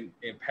 in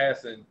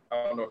passing,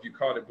 I don't know if you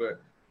caught it,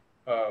 but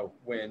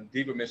when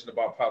Diva mentioned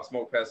about Pop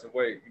Smoke passing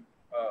away,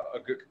 a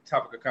good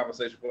topic of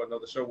conversation for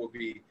another show would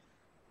be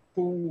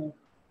who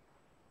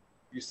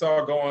you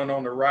saw going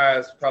on the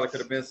rise. Probably could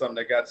have been something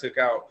that got took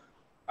out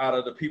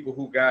of the people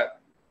who got,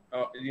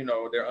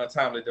 their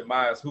untimely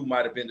demise. Who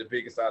might have been the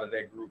biggest out of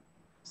that group?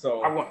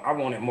 So I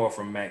wanted more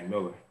from Mac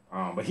Miller.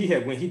 But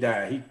when he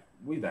died,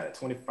 we died at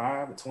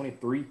 25 or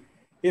 23.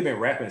 He had been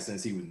rapping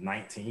since he was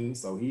 19,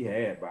 so he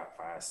had about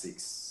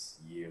 5-6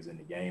 years in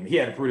the game. He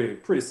had a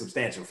pretty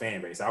substantial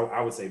fan base.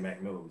 I would say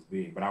Mac Miller was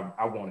big, but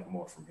I wanted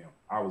more from him.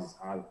 I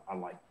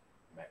like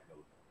Mac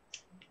Miller.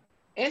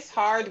 It's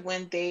hard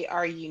when they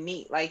are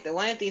unique. Like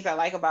one of the things I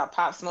like about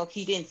Pop Smoke,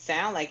 he didn't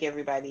sound like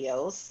everybody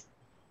else,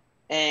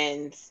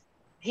 and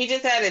he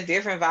just had a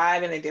different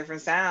vibe and a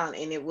different sound,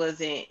 and it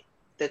wasn't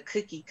the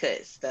cookie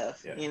cut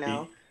stuff,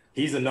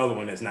 He's another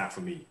one that's not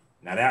for me.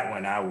 Now that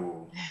one I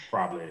will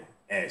probably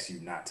ask you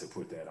not to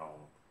put that on,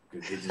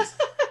 because it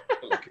just,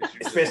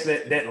 especially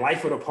that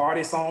Life of the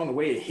Party song, the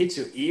way it hits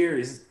your ear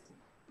is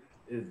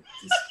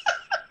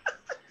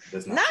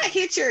does not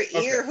hit your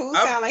ear. Okay. Who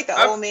sound like the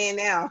old man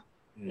now?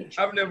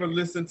 I've never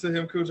listened to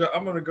him, Kuja.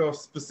 I'm gonna go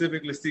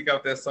specifically seek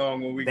out that song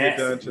when we get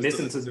done.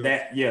 Listen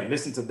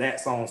to that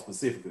song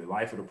specifically,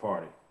 Life of the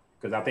Party.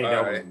 Because I think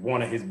that was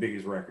one of his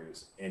biggest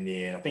records. And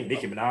then I think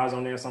Nicki Minaj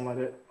on there or something like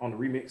that on the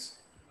remix.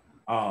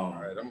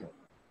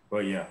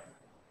 But yeah.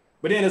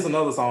 But then there's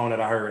another song that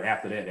I heard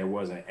after that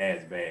wasn't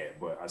as bad,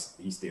 but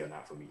he's still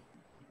not for me.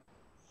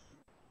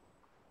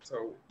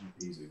 So,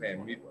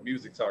 man,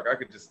 music talk. I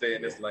could just stay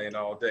in this lane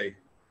all day.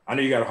 I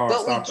know you got a hard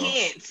stop. But we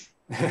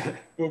can't.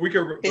 Well, we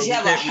can. Because you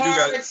have a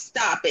hard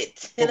stop at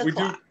 10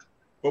 o'clock.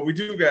 But we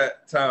do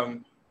got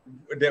time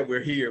that we're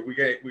here. We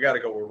got to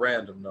go with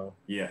random, though.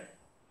 Yeah.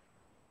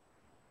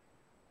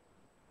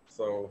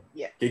 So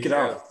kick it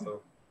off.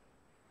 So,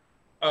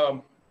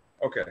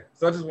 okay.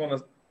 So I just want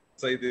to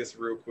say this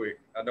real quick.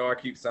 I know I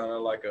keep sounding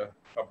like a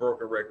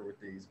broken record with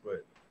these,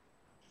 but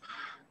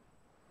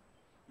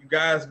you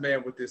guys,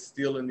 man, with this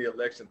stealing the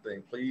election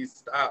thing, please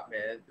stop,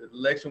 man. The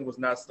election was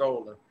not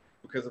stolen,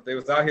 because if they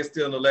was out here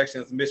stealing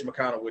elections, Mitch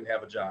McConnell wouldn't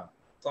have a job.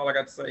 That's all I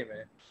got to say,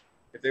 man.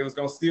 If they was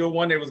gonna steal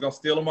one, they was gonna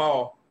steal them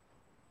all.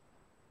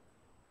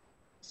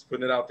 Just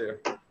putting it out there.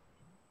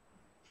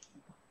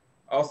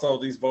 Also,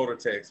 these voter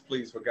texts,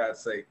 please, for God's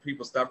sake,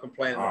 people stop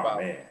complaining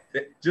about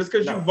it. Just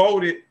because you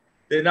voted,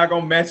 they're not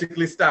going to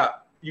magically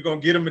stop. You're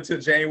gonna get them until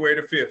January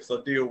the 5th,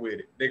 so deal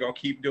with it. They're gonna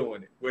keep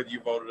doing it, whether you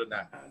voted or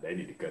not. They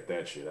need to cut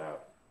that shit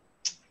out.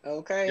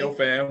 Okay. Yo,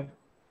 fam.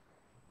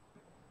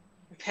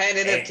 Had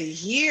it up to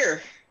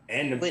here.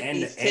 And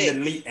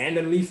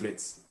the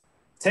leaflets.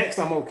 Text,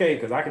 I'm okay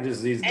because I can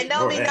just easily. And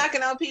don't be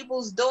knocking on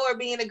people's door,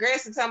 being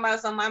aggressive, talking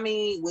about something. I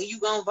mean, when you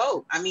gonna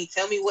vote? I mean,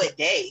 tell me what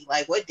day.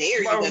 Like, what day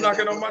are you? I was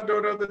knocking on my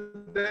door the other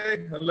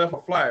day and left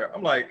a flyer.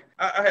 I'm like,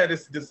 I had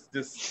this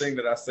thing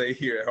that I say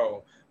here at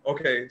home.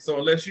 Okay, so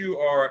unless you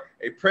are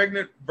a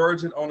pregnant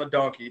virgin on a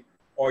donkey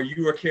or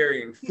you are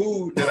carrying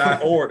food that I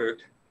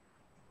ordered,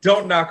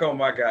 don't knock on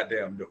my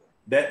goddamn door.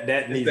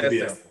 That needs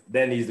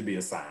to be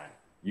a sign.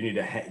 You need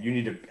to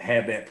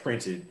have that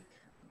printed.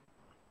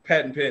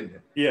 Patent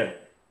pending. Yeah.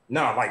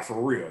 No, like for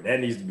real. That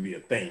needs to be a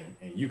thing,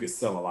 and you could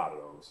sell a lot of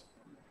those.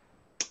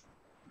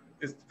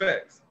 It's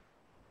facts.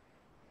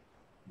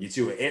 Get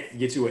you an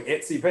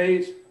Etsy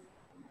page.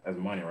 That's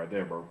money right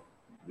there, bro.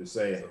 Just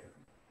saying.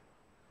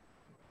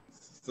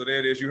 So there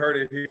it is. You heard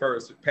it here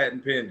first.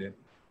 Patent pending.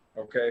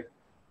 Okay.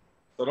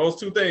 So those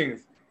two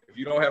things. If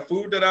you don't have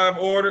food that I've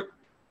ordered,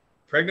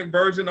 pregnant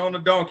virgin on a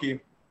donkey,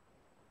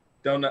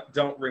 don't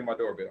ring my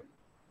doorbell.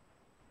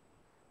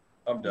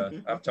 I'm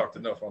done. I've talked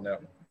enough on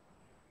that one.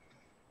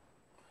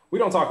 We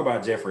don't talk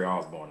about Jeffrey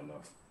Osborne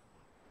enough.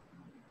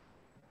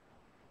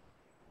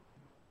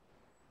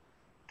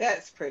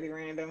 That's pretty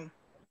random.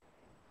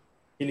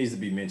 He needs to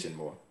be mentioned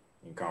more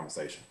in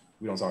conversation.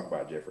 We don't talk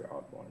about Jeffrey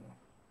Osborne enough.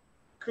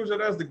 Kuja,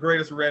 that's the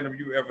greatest random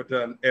you ever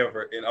done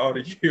in all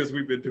the years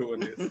we've been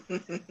doing this.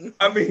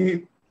 I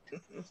mean,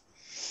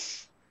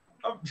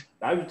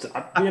 I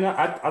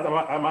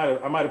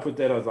might have put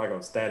that as like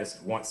a status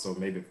once or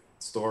maybe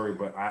story,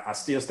 but I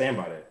still stand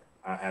by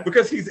that.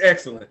 Because he's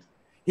excellent.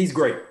 He's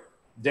great.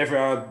 Jeffrey,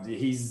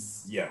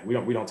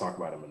 we don't talk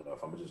about him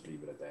enough. I'm gonna just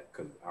leave it at that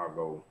because I'll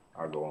go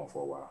on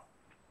for a while.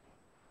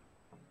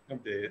 I'm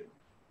dead.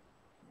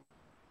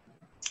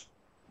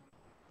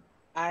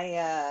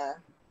 I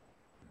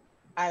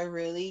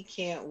really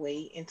can't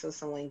wait until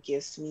someone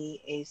gives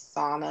me a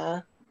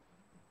sauna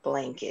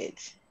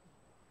blanket.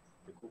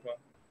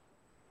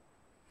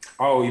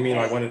 Oh, you mean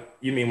like one of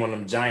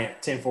them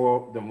giant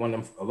tinfoil, one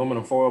of them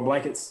aluminum foil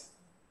blankets?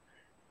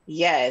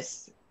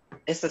 Yes.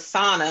 It's a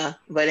sauna,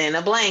 but in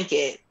a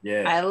blanket.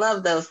 Yeah. I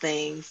love those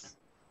things.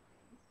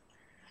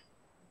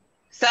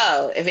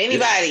 So if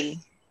anybody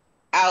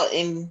out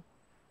in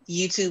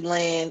YouTube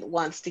land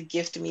wants to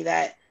gift me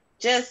that,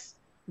 just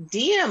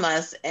DM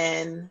us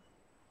and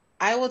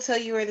I will tell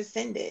you where to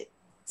send it.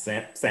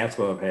 Sam's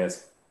Club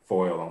has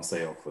foil on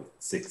sale for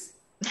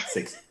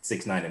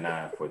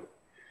 $6.99 for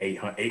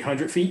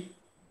 800 feet.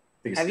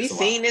 Have you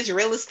seen this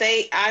real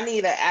estate? I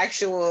need an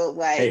actual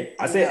Hey,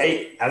 I said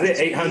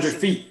 800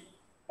 feet.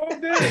 Oh,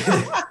 damn. She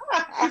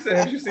said,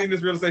 have you seen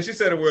this real estate? She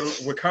said it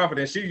with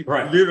confidence. She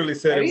literally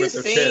said it with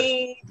her chest. Have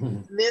you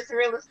seen this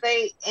real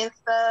estate and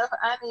stuff?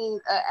 I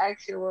need an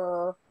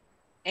actual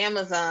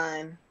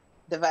Amazon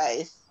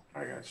device.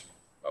 I got you.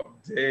 I'm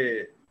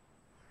dead.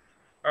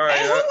 All right.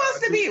 And who wants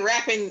to be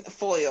wrapping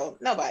foil?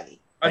 Nobody.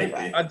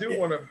 I do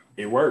want to.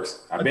 It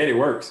works. I bet it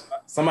works.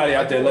 Somebody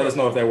out there, let us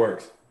know if that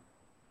works.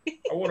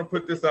 I want to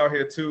put this out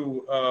here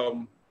too,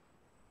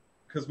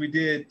 because we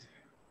did.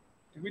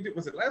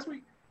 Was it last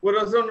week? Well,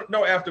 there's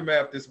no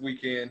aftermath this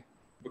weekend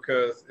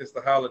because it's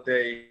the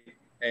holiday,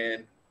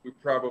 and we're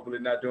probably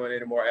not doing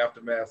any more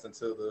aftermaths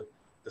until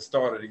the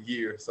start of the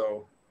year.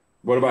 So,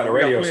 what about the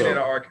radio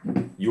show?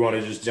 You want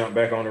to just jump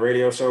back on the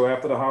radio show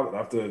after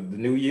the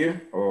new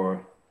year,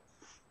 or?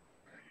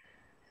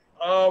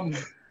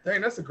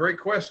 Dang, that's a great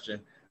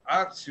question.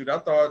 I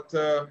thought,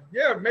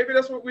 maybe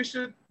that's what we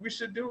should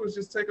do is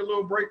just take a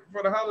little break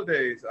for the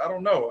holidays. I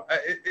don't know.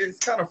 It's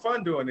kind of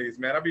fun doing these,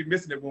 man. I'll be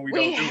missing it when we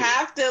don't do it. We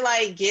have to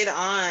like get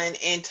on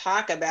and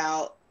talk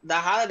about the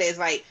holidays,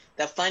 like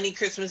the funny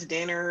Christmas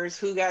dinners,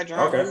 who got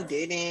drunk, who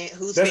didn't,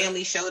 whose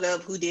family showed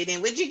up, who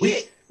didn't. What'd you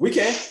get? We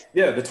can.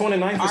 Yeah, the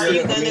 29th.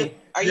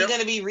 Are you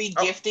gonna be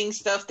regifting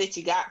stuff that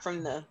you got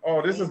from the?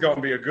 Oh, this is gonna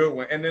be a good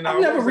one. And then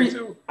I've never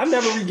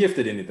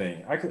regifted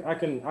anything. I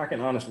can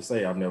honestly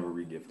say I've never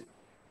regifted.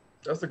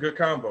 That's a good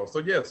combo. So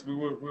yes, we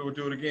will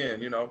do it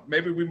again. You know,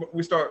 maybe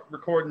we start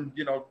recording,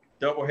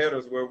 double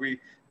headers where we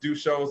do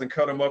shows and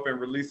cut them up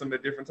and release them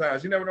at different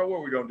times. You never know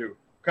what we're gonna do.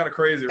 Kind of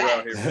crazy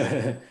around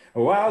here.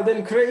 Wild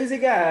and crazy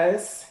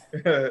guys.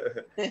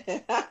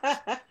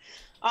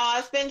 Oh,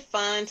 it's been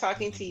fun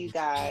talking to you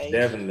guys.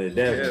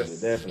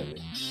 Definitely.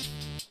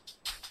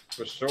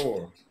 For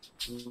sure.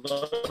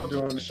 Love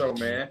doing the show,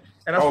 man.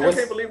 And I still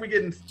can't believe we're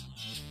getting.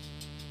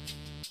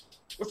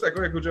 What's that?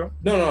 Go ahead, Cujo.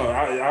 No.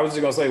 I was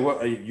just gonna say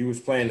what you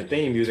was playing the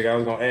theme music. I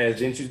was gonna ask.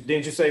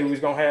 Didn't you say we was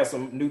gonna have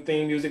some new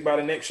theme music by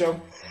the next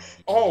show?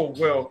 Oh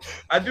well,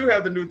 I do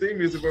have the new theme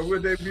music, but we'll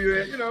debut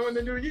it, in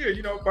the new year.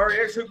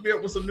 Barry X hooked me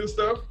up with some new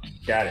stuff.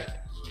 Got it.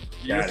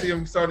 You'll see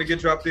them starting to get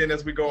dropped in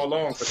as we go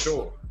along, for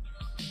sure.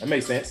 That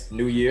makes sense.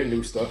 New year,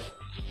 new stuff.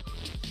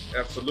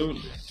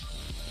 Absolutely.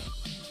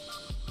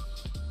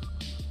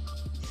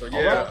 So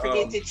don't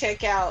forget to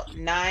check out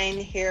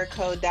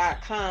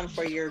 9hairco.com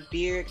for your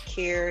beard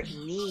care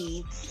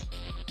needs.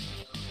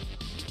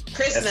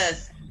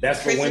 Christmas. That's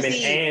for Christmas women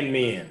Eve. and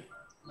men.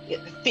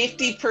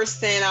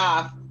 50%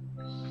 off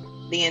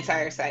the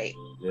entire site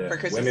Yeah. for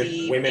Christmas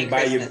Eve. Women and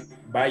buy Christmas.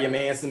 your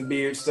man some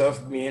beard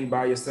stuff. Men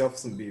buy yourself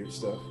some beard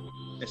stuff.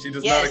 And she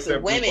does not Yes,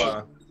 accept women.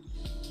 coupon.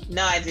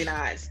 No, I do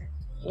not.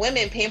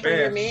 Women pamper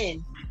your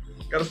men.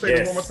 Gotta say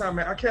it one more time,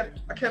 man.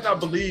 I cannot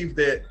believe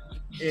that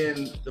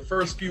in the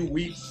first few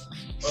weeks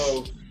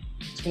of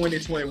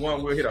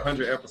 2021 we'll hit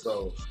 100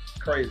 episodes.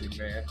 It's crazy,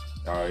 man.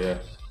 Oh yeah.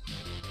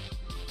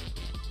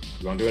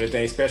 You gonna do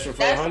anything special for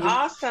That's 100?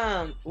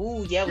 awesome.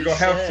 Ooh, yeah, We're gonna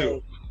have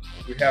to.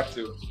 We have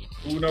to.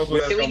 Who knows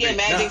what that's Should we gonna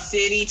get be? Magic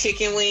City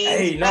chicken wings?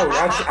 Hey, no,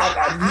 I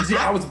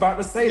was about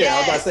to say that. I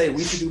was about to say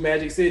we should do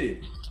Magic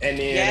City, and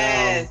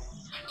then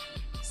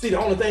see, the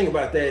only thing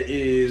about that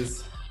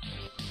is,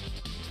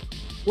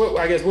 well,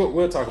 I guess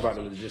we'll talk about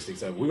the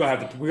logistics of it. We're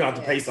gonna have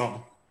to pay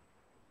something.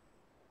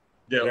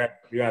 Yeah,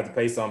 you're gonna have to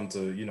pay something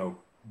to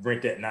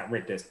rent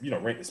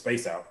the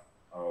space out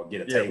or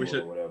get a table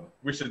or whatever.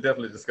 We should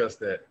definitely discuss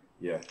that.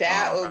 Yeah,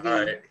 that would be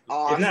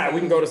awesome. If not, we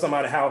can go to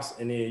somebody's house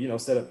and then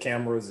set up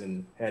cameras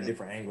and have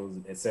different angles,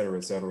 et cetera,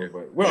 et cetera.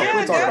 But we'll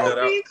talk about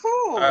that would be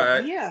cool. All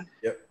right. Yeah.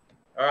 Yep.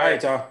 All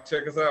right, y'all.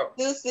 Check us out.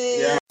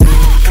 Deuces. Yeah.